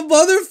was in the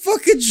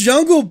motherfucking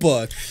Jungle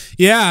Book.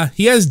 Yeah,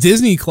 he has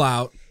Disney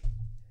clout.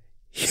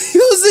 He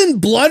was in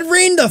Blood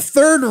Rain, the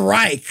Third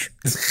Reich.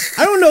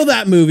 I don't know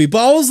that movie,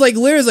 but I was like,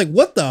 literally like,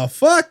 what the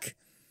fuck?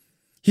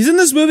 He's in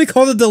this movie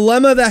called The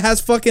Dilemma that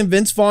has fucking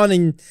Vince Vaughn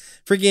and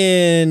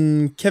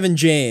freaking Kevin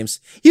James.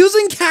 He was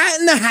in Cat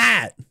in the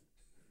Hat.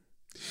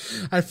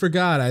 I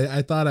forgot.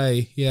 I thought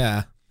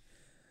yeah.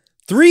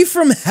 3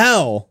 from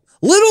Hell.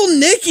 Little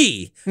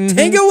Nicky.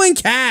 Tango and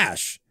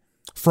Cash.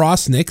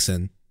 Frost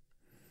Nixon.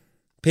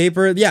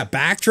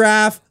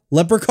 Backdraft.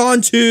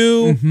 Leprechaun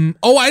 2.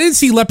 Oh, I didn't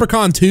see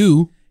Leprechaun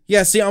 2.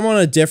 Yeah, see, I'm on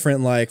a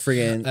different, like,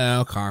 friggin'.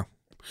 Okay.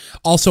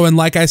 Also, and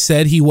like I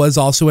said, he was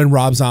also in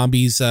Rob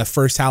Zombie's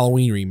first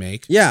Halloween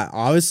remake. Yeah,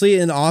 obviously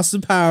in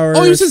Austin Powers.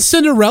 Oh, he was in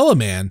Cinderella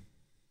Man.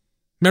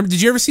 Remember,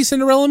 did you ever see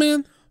Cinderella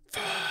Man?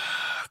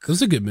 Fuck. It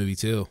was a good movie,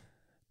 too.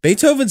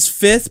 Beethoven's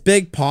Fifth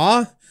Big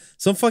Paw.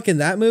 Some fucking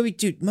that movie.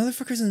 Dude,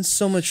 motherfucker's in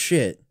so much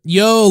shit.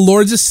 Yo,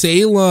 Lords of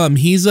Salem.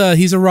 He's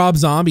a Rob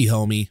Zombie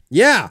homie.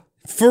 Yeah,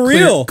 for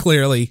real.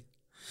 Clearly.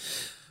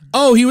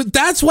 Oh,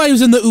 that's why he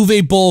was in the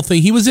Uwe Boll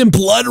thing. He was in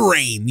Blood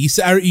Rain.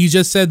 You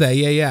just said that.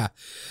 Yeah.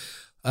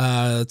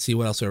 Let's see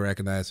what else do I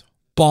recognize.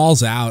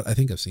 Balls Out. I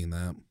think I've seen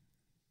that.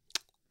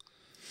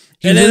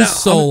 And then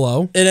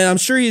Solo. And then I'm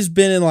sure he's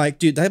been in like,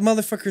 dude, that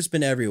motherfucker's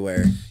been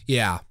everywhere.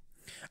 Yeah.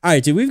 All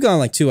right, dude, we've gone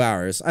like 2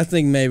 hours. I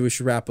think maybe we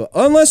should wrap up.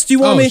 Unless, do you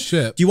want me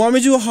to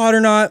do a hot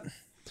or not?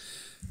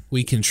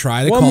 We can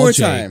try to One call more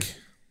Jake. time.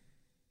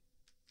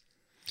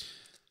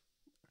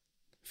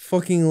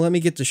 Fucking let me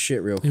get the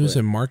shit real quick. It was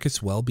in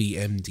Marcus Welby,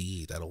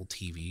 MD, that old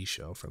TV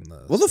show from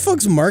the. What the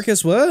fuck's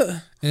Marcus? What?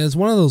 And it's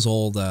one of those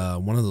old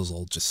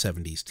just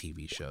 70s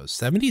TV shows.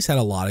 70s had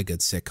a lot of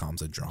good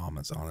sitcoms and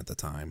dramas on at the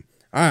time.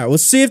 All right,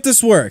 let's see if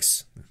this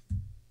works.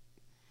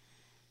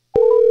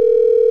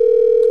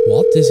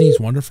 Walt Disney's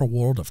Wonderful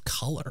World of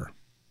Color.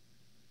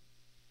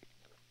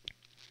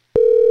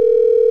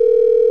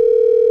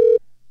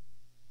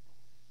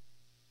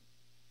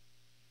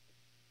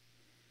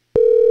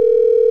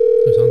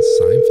 It was on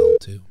Seinfeld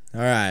too.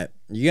 All right,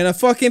 you gonna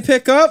fucking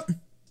pick up?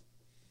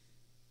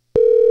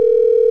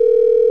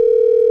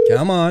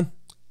 Come on.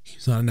 He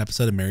was on an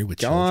episode of Married with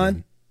Come Children.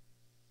 on.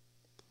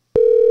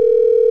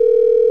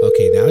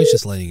 Okay, now he's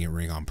just letting it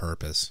ring on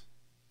purpose.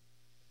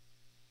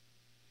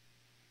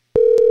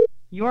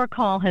 Your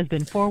call has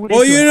been forwarded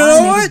Well, to you an know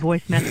automated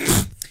what? voice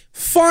message.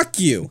 Fuck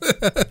you.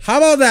 How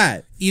about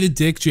that? Eat a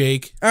dick,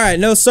 Jake. All right,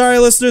 no, sorry,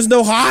 listeners,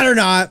 no hot or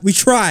not. We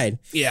tried.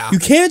 Yeah. You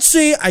can't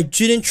say I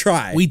didn't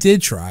try. We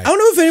did try. I don't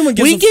know if anyone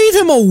gives We gave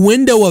him a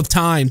window of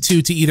time,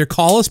 too, to either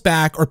call us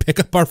back or pick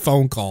up our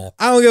phone call.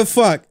 I don't give a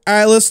fuck. All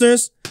right,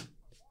 listeners.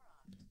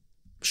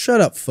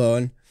 Shut up,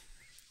 phone.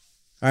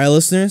 All right,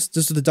 listeners,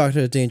 this is the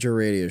Doctor Danger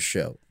Radio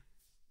Show.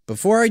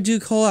 Before I do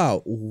call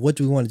out, what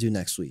do we want to do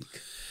next week?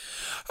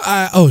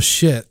 Oh,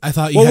 shit. I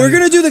thought you Well, we're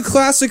going to do the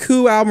classic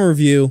Who album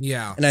review.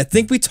 Yeah. And I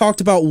think we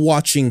talked about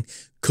watching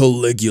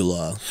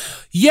Caligula.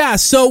 Yeah,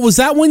 so was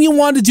that one you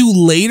wanted to do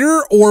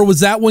later, or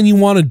was that one you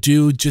want to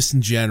do just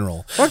in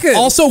general? Fuck it.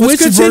 Also, let's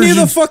which continue version?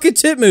 the fucking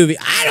tit movie.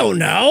 I don't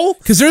know.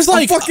 Because there's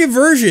like a fucking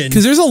version.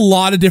 Because there's a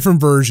lot of different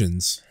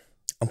versions.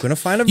 I'm going to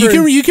find a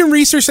version. You can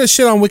research that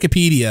shit on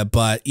Wikipedia,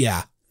 but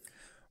yeah.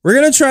 We're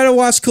going to try to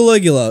watch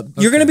Caligula. Okay.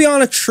 You're going to be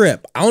on a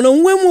trip. I don't know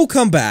when we'll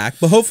come back,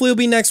 but hopefully it'll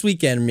be next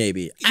weekend,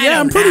 maybe.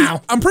 I'm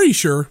pretty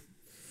sure.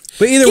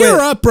 But either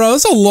Gear up, bro.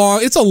 It's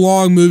a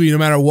long movie no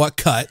matter what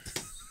cut.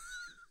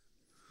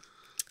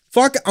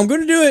 Fuck, I'm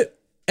going to do it.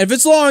 If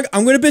it's long,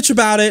 I'm going to bitch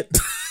about it.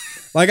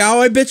 Like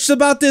how I bitched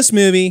about this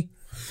movie.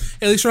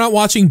 At least we're not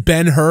watching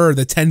Ben-Hur,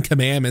 the 10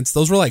 Commandments.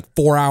 Those were like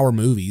 4-hour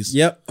movies.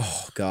 Yep.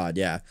 Oh, God,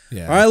 yeah.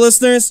 All right,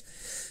 listeners.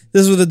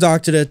 This was the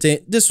Dr. Death.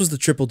 This was the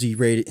Triple D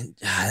Radio.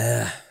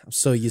 I'm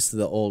so used to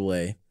the old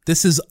way.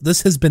 This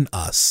has been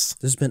us.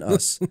 This has been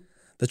us.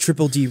 The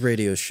Triple D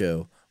Radio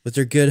Show with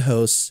their good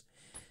hosts,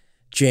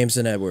 James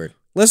and Edward.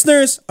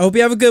 Listeners, I hope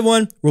you have a good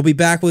one. We'll be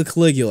back with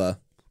Caligula.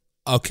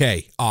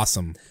 Okay,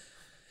 awesome.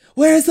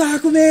 Where's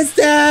Aquaman's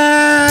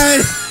dad?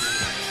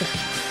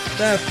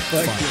 That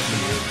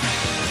fucking...